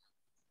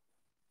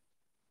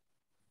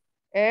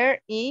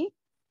 R. E.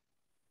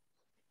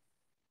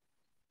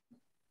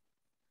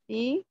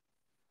 T.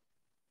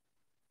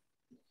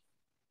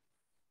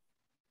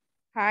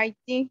 I.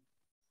 T.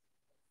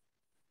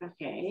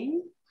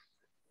 Okay.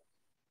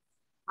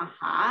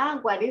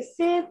 What is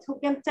it? Who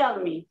can tell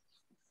me?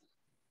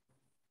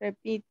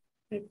 Repeat.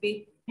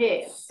 Repeat.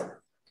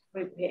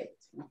 Repeat.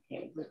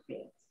 Okay,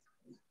 repeat.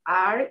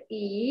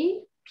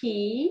 R-E-P-E-A-T.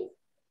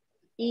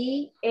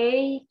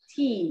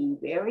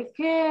 Very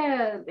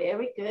good.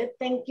 Very good.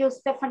 Thank you,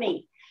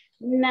 Stephanie.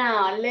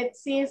 Now,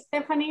 let's see,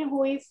 Stephanie,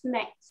 who is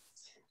next?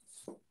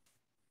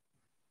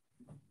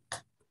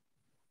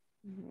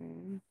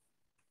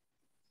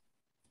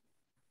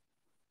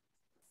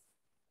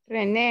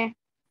 René.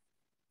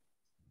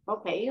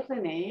 Okay,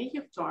 René,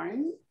 your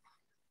turn.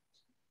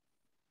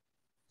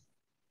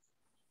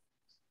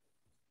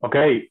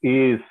 Okay,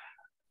 is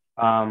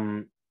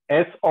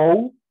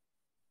S-O-L-D-I-E-R.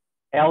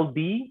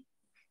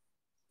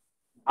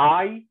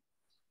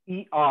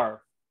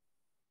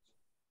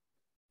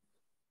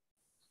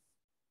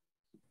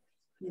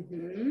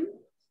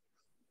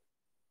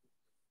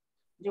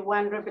 You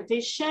want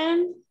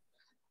repetition?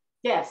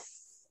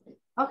 Yes.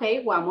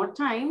 Okay, one more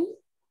time.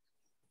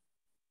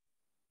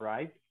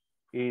 Right,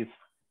 is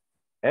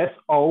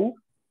S-O-L-D-I-E-R.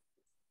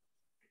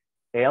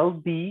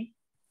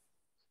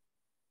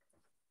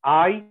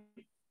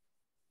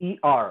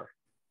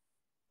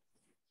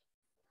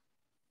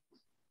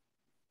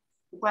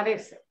 What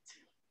is it?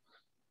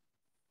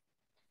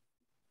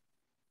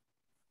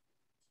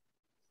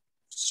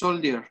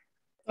 Soldier.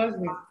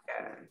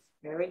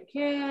 Very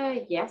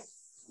good. Yes.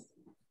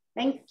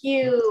 Thank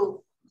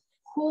you.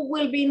 Who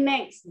will be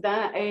next?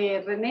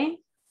 Rene?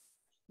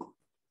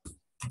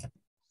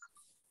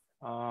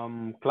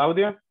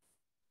 Claudia.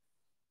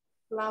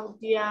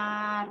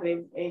 Claudia,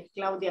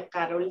 Claudia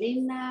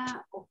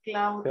Carolina o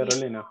Claudia?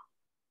 Carolina.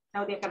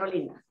 Claudia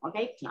Carolina.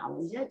 Okay,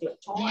 Claudia, your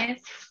turn.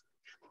 Yes.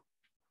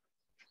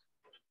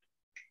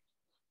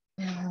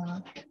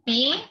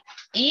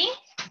 P-E-M-C-I-L.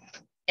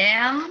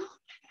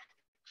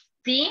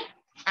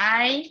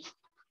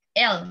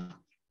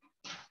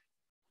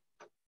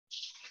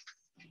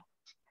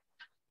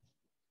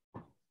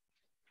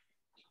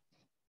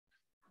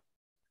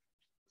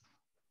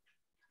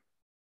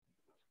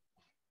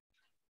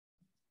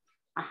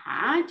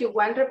 You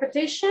want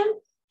repetition?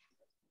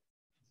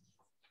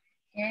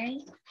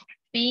 Okay.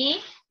 P-E-N-C-I-L.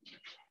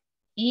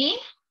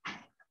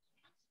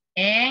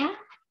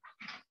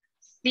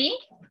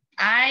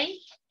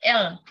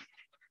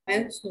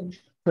 Pencil.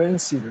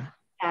 Pencil.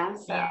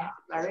 Answer. Yeah.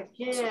 Very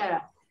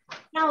good.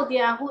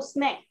 Claudia, who's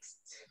next?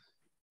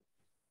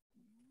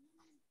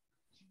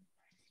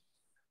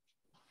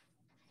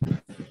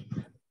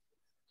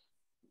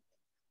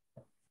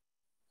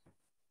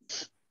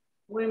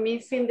 We're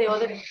missing the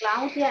other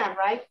Claudia,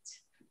 right?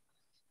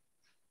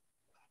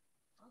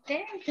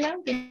 Okay,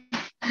 Claudia.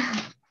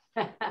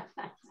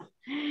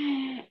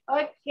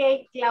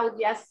 Okay,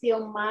 Claudia,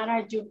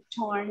 Xiomara, your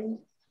turn.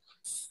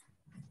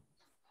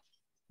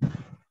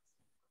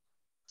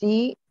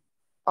 C-O-M-P-A-N-Y.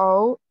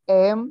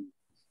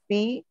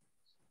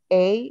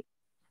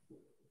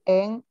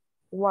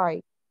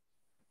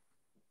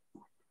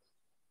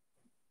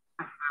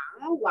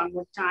 One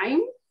more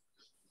time.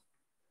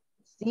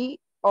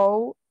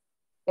 C-O-M-P-A-N-Y.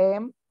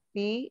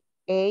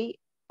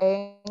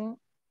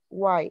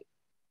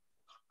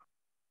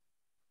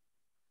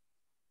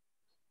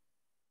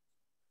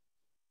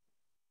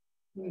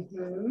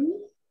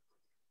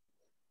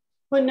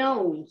 Who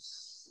knows?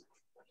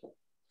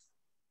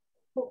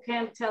 Who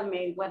can tell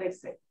me what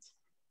is it?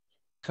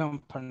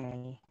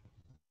 Company.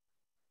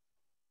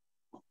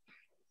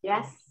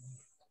 Yes.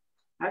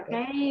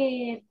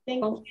 Okay,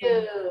 thank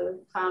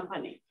you,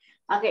 company.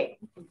 Okay.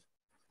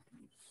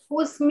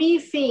 Who's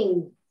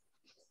missing?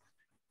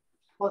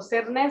 Jose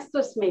Ernesto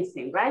is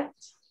missing, right?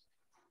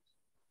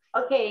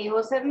 Okay,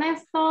 Jose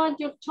Ernesto,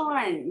 your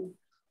turn.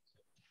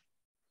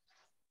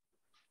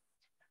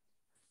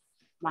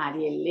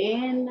 María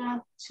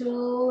Elena,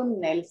 to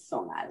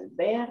Nelson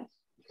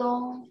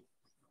Alberto.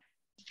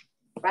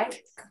 Right?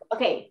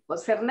 Okay,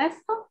 Jose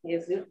Ernesto,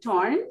 is your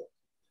turn.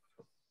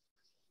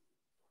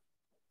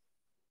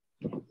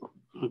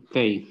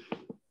 Okay.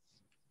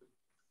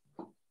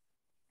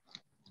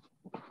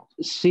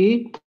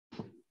 C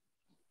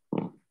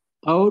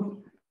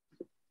O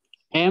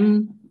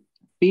M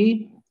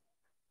P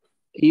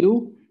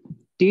U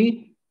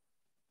T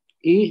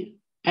E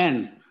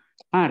N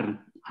R.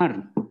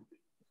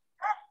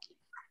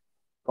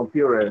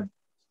 Computer.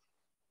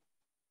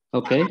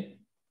 Okay.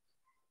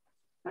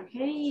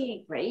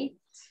 Okay, great.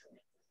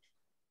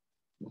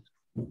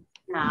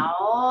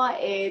 Now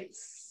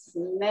it's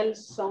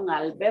Nelson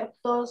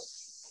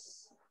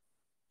Alberto's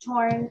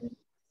turn.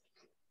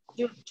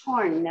 Your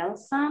turn,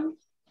 Nelson.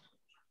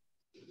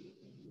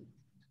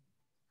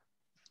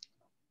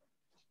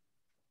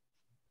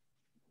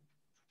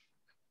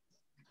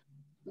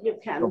 You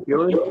can.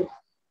 Computer.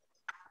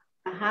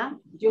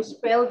 You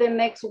spell the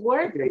next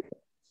word. Okay.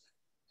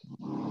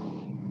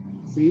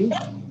 C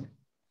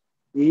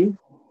E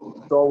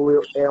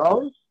W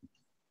L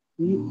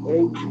C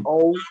H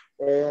O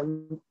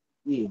M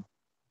E.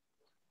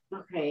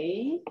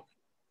 Okay.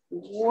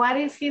 What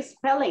is his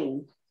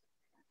spelling?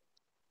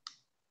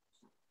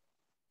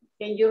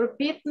 Can you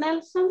repeat,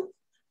 Nelson?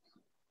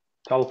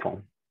 Cell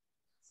phone.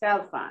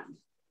 Cell phone.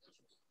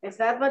 Is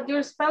that what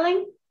you're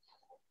spelling?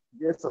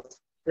 Yes, sir.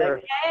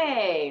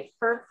 Okay,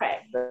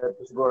 perfect. That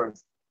is good.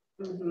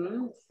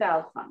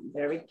 Cell phone,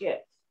 very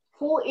good.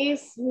 Who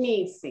is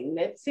missing?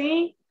 Let's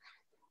see.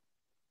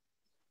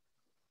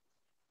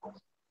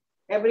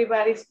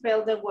 Everybody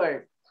spell the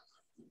word.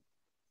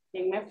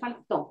 ¿Quién me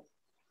faltó?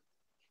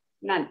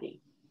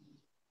 Nadie.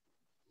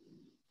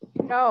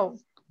 No.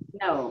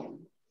 No.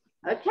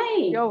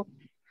 Okay. No.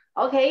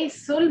 Okay,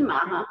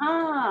 Sulma.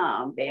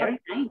 Very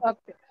nice.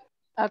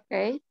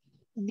 Okay.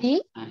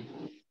 D-O-C-T-O-R.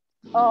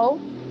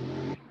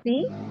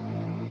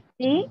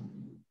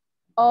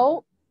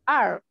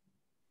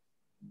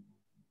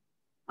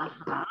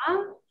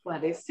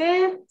 What is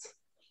it?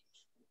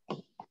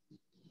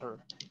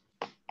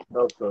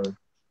 Doctor.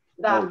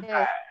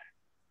 Doctor.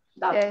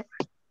 Yes.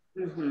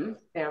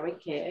 Very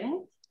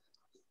good.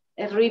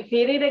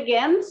 Repeat it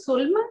again,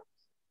 Sulma.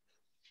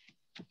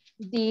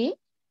 D-O-C-T-O-R.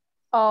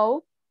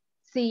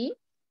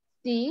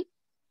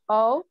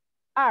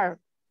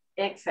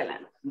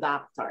 Excellent.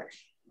 Doctor.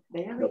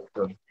 Very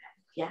good.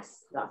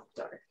 Yes,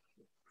 doctor.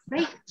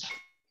 Great.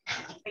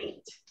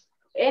 Great.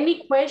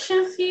 Any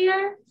questions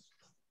here?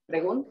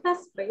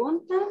 Preguntas?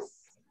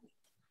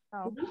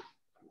 No.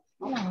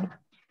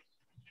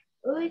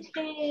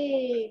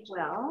 Okay,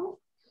 well.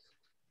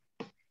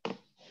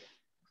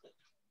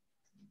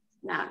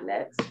 Now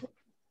let's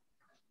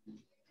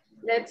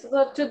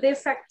go to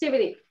this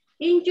activity.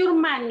 In your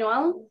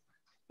manual,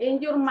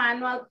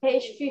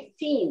 page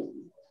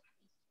 15.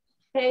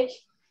 Page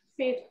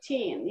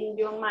 15 in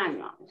your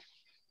manual.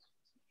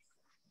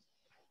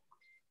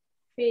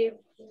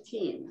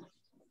 15.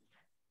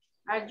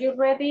 Are you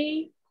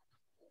ready?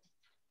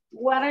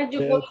 What are you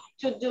going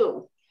to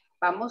do?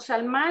 Vamos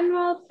al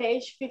manual,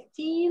 page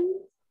 15.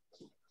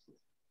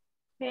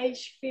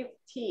 Page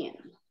 15.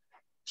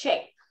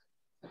 Check.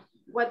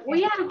 What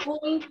we are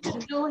going to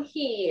do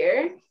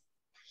here,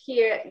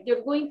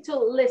 you're going to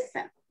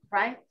listen,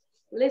 right?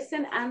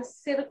 Listen and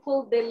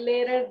circle the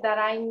letter that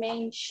I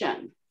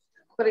mentioned.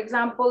 For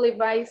example, if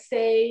I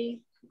say,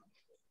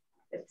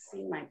 let's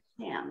see my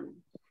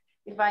pen.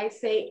 If I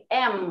say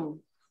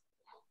M,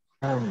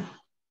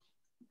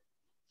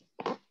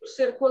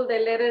 circle the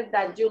letter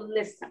that you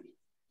listen,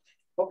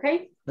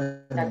 okay?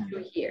 That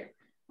you hear.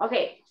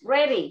 Okay,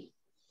 ready?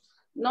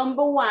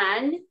 Number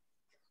 1,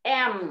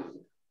 M.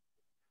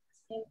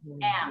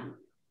 M.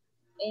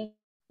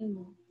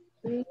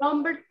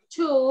 Number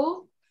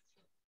 2,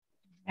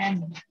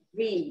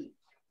 V.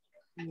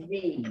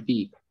 V.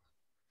 B.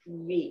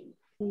 V.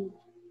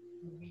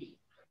 V.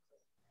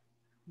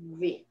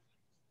 V.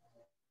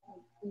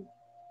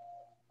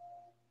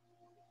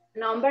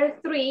 Number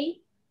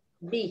 3,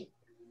 B.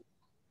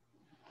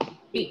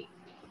 B.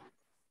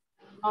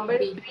 Number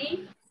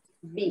 3,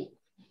 B.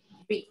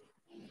 B.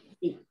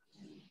 B.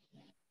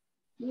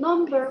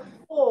 Number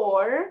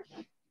 4,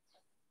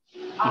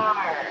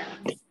 R.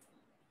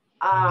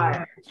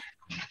 R.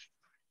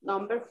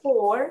 Number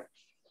 4,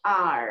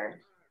 R.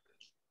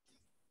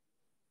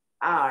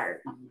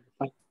 R.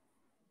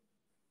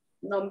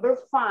 Number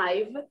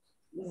 5,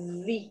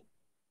 Z.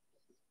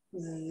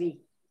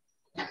 Z.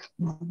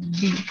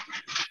 Z.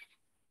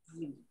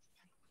 Z.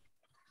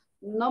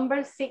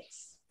 Number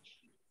 6,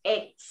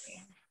 X.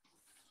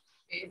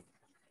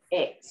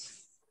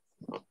 X.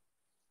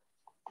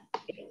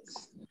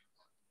 X.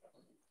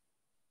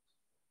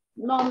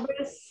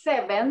 Number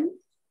 7,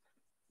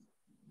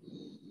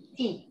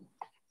 T.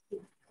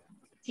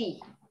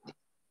 T.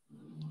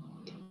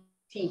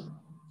 T.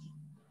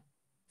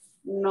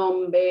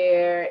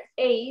 Number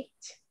 8,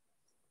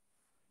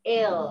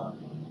 L.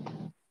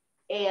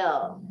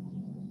 L.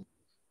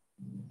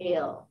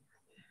 L.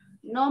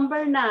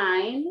 Number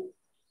 9,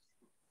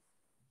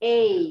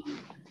 A.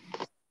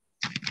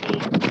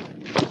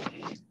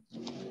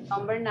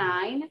 Number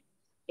 9,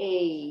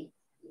 A.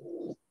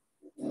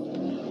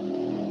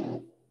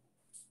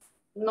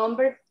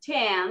 Number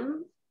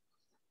 10,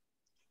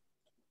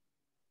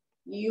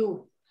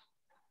 U.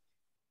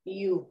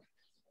 U.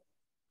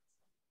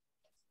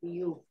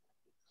 U.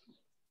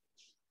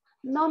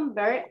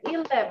 Number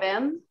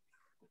 11,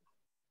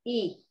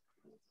 E.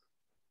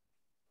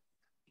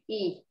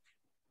 E.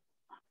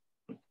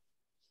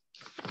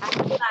 And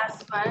the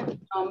last one,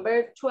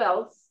 number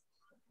 12,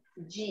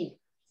 G.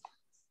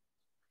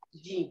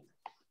 G.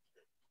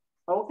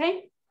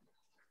 Okay?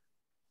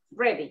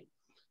 Ready.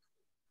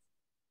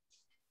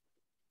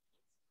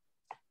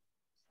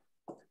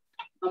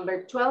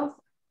 Number 12,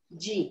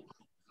 G.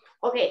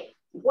 Okay,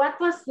 what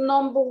was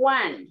number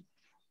 1?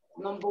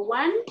 Number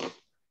 1?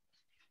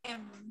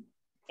 M.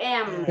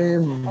 M.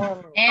 M.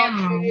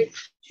 Number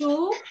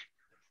 2?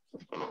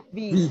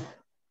 V.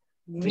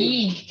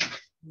 V.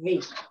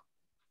 V.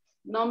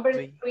 Number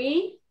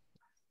 3?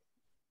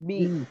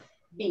 B.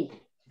 B.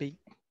 B.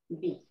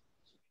 B.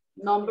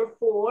 Number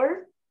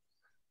 4?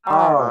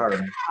 R.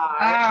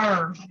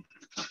 R.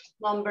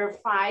 Number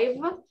 5?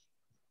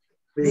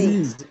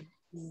 V.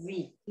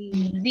 Z.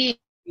 Z.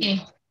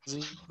 Z.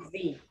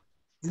 Z.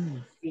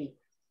 Z.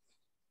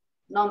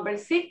 Number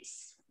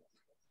 6?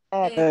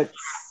 X.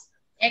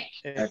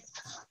 X.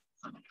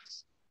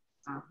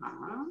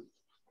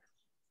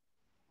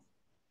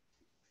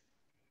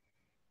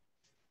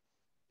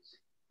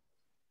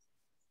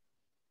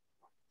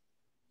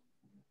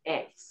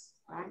 X,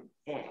 right?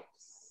 X.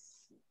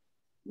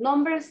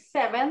 Number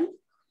 7?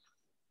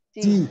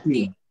 C.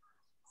 C.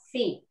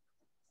 C.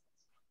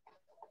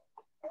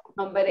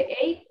 Number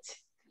 8?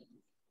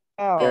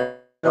 L.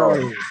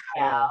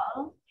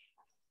 L.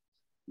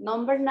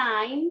 Number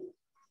 9?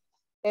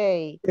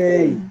 A.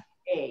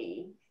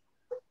 A.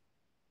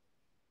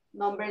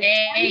 Number 10?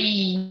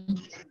 A.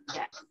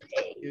 Yeah,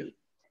 A.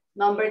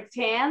 Number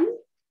 10?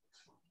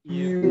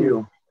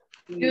 U.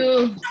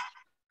 U.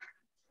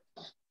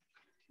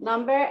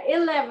 Number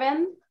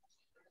 11?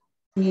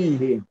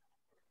 E.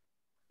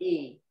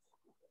 E.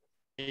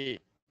 E.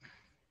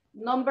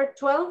 Number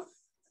 12?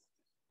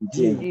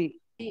 G.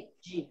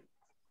 G.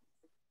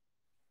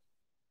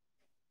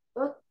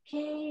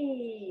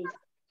 Okay,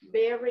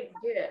 very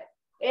good.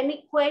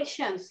 Any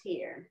questions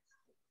here?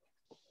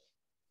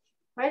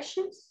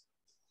 Questions?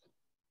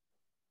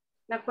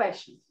 No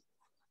questions.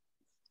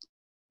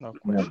 No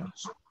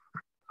questions.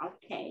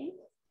 Okay.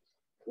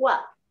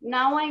 Well,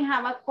 now I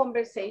have a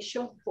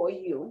conversation for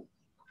you.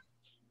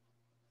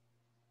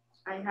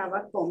 I have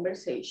a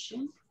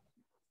conversation.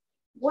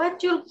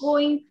 What you're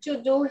going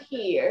to do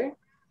here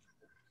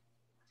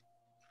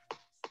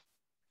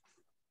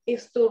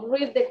is to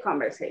read the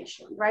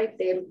conversation. Right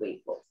there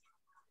we go.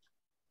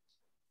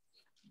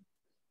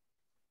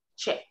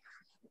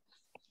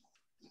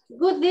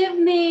 Good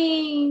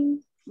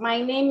evening.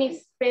 My name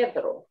is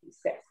Pedro, he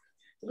says.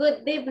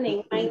 Good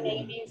evening. My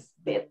name is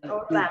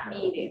Pedro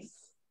Ramirez.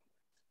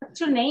 What's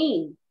your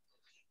name?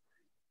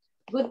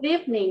 Good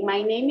evening.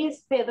 My name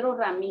is Pedro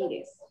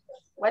Ramirez.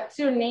 What's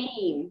your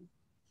name?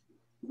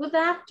 Good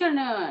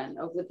afternoon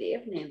or good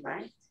evening,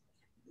 right?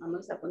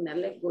 Vamos a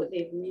ponerle good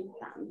evening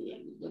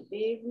también. Good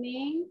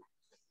evening.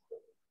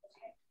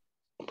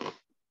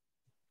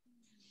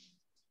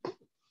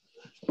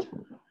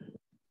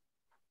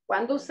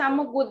 ¿Cuándo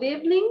usamos good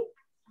evening?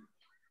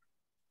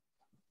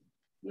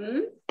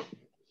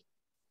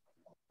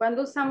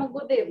 ¿Cuándo usamos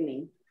good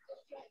evening?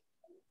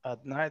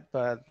 At night,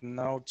 but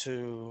now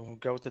to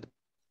go to the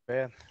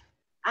bed.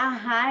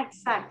 Ajá,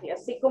 exacto.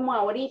 Así como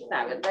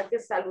ahorita, ¿verdad? Que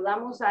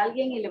saludamos a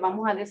alguien y le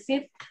vamos a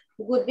decir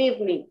good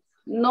evening.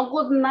 No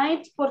good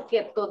night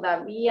porque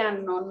todavía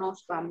no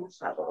nos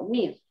vamos a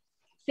dormir.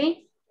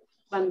 ¿Sí?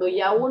 Cuando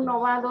ya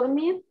uno va a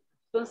dormir,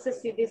 entonces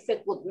sí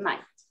dice good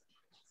night.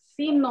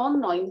 Si no,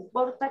 no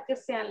importa que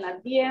sean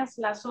las 10,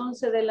 las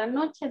 11 de la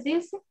noche,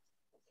 dice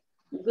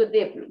good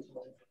evening.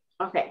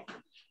 Okay.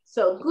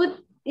 So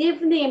good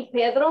evening,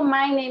 Pedro.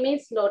 My name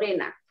is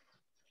Lorena.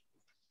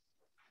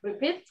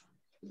 Repeat.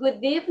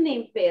 Good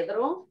evening,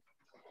 Pedro.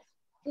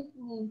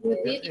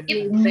 Good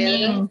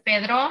evening,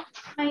 Pedro.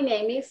 My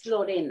name is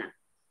Lorena.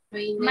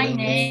 My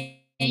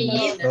name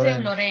is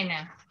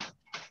Lorena.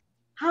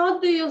 How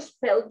do you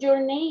spell your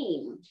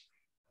name?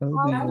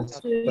 How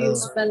do you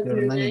spell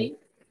your name?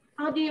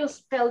 How do you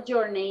spell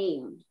your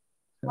name?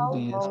 How do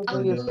you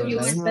spell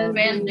your Spell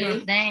name?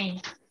 your name.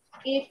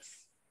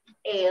 It's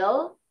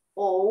L-O-R-E-N-A.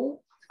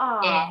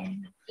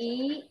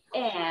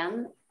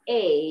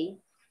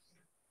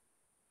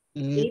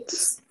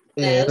 It's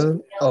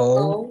L-O-R-E-N-A.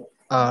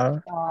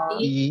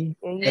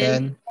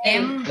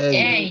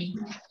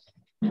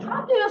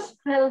 How do you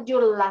spell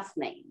your last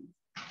name?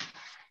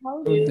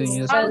 How do you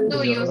How spell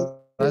do you your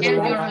spell your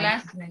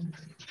last name?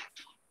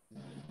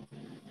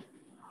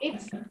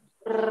 It's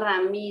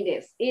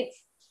Ramirez.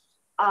 It's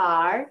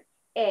R-A-M.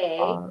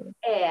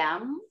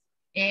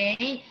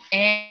 I-E.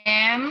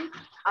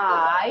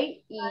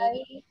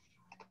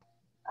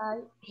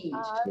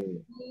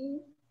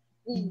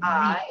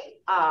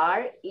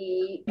 I-R-E-Z.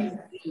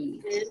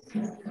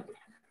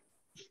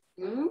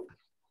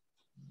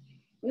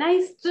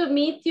 Nice to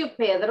meet you,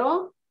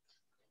 Pedro.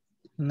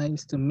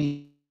 Nice to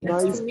meet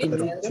Nice you, to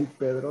meet you,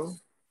 Pedro.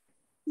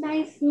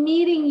 Nice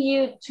meeting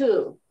you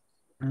too.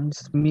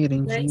 Nice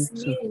meeting you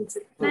too.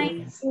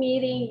 Nice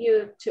meeting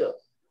you too.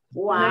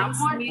 One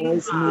more time.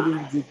 Nice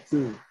meeting you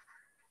too.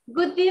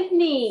 Good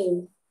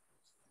evening.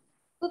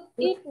 Good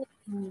evening.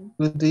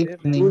 Good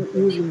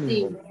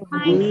evening.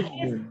 My name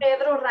is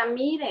Pedro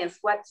Ramirez.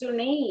 What's your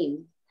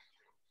name?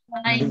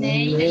 My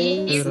name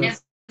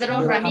is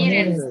Pedro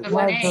Ramirez.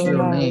 What's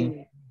your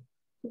name?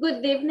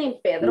 Good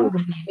evening, Pedro.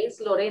 My name is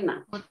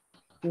Lorena.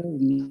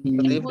 Good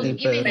evening,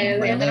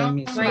 Pedro.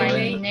 My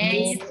name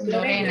is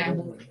Lorena.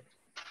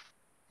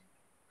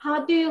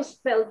 How do you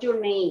spell your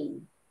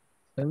name?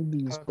 How do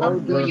you How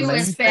do you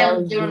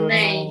spell your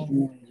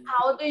name?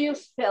 How do you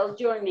spell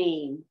your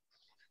name?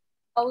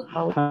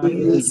 How do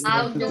you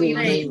spell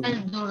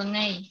your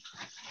name?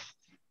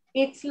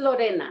 It's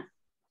Lorena.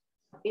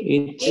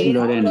 It's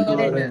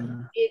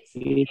Lorena. It's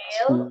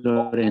It's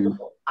Lorena.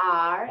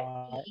 L-O-R-E-N-A.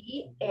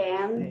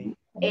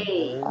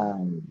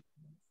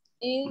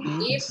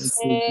 It's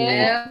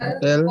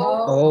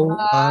L-O-R-E-N-A.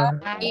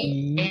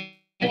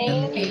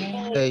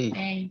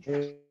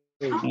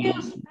 How do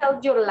you spell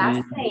your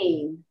last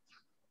name?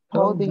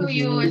 How do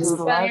you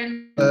spell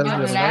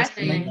your last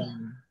name?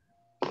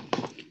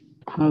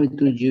 How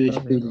do you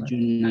spell your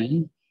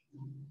name?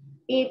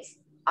 It's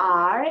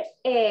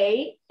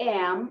R-A-M-I-R.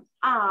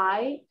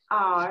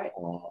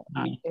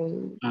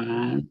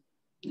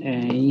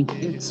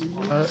 It's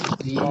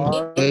R-E-A-M-I-R-E-C.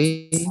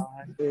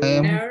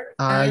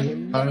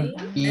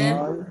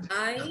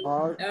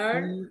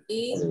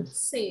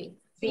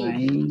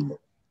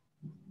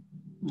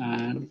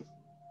 I-R-E-C.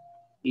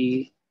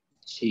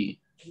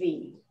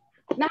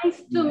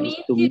 Nice to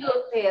meet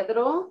you,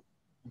 Pedro.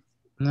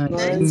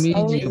 Nice to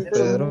meet you,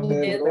 Pedro.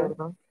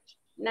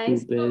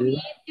 Nice to meet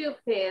you,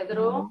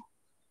 Pedro.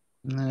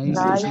 Nice to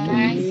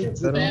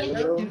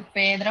meet you,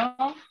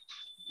 Pedro.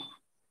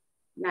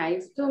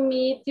 Nice to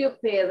meet you,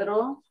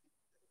 Pedro.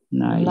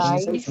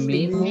 Nice to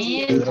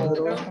meet you,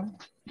 Pedro.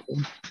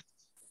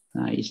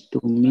 Nice to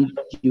meet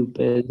you,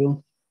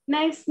 Pedro.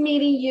 Nice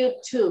meeting you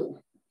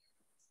too.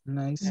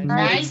 Nice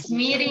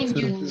meeting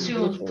you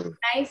too.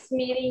 Nice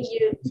meeting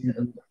you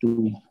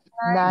too.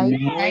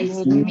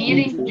 Nice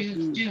meeting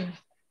you too.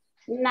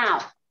 Now,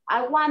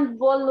 I want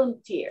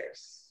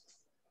volunteers.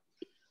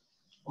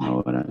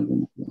 Ahora,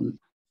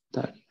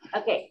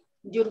 okay,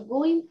 you're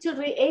going to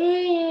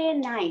read.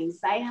 Nice.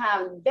 I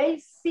have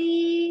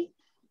Daisy.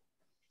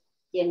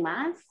 ¿Quién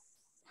más?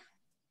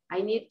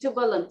 I need 2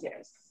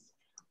 volunteers.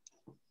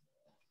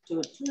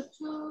 Two.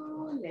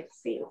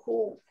 Let's see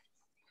who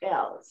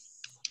else.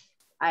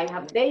 I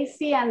have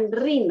Daisy and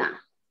Rina.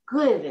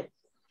 Good.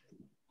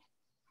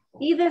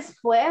 Y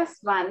después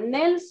va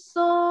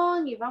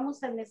Nelson y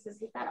vamos a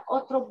necesitar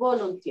otro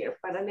volunteer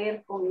para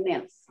leer con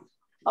Nelson.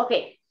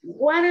 Okay,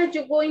 what are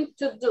you going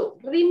to do?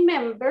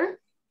 Remember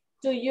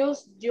to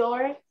use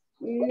your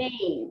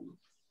name,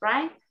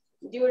 right?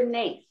 Your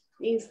name.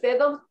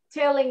 Instead of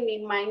telling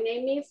me my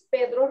name is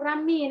Pedro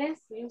Ramirez,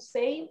 you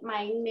say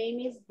my name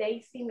is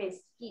Daisy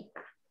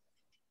Mezquita.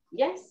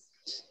 Yes?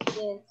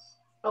 Yes.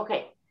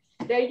 Okay,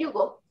 there you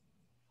go.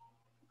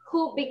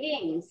 Who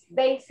begins?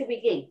 Daisy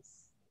begins.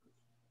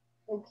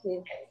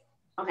 Okay.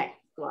 Okay,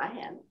 go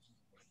ahead.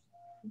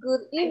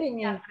 Good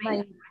evening.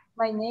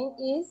 My name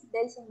is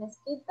Daisy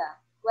Mezquita.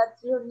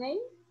 What's your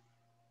name?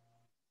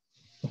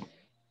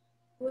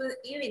 Good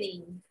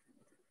evening.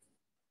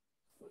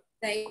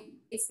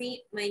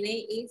 Daisy, my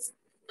name is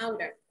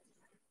Aura.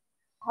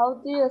 How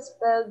do you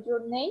spell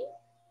your name?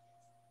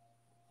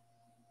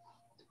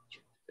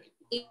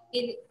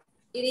 It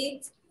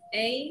is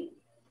A-U-R-A.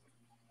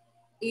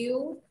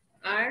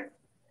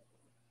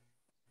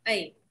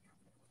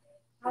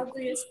 How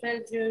do you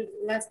spell your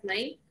last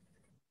name?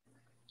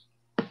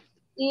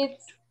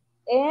 It's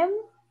M-E-C-Q-O-I-T-A.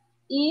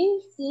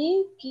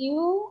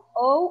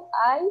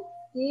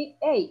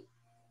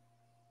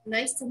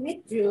 Nice to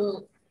meet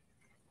you,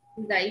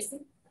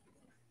 Daisy.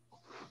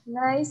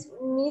 Nice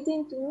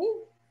meeting to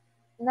me.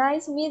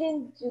 Nice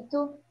meeting you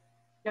too.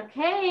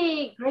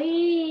 Okay,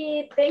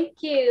 great.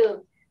 Thank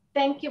you.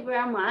 Thank you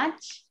very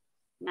much.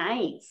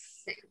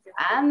 Nice.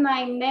 And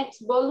my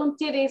next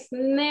volunteer is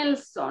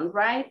Nelson,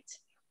 right?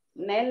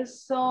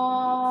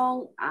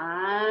 Nelson,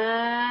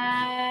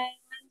 and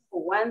who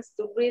wants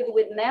to read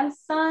with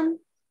Nelson?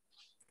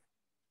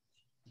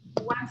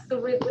 Who wants to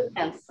read with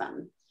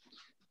Nelson?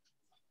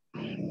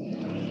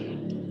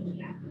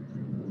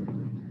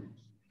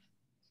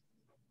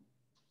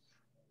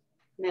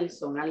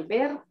 Nelson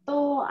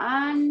Alberto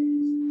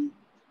and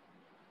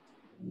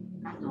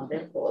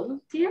another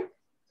volunteer.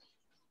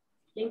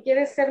 ¿Quién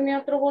quiere ser mi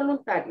otro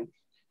voluntario?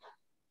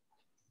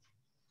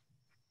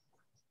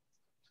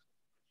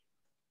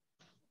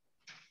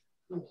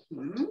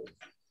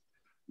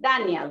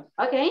 Daniel,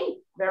 okay,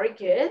 very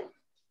good.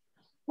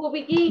 Who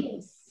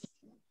begins?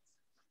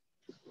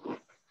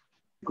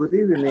 Good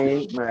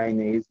evening. My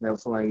name is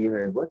Nelson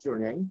Aguirre. What's your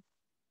name?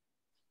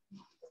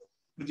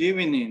 Good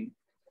evening.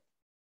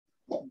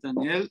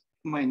 Daniel,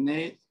 my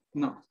name,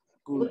 no.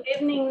 Good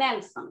evening,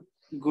 Nelson.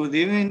 Good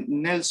evening,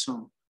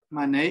 Nelson.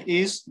 My name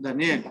is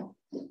Daniel.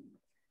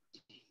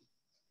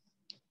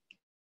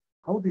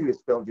 How do you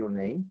spell your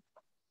name?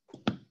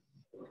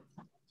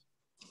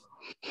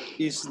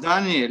 It's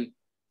Daniel.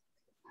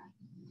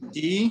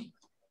 D-A-N-I-E-L.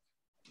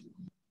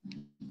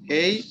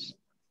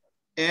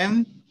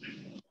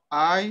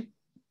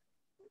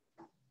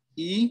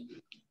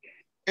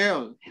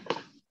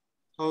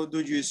 How do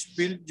you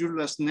spell your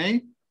last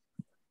name?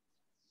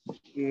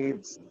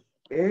 It's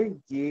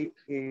A-G-U-E-W-R-E.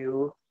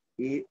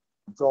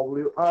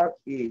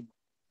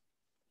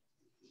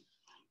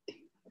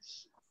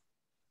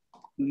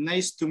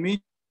 Nice to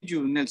meet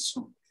you,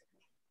 Nelson.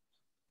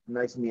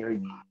 Nice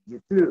meeting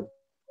you too.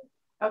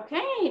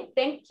 Okay,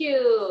 thank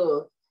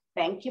you.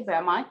 Thank you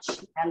very much,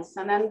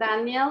 Nelson and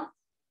Daniel.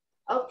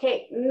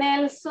 Okay,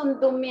 Nelson,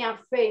 do me a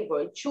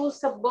favor.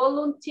 Choose a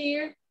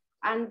volunteer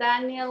and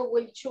Daniel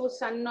will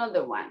choose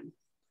another one.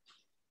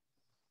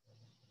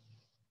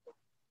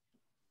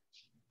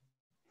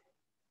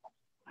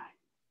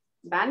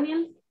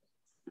 Daniel.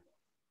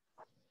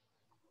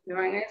 Me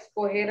van a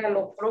escoger a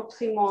los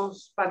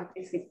próximos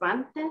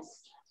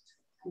participantes.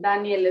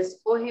 Daniel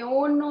escoge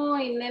uno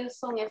y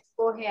Nelson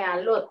escoge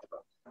al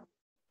otro.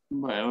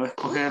 Bueno, voy a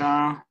escoger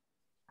a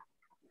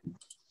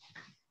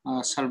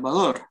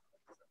Salvador.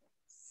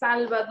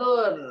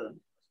 Salvador.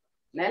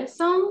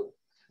 Nelson.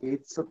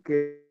 It's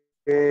okay.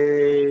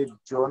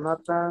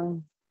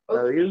 Jonathan.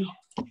 David.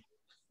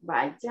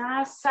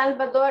 Vaya,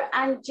 Salvador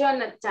and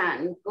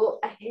Jonathan. Go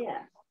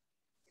ahead.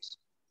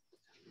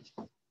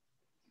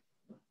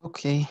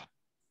 Okay.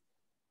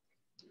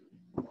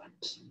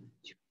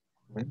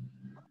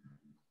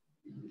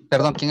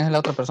 Perdón, ¿quién es la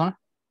otra persona?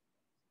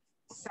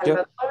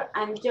 Salvador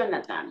and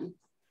Jonathan.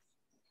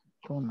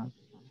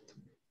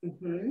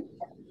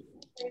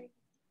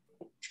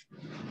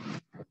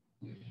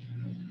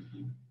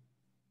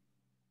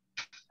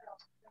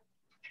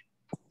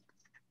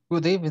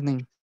 Good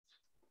evening.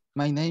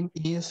 My name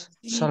is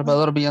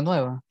Salvador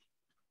Villanueva.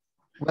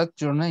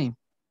 What's your name?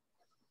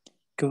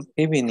 Good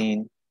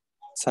evening,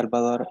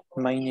 Salvador.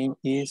 My name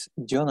is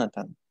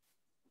Jonathan.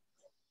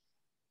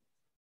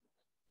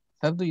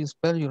 How do you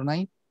spell your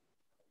name?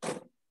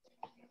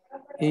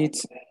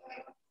 It's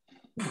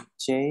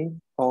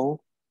Jonathan.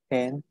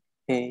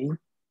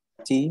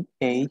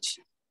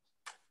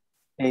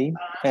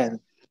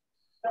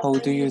 How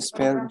do you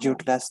spell your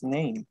last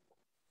name?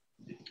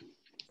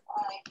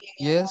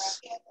 Yes,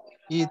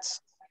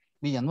 it's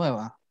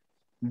Villanueva.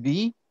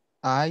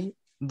 V-I-L-L-A-N-U-E-V-A.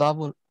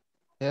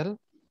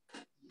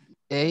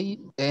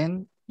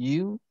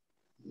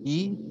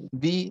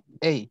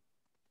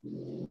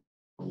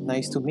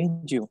 Nice to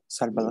meet you,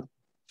 Salvador.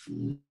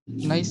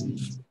 Nice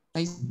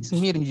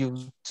meeting you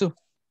too.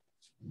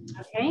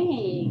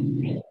 Okay,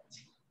 great.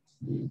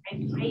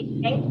 Great.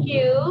 Thank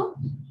you.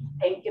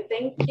 Thank you,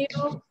 thank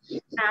you.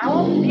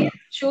 Now, please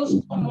choose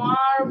two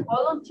more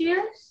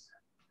volunteers.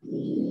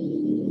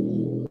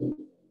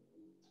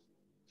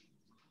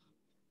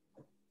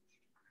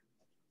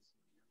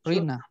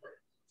 Rina.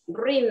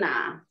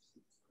 Rina.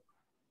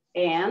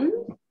 And?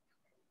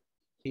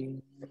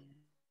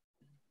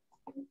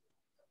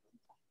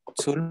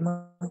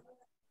 Sulma.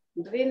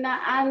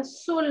 Rina and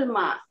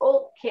Sulma.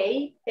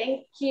 Okay,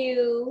 thank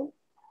you.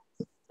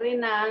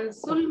 Rina and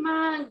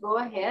Sulma, go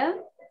ahead.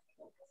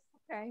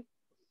 Okay.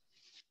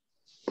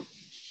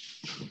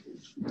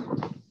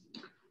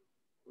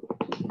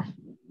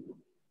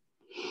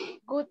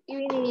 Good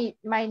evening.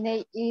 My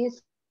name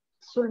is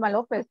Sulma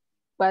Lopez.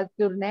 What's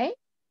your name?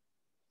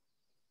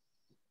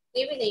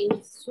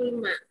 Evening,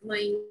 Sulma.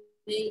 My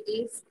name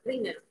is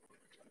Rina.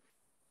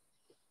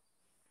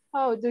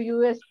 How do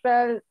you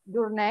spell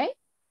your name?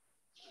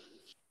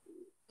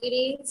 It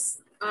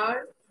is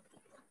R-I-M-A.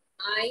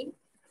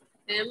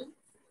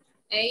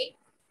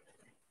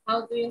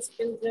 How do you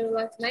spell your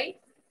last name?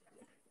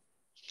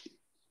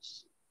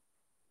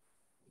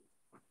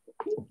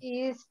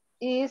 Is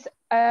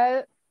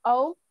L-O-P-E-Z.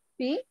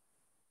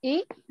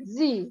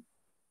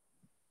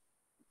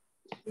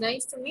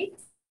 Nice to meet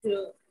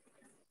you,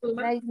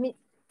 Sulma.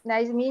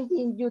 Nice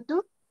meeting you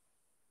too.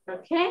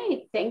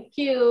 Okay, thank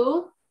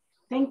you.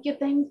 Thank you,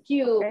 thank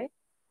you. Okay.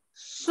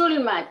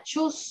 Sulma,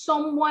 choose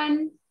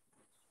someone.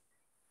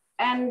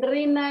 And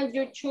Rina,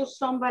 you choose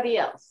somebody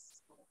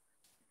else.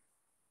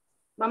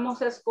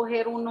 Vamos a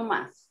escoger uno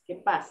más. Que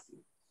pase.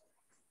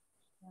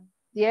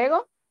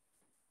 Diego.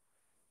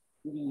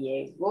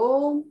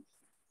 Diego.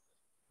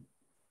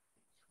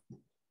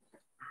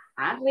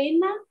 Ah,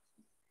 Rina.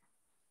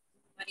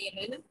 María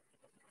Elena.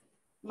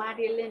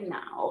 María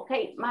Elena.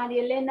 Okay,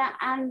 María Elena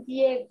and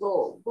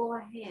Diego. Go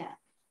ahead.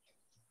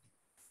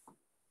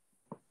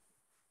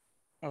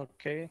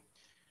 Okay.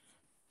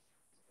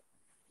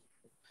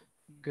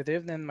 Good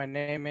evening. My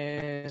name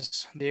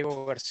is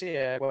Diego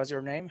Garcia. What's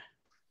your name?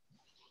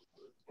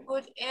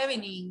 Good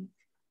evening.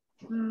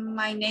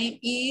 My name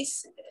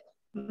is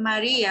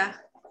María.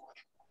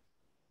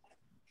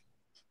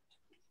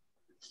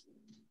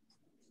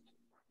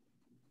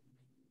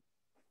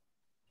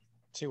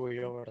 Sí, voy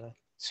yo, ¿verdad?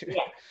 Sí.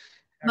 Yeah.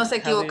 Nos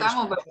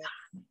equivocamos, ¿verdad?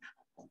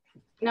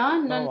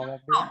 No, No, no,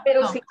 vamos no,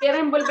 pero si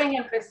quieren vuelven a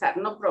empezar,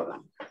 no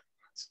problem.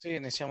 Sí,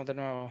 iniciamos de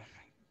nuevo.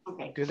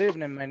 Okay. Good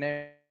evening. My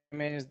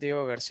name is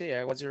Diego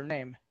Garcia. What's your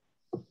name?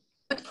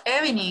 Good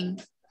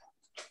evening.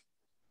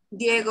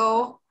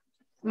 Diego,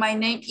 my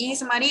name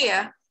is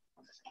María.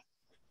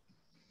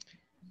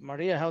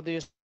 Maria, how do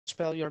you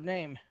spell your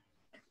name?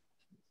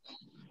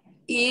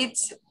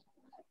 It's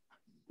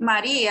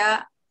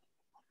María,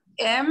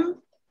 M-A-R-I-A.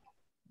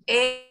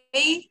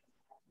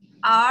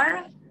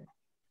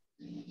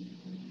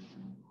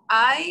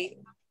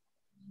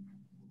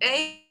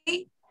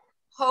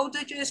 How do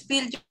you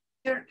spell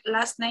your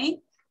last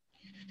name?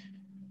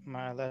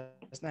 My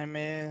last name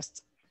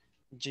is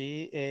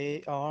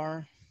G-A-R-C-I-A.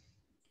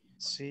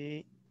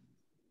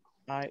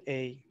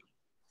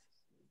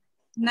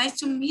 Nice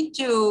to meet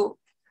you,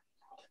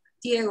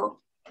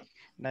 Diego.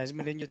 Nice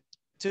meeting you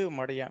too,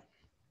 Maria.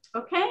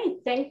 Okay,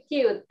 thank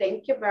you.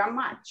 Thank you very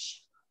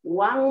much.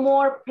 One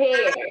more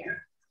pair.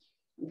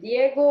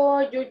 Diego,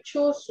 you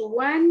choose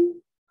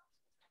one.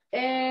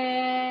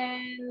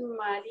 And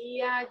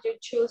Maria, you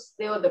choose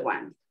the other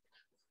one.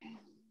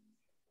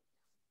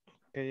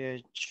 Okay,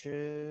 I choose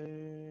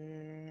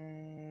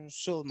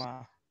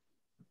Sulma.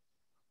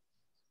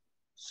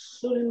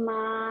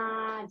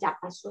 Sulma, ya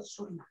pasó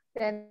Sulma.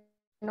 De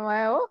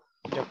nuevo.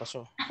 Ya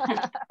pasó.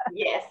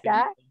 Yes.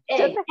 Ya,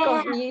 yo te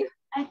escogí.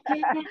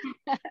 Okay.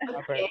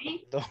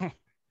 Perdón.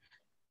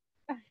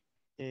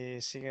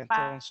 Y sigue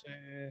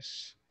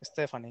entonces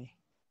Stephanie.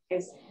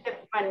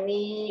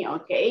 Stephanie,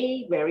 ok,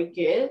 very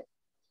good.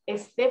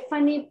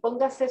 Stephanie,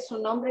 póngase su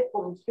nombre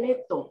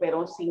completo,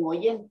 pero sin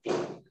oyente.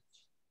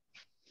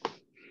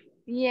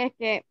 Y es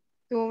que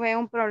tuve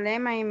un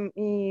problema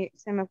y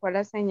se me fue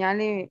la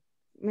señal y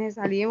me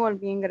salí y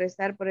volví a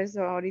ingresar. Por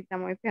eso ahorita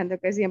me voy fijando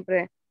que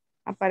siempre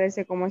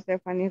aparece como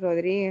Stephanie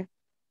Rodríguez.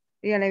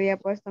 Y ya le había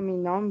puesto mi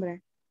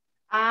nombre.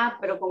 Ah,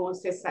 pero como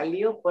se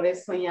salió, por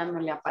eso ya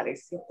no le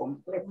apareció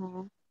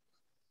completo.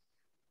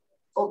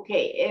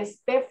 Okay,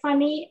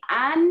 Stephanie,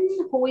 and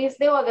who is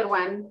the other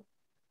one?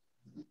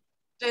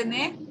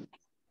 René.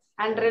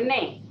 And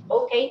René,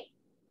 okay.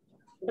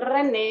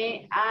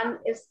 René and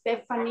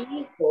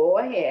Stephanie, go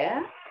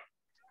ahead.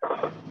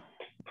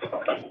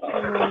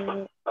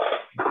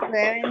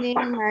 Good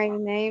evening, my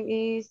name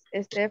is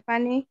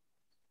Stephanie.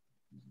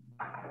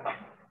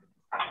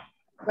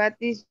 What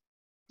is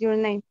your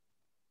name?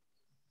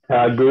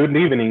 Good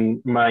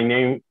evening. My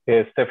name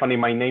is Stephanie.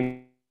 My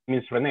name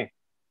is René.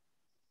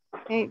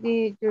 Hey,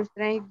 did you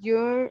say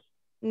your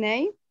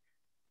name?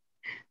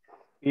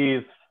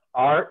 Is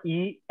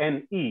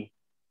R-E-N-E.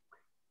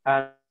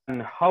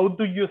 And how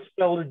do you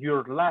spell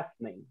your last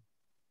name?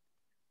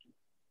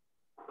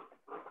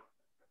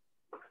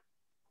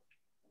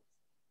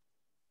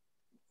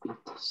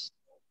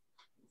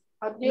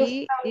 How do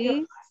you spell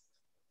your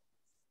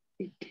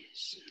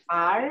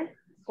R?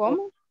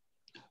 ¿Cómo?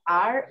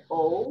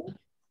 R-O.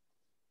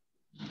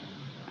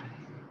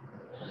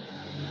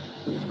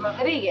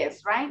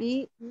 Rodríguez,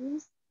 right?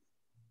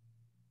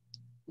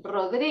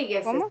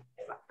 Rodríguez. ¿Cómo?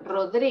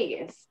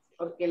 Rodríguez,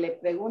 porque le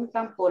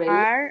preguntan por el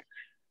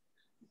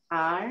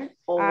R-O-D-R.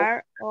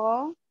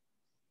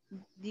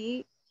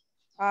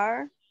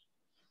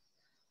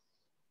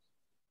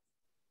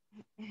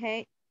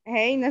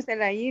 Hey, no sé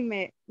la I,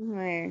 me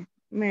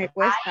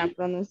cuesta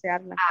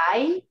pronunciarla.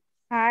 I.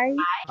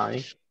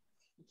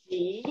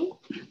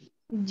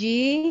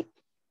 G.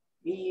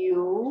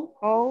 U.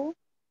 O.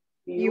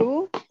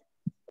 U.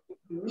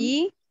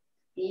 E.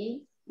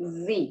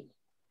 Z.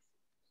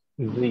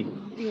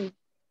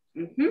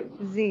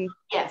 Z.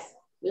 Yes.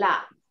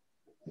 La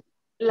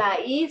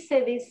I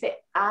se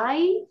dice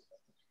I,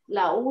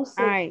 la U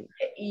se dice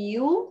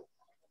U,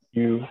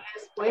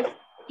 después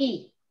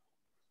I,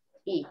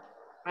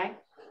 right?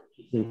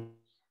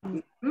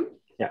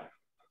 Yeah.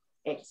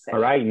 Excellent.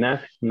 All right,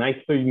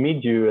 nice to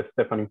meet you,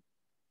 Stephanie.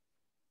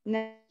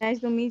 Nice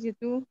to meet you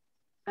too.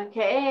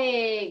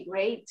 Okay,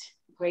 great.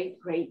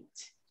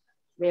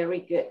 Very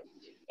good.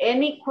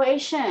 Any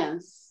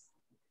questions?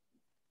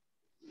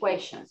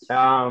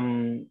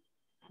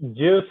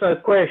 Just a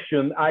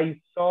question. I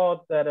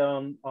saw that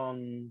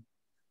on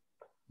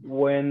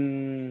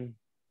when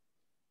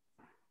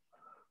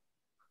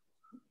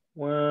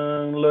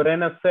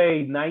Lorena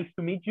say nice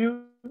to meet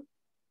you,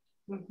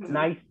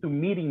 nice to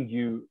meeting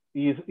you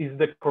is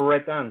the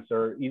correct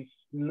answer.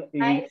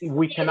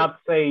 We cannot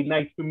say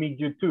nice to meet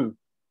you too.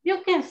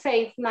 You can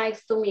say it's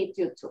nice to meet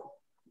you too.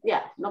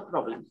 Yeah, no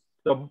problem.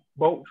 So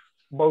both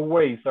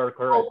ways are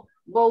correct.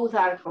 Both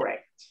are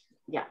correct.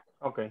 Yeah.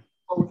 Okay.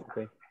 Both.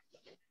 Okay.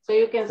 So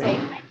you can say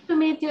nice to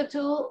meet you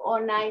too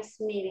or nice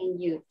meeting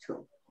you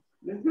too.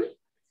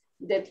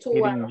 The two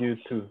meeting you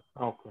too.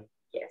 Okay.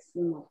 Yes,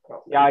 no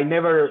problem. Yeah, I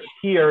never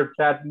hear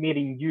that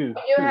meeting you.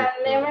 You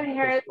have never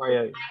heard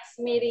nice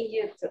meeting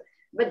you too,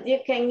 but you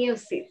can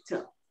use it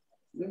too.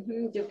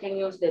 You can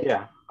use the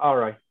yeah. All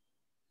right.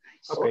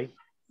 Okay.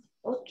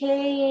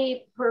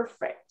 Okay,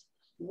 perfect.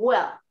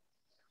 Well,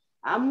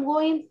 I'm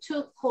going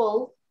to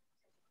call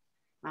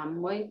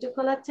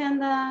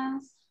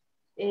attendance.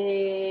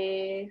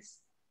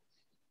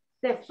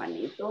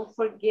 Stephanie, don't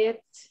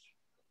forget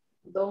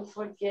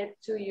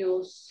to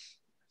use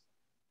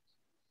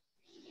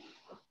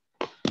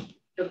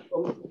your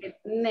complete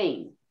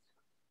name.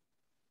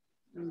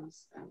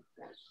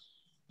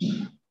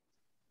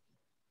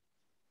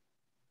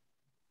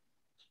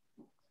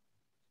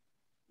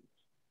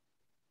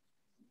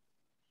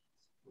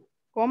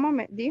 ¿Cómo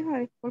me dijo?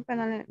 Disculpe,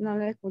 no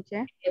le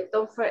escuché.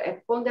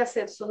 Entonces,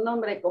 póngase su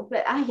nombre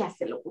completo. Ah, ya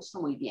se lo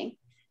puso muy bien.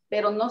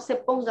 Pero no se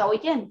ponga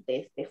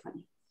oyente,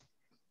 Stephanie.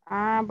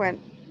 Ah, bueno.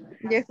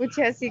 Yo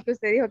escuché así que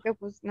usted dijo que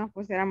nos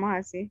pusiéramos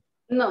así.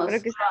 No.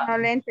 Pero que no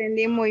le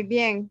entendí muy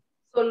bien.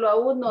 Solo a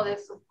uno de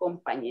sus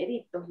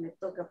compañeritos le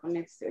toca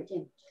ponerse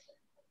oyente.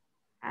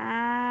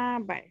 Ah,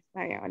 vale,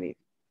 está bien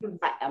ahorita.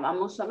 Vaya,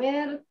 vamos a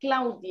ver,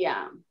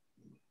 Claudia.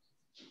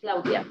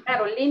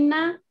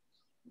 Carolina.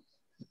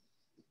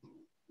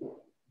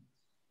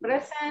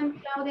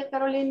 Present, Claudia,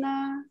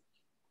 Carolina.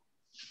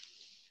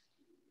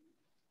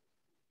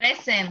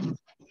 Present.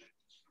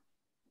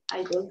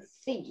 I don't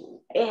see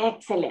you.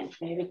 Excellent,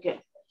 very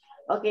good.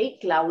 Okay,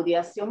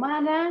 Claudia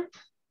Xiomara.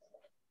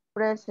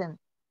 Present.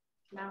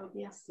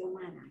 Claudia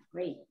Xiomara,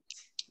 great.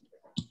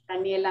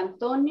 Daniel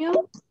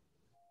Antonio.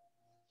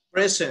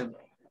 Present.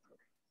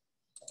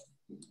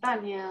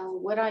 Daniel,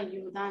 where are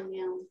you,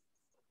 Daniel?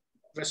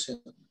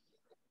 Present.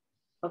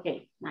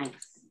 Okay,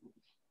 nice.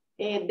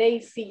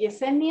 Daisy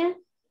Yesenia.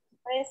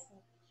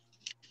 Present.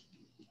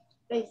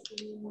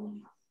 Daisy.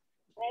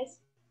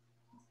 Present.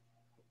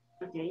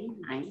 Okay,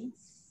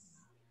 nice.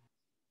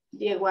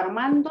 Diego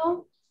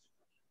Armando.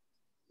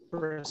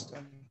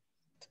 Present.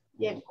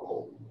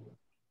 Diego.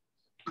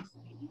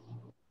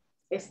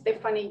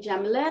 Stephanie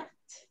Jamlet.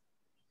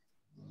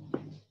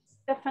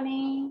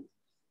 Stephanie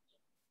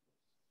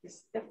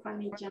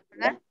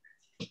Jamlet.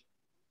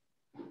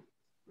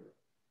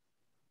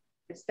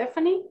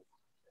 Stephanie.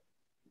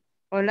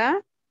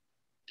 Hola.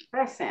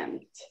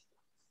 Present.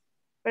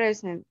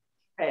 Present.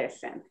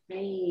 Present.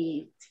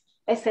 Great.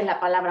 Esa es la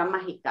palabra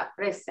mágica,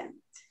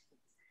 present.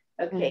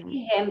 Okay.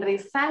 Henry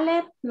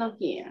Salet, not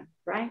here,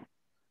 right?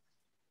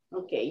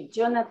 Okay.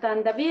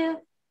 Jonathan David.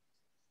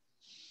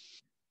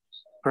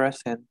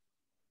 Present.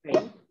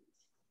 Great.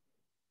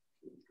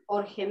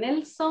 Jorge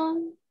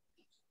Nelson.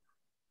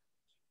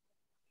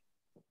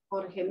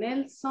 Jorge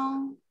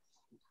Nelson.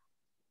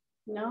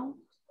 No.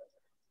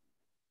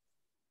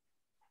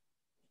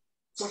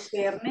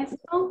 José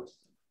Ernesto.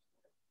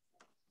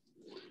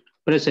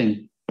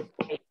 Present.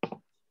 Okay.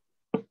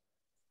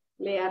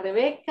 Lea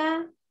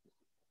Rebeca.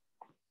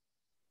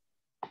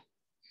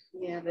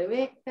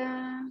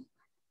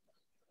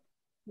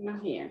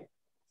 Not here.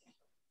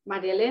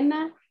 María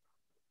Elena.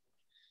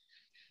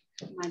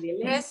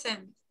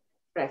 Present.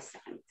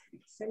 Present.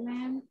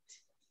 Excellent.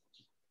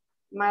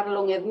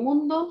 Marlon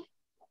Edmundo.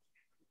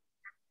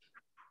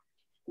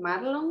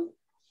 Marlon.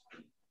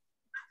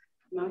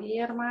 No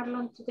here,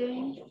 Marlon,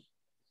 today.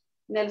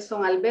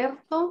 Nelson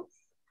Alberto.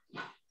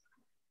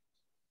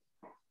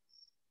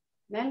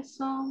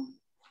 Nelson.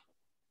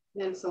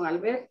 Nelson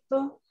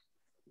Alberto.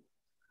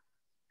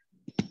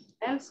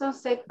 Nelson,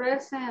 say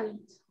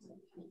present.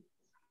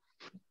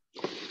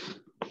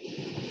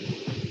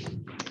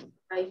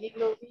 Allí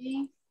lo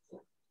vi.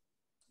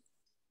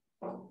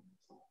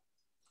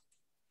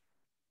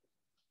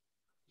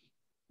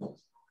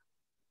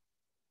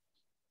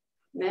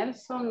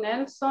 Nelson,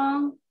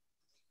 Nelson.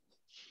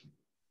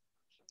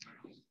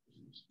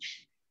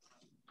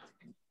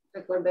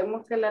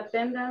 Recordemos que la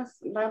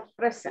attendance va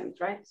present,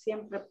 right?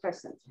 Siempre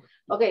present.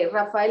 Ok,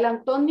 Rafael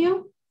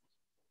Antonio.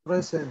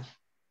 Present.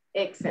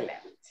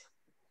 Excelente.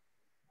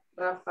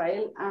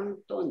 Rafael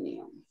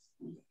Antonio.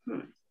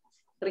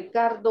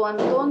 Ricardo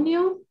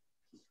Antonio.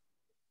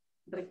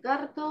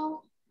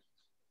 Ricardo.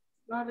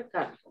 No,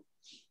 Ricardo.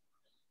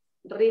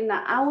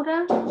 Rina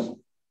Aura.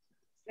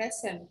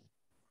 Present.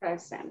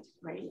 Present,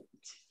 great.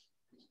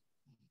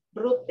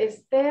 Ruth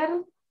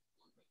Esther.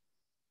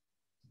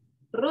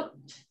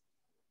 Ruth.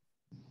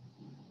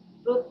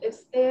 Ruth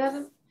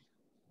Esther.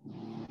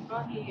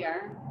 Not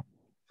here.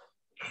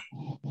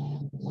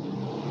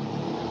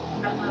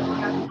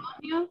 Salvador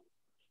Antonio.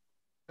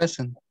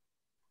 Present.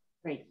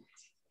 Great.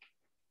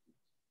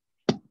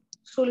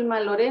 Zulma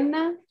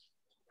Lorena.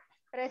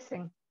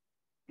 Present.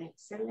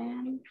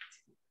 Excellent.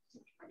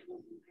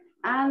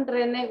 And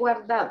René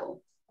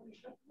Guardado.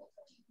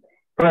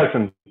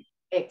 Present.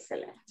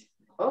 Excellent.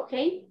 Ok,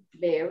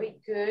 very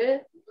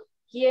good.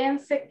 ¿Quién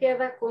se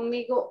queda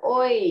conmigo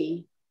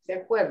hoy? ¿Se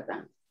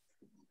acuerdan?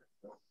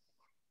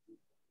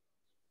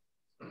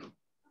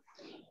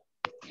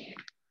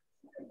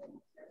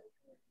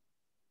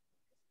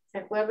 ¿Se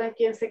acuerdan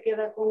quién se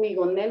queda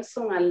conmigo?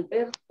 Nelson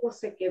Alberto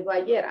se quedó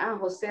ayer. Ah,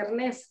 José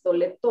Ernesto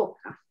le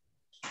toca.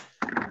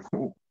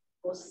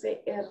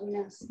 José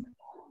Ernesto.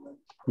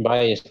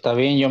 Vaya, está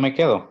bien, yo me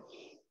quedo.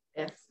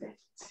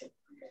 Perfect.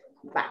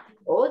 Bye.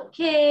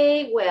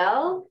 Okay,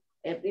 well,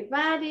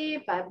 everybody,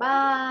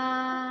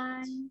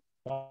 bye-bye.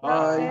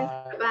 Bye.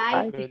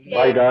 Bye.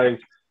 Bye, guys.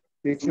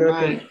 Teacher.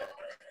 Bye.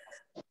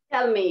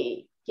 Tell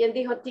me, ¿quién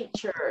dijo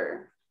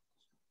teacher?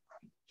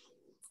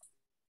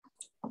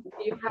 Do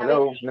you have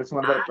Hello, it? Nelson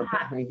Alberto.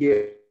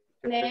 Here.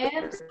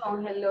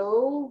 Nelson,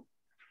 hello.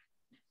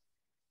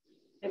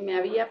 Se me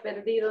había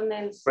perdido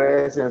Nelson.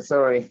 Present,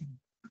 sorry.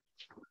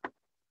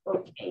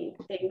 Okay,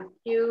 thank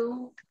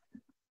you.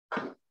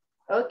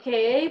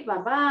 Okay,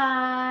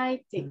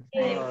 bye-bye. Take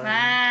care.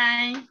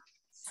 Bye.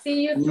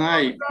 See you Good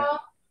night. tomorrow.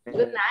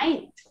 Good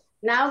night.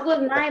 Now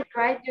good night,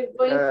 right? You're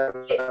going to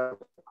sleep.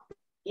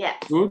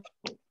 Yes. Good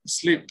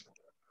sleep.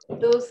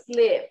 To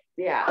sleep.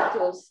 Yeah,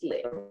 to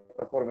sleep.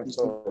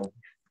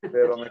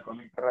 Pero me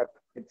conecta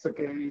rápido. It's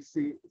okay.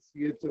 See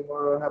you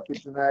tomorrow. Happy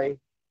tonight.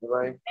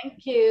 Bye.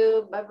 Thank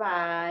you.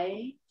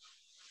 Bye-bye.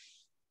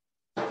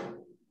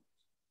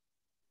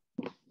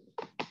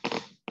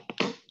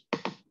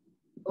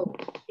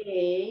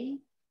 Okay.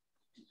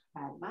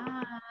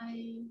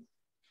 Bye-bye.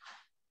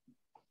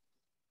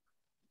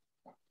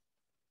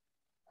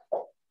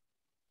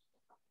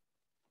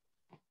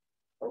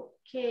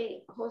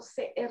 Okay,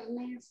 José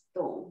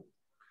Ernesto.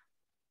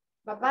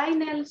 Bye-bye,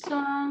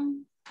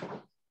 Nelson.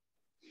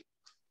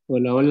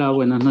 Hola, hola,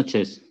 buenas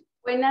noches.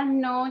 Buenas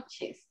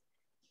noches.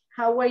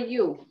 How are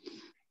you?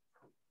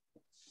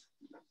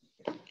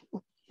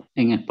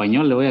 En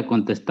español le voy a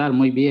contestar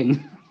muy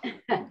bien.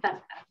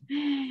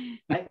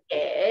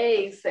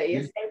 Okay, so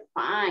you say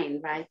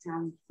fine, right?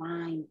 I'm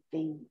fine,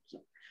 thank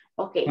you.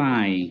 Okay.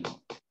 Fine.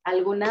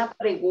 ¿Alguna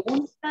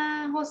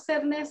pregunta, José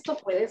Ernesto?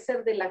 Puede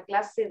ser de la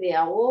clase de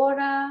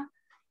ahora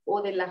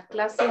o de las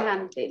clases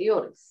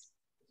anteriores.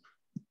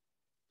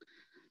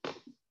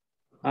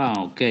 Ah,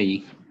 ok.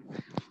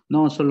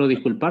 No, solo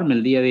disculparme.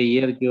 El día de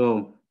ayer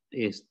yo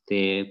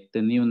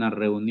tenía una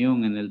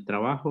reunión en el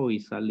trabajo y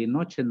salí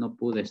noche, no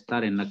pude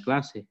estar en la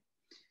clase.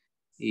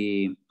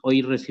 Y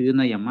hoy recibí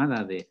una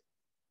llamada de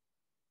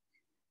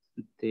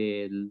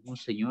un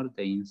señor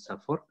de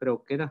INSAFORP,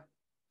 creo que era.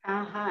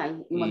 Ajá,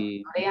 Y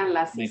monitorean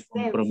la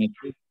asistencia.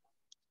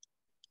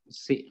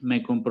 Sí,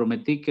 me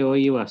comprometí que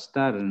hoy iba a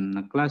estar en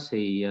la clase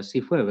y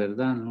así fue,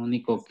 ¿verdad? Lo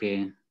único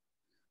que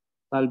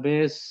tal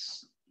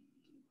vez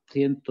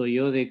siento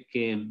yo de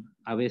que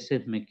a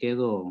veces me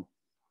quedo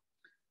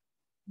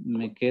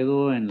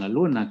en la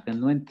luna, que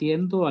no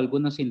entiendo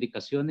algunas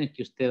indicaciones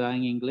que usted da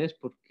en inglés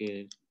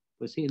porque,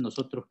 pues sí,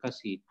 nosotros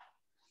casi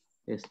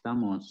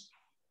estamos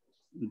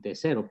de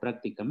cero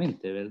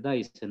prácticamente, ¿verdad?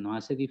 Y se nos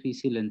hace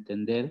difícil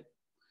entender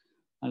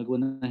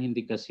algunas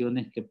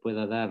indicaciones que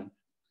pueda dar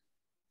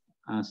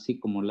así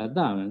como las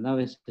da, ¿verdad? A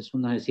veces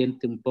uno se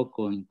siente un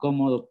poco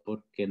incómodo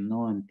porque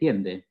no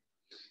entiende.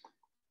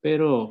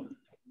 Pero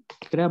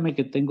créame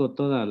que tengo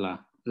todas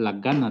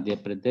las ganas de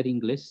aprender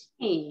inglés.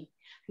 Sí.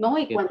 No,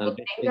 y cuando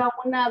tenga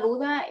una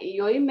duda,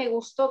 y hoy me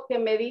gustó que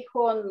me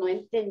dijo, no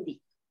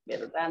entendí,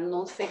 ¿verdad?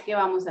 No sé qué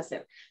vamos a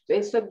hacer.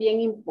 Eso es bien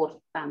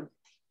importante.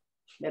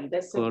 ¿verdad?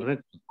 Eso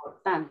Correcto. es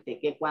importante,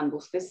 que cuando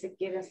usted se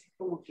quede así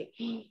como que,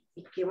 ¿y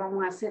qué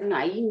vamos a hacer? No,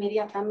 ahí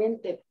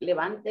inmediatamente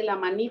levante la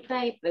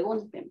manita y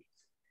pregúnteme,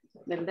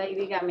 ¿verdad? Y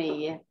dígame,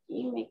 y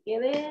aquí me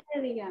quedé,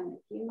 dígame,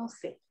 aquí no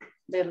sé,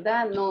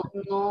 ¿verdad?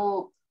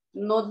 No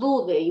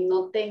dude y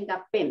no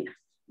tenga pena,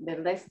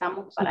 ¿verdad?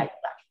 Estamos para ayudar.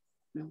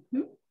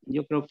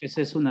 Yo creo que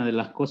esa es una de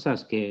las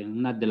cosas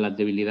una de las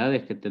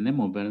debilidades que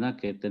tenemos, ¿verdad?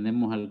 Que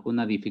tenemos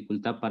alguna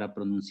dificultad para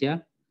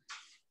pronunciar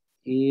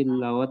y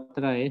la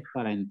otra es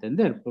para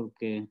entender,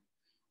 porque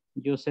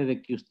yo sé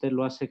de que usted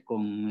lo hace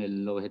con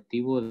el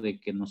objetivo de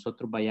que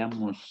nosotros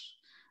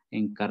vayamos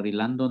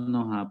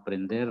encarrilándonos a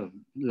aprender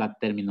la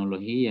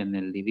terminología en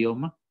el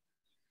idioma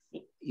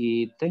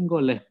y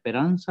tengo la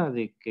esperanza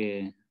de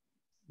que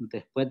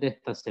después de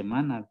esta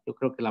semana, yo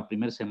creo que la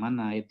primera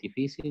semana es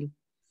difícil,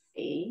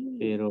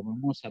 pero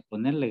vamos a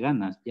ponerle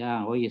ganas.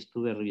 Ya hoy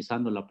estuve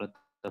revisando la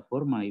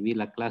plataforma y vi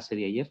la clase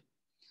de ayer.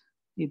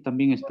 Y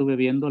también estuve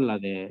viendo la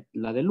de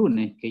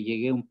lunes, que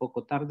llegué un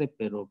poco tarde,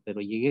 pero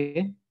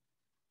llegué.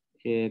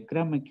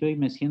 Créanme que hoy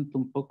me siento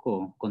un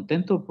poco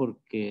contento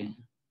porque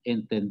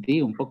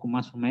entendí un poco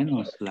más o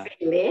menos la...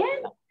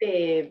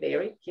 Excelente,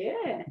 very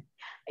good.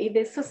 Y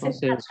de eso se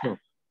trata.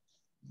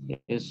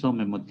 Eso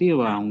me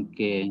motiva,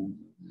 aunque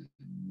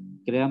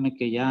créame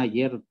que ya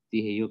ayer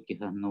dije yo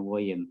quizás no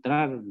voy a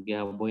entrar,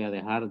 ya voy a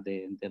dejar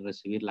de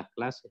recibir las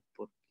clases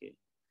porque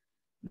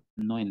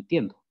no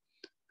entiendo.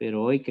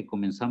 Pero hoy que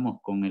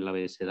comenzamos con el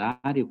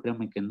abecedario,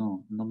 créanme que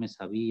no me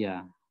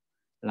sabía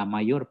la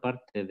mayor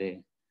parte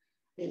de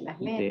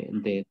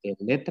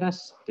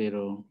letras,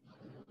 pero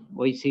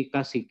hoy sí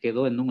casi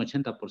quedó en un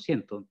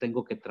 80%.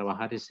 Tengo que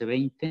trabajar ese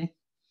 20%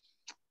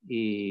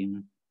 y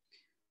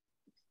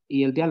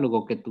el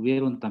diálogo que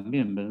tuvieron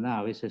también, ¿verdad?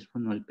 A veces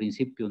uno al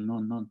principio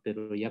no,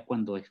 pero ya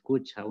cuando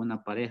escucha a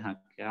una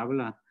pareja que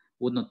habla,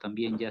 uno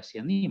también ya se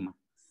anima.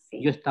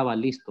 Sí. Yo estaba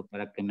listo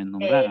para que me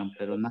nombraran,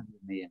 pero nadie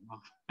me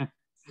llamó.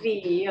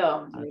 Sí,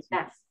 hombre,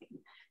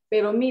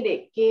 pero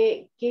mire,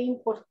 qué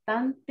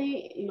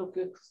importante lo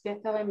que usted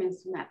acaba de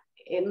mencionar.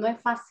 No es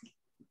fácil,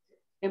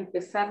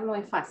 empezar no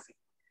es fácil,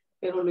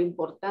 pero lo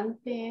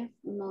importante es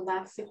no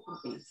darse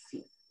por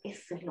vencido.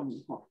 Eso es lo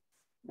mejor,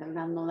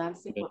 ¿verdad? No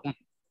darse por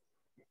vencido.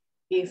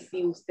 Que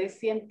si usted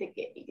siente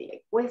que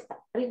le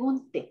cuesta,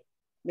 pregunte,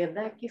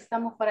 ¿verdad? Aquí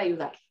estamos para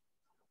ayudar.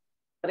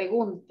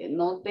 Pregunte,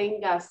 no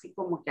tenga así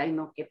como que, ay,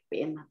 no, qué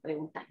pena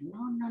preguntar.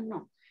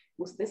 No.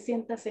 Usted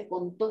siéntase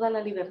con toda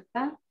la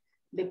libertad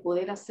de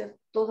poder hacer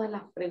todas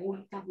las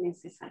preguntas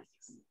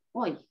necesarias.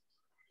 Oye,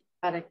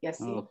 para que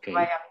así se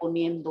vaya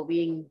poniendo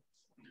bien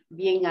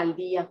al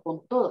día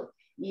con todo.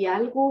 Y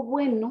algo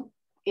bueno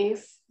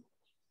es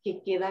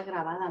que queda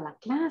grabada la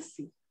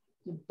clase.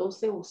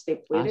 Entonces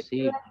usted puede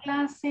ver la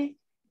clase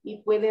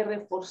y puede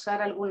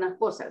reforzar algunas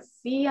cosas.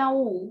 Si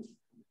aún,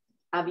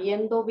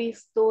 habiendo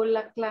visto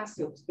la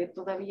clase, usted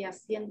todavía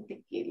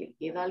siente que le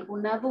queda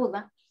alguna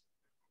duda,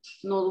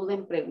 no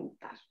duden en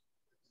preguntar,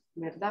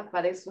 ¿verdad?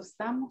 Para eso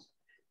estamos,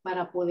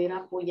 para poder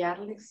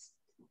apoyarles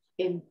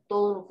en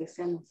todo lo que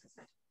sea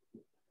necesario,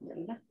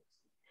 ¿verdad?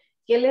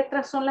 ¿Qué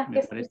letras son las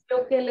que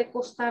creo que le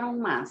costaron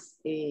más,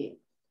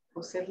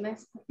 José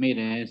Ernesto?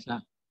 Mire,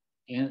 esa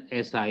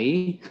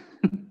ahí.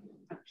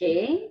 Ok.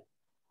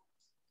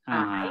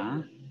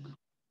 Ajá.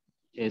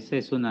 Esa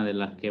es una de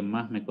las que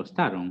más me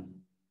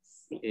costaron.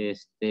 Sí.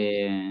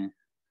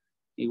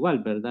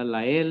 Igual, ¿verdad?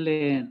 La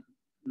L.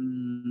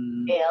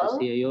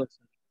 Decía yo.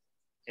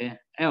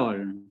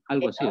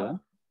 Algo así,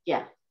 ¿verdad?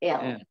 Ya,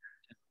 L.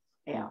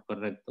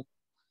 Correcto.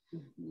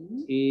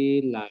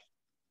 Y la...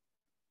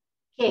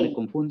 Me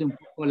confunde un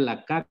poco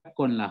la K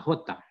con la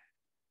J.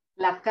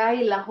 La K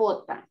y la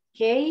J.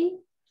 K,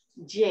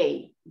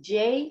 J,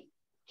 J,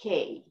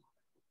 K.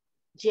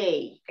 J.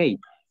 K.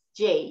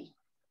 J.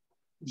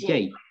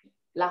 J.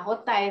 La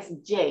J es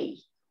J.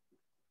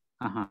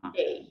 Ajá. J.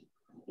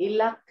 Y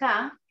la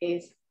K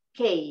es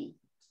K.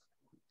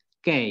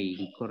 K,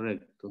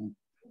 correcto.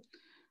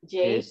 J.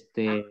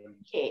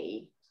 K.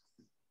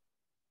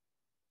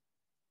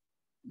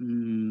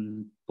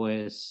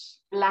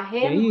 Pues. La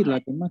G, ahí,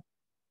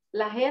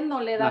 la G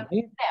no le da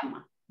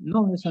problema.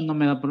 No, esa no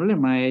me da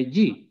problema, es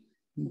G.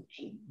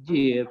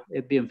 G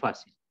es bien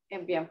fácil.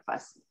 Es bien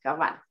fácil,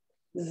 cabal.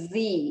 Z,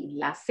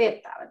 la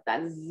Z,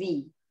 ¿verdad?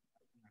 Z.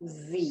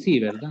 Sí,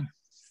 ¿verdad?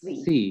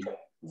 Sí.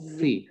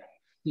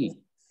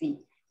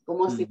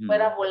 Como si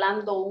fuera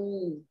volando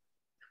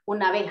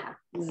una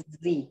abeja.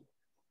 Z.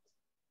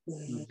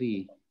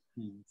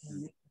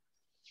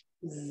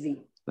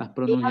 Las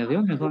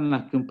pronunciaciones son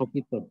las que un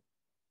poquito...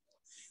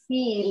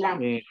 Sí,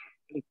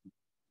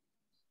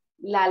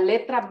 la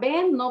letra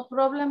B, no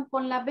problem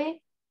con la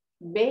B.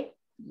 B.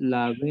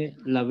 La B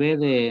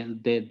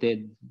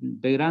de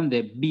B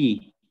grande,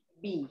 B.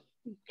 B.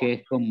 Que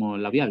es como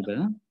labial,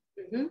 ¿verdad?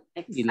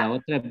 Y la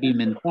otra es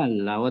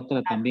bimental. La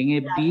otra también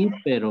es B,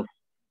 pero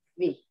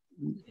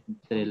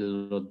entre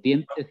los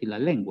dientes y la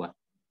lengua.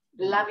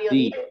 Labio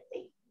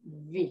diente.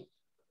 V.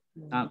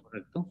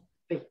 Correcto.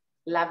 V.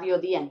 Labio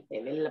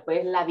diente,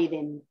 pues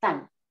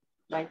labidental.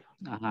 Right?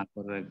 Ajá,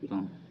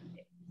 correcto.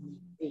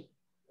 V.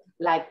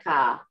 Like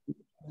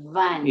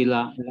Van. Y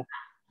la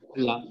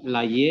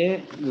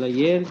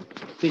Y,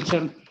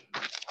 teacher.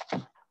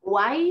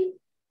 Why?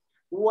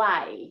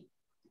 Why?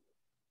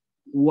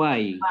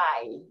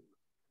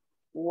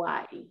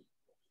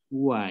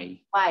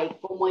 Why,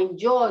 como en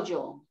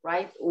yo-yo,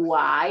 right?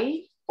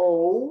 Why,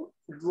 O,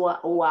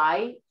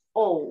 why,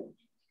 O.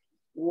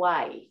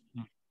 Why.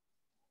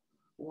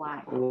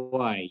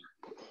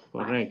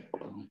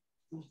 Correcto.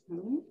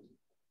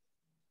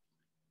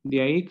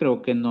 De ahí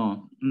creo que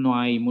no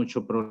hay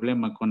mucho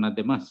problema con las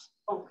demás.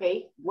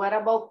 Okay, what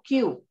about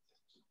Q?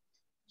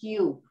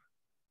 Q.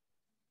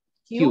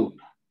 Es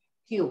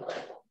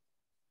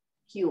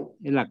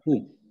la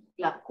Q.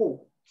 La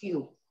Q.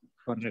 Q.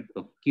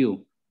 Correcto.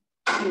 Q.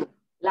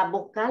 Las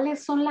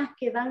vocales son las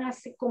que dan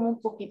así como un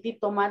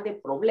poquitito más de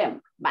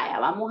problema. Vaya,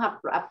 vamos a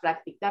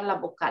practicar las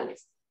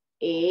vocales.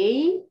 A,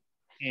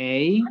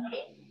 E,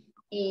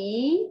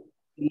 I,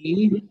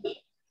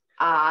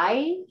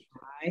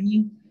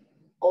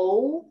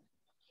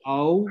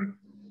 O,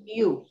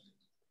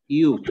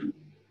 U.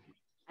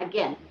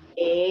 Again,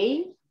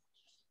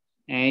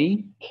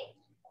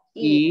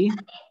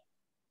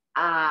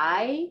 A,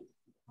 I,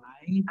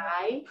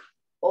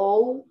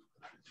 O, U.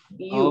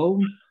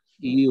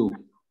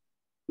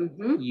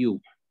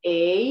 U.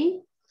 A,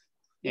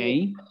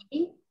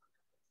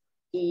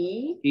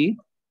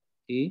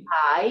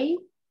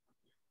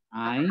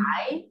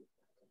 I,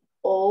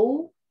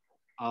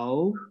 O,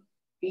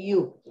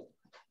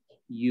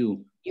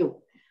 U.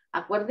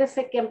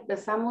 Acuérdese que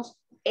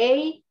empezamos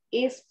A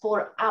is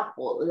for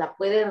apple. La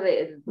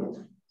puede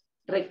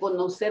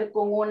reconocer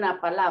con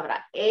una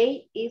palabra.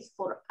 A is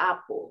for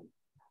apple.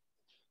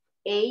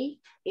 A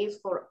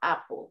is for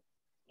apple.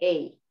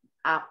 A,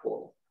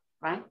 apple,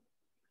 right?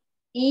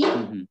 Y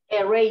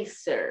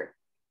eraser.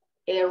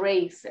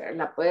 Eraser.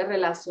 La puede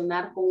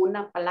relacionar con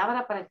una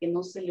palabra para que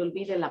no se le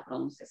olvide la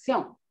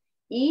pronunciación.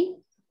 E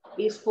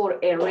is for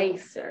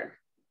eraser.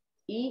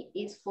 E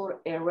is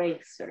for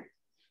eraser.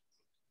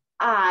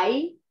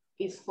 I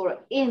is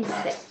for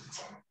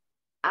insect.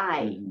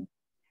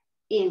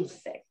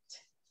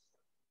 Insect.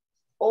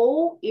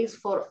 O is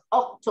for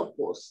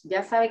octopus.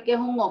 ¿Ya sabe qué es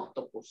un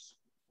octopus?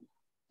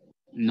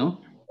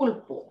 No.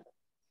 Pulpo.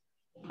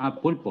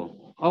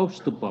 Pulpo.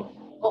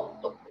 Octopus.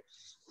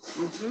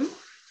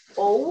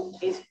 O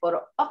is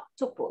for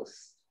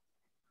octopus.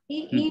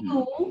 Y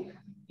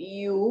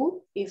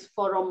U is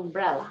for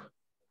umbrella.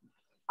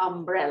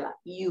 Umbrella.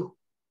 U.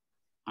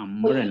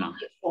 Umbrella.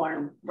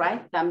 Uniform,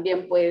 right?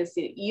 También puede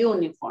decir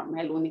uniform,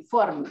 el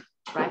uniforme,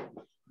 right?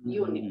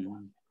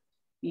 Uniform.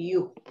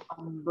 U,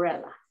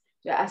 umbrella.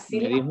 Así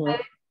me dijo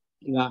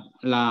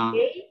la A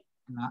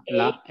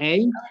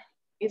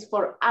is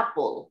for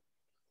apple.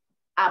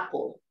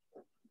 Apple.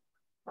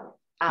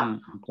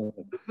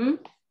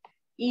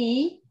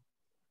 E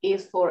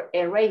is for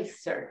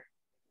eraser.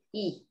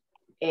 E,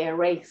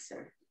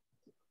 eraser.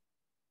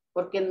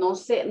 Porque no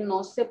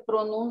se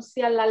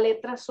pronuncia la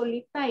letra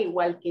solita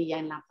igual que ya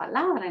en la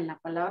palabra. En la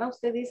palabra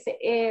usted dice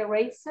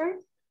eraser,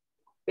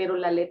 pero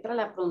la letra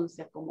la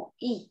pronuncia como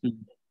I,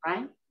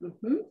 right?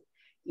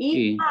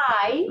 Y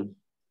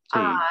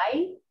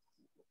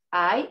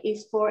I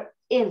is for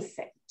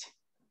insect.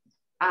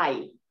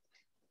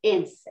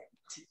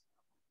 Insect.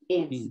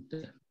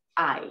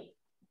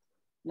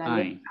 La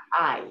letra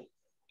I,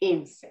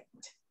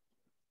 insect.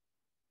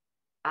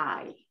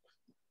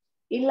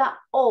 Y la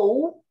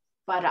O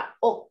para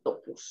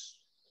octopus.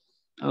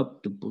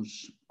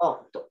 Octopus.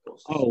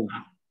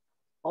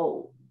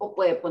 O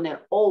puede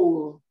poner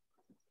owl.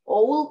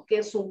 Owl que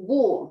es un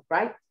búho,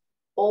 right?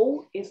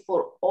 O is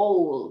for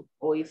owl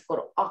o is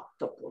for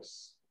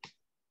octopus.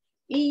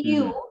 Y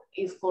U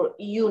is for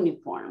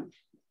uniform.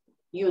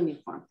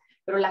 Uniform.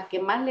 Pero las que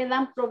más le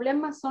dan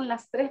problemas son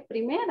las tres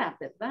primeras,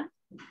 ¿verdad?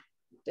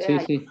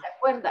 Entonces, sí. ¿se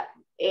acuerda?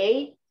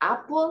 A,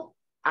 apple,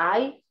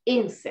 I,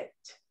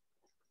 insect.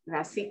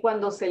 Así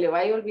cuando se le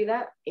vaya a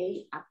olvidar,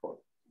 A,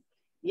 apple.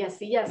 Y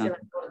así ya se va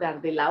a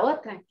acordar de la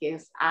otra, que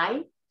es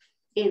I,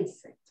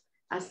 insect.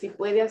 Así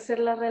puede hacer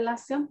la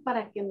relación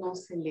para que no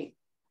se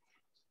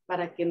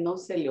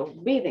le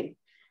olviden.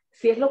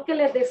 Si es lo que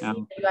les decía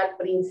yo al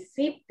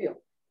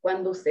principio,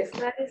 cuando usted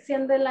está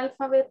diciendo el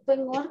alfabeto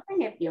en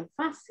orden, es bien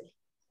fácil.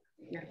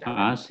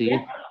 Sí.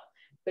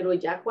 Pero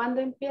ya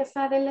cuando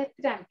empieza a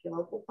deletrear, que va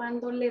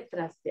ocupando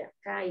letras de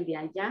acá y de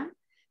allá,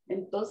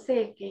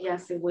 entonces es que ya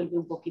se vuelve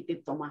un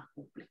poquitito más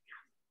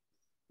complicado,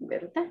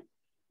 ¿verdad?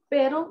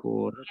 Pero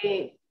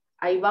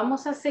ahí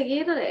vamos a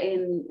seguir,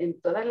 en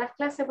todas las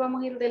clases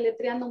vamos a ir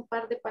deletreando un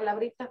par de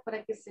palabritas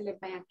para que se les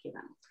vaya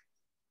quedando.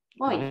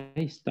 Ahí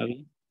está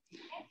bien.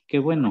 Qué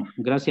bueno,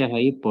 gracias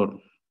ahí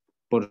por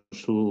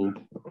su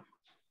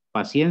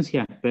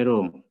paciencia,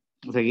 espero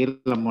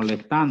seguirla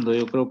molestando.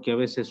 Yo creo que a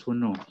veces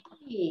uno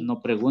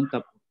no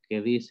pregunta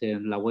porque dice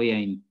la voy a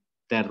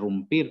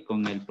interrumpir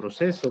con el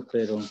proceso,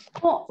 pero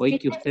hoy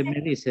que usted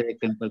me dice de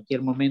que en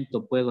cualquier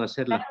momento puedo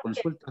hacer las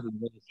consultas.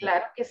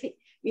 Claro que sí.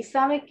 ¿Y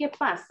sabe qué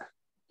pasa?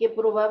 Que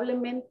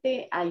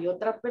probablemente hay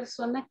otra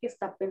persona que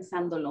está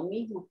pensando lo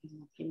mismo,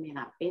 que me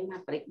da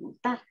pena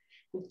preguntar.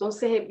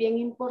 Entonces es bien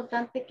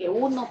importante que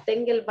uno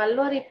tenga el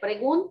valor y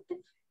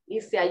pregunte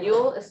y se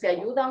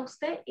ayuda a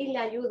usted y le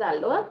ayuda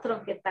al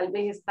otro que tal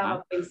vez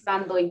estaba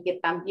pensando en que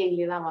también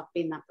le daba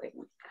pena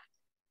preguntar,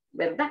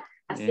 ¿verdad?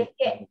 Así es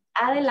que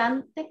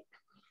adelante,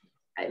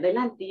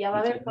 adelante, ya va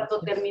a ver cuando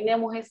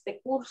terminemos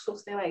este curso,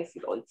 usted va a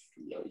decir, hoy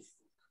sí, hoy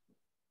sí.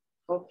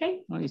 ¿Ok?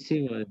 Hoy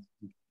sí,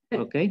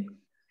 ok.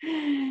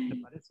 Me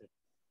parece.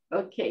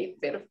 Ok,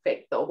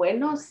 perfecto.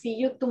 Bueno,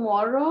 see you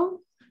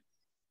tomorrow.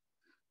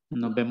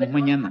 Nos vemos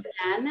mañana.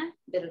 Mañana,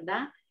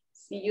 ¿verdad?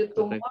 See you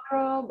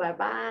tomorrow. Bye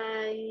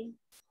bye.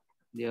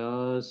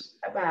 Dios.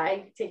 Bye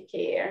bye. Take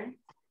care.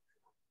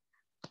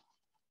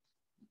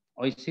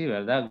 Hoy sí,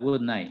 ¿verdad?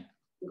 Good night.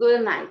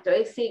 Good night.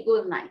 Hoy sí,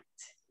 good night.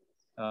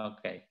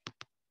 Ok.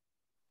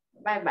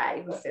 Bye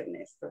bye, José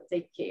Ernesto.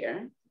 Take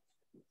care.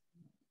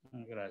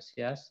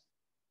 Gracias.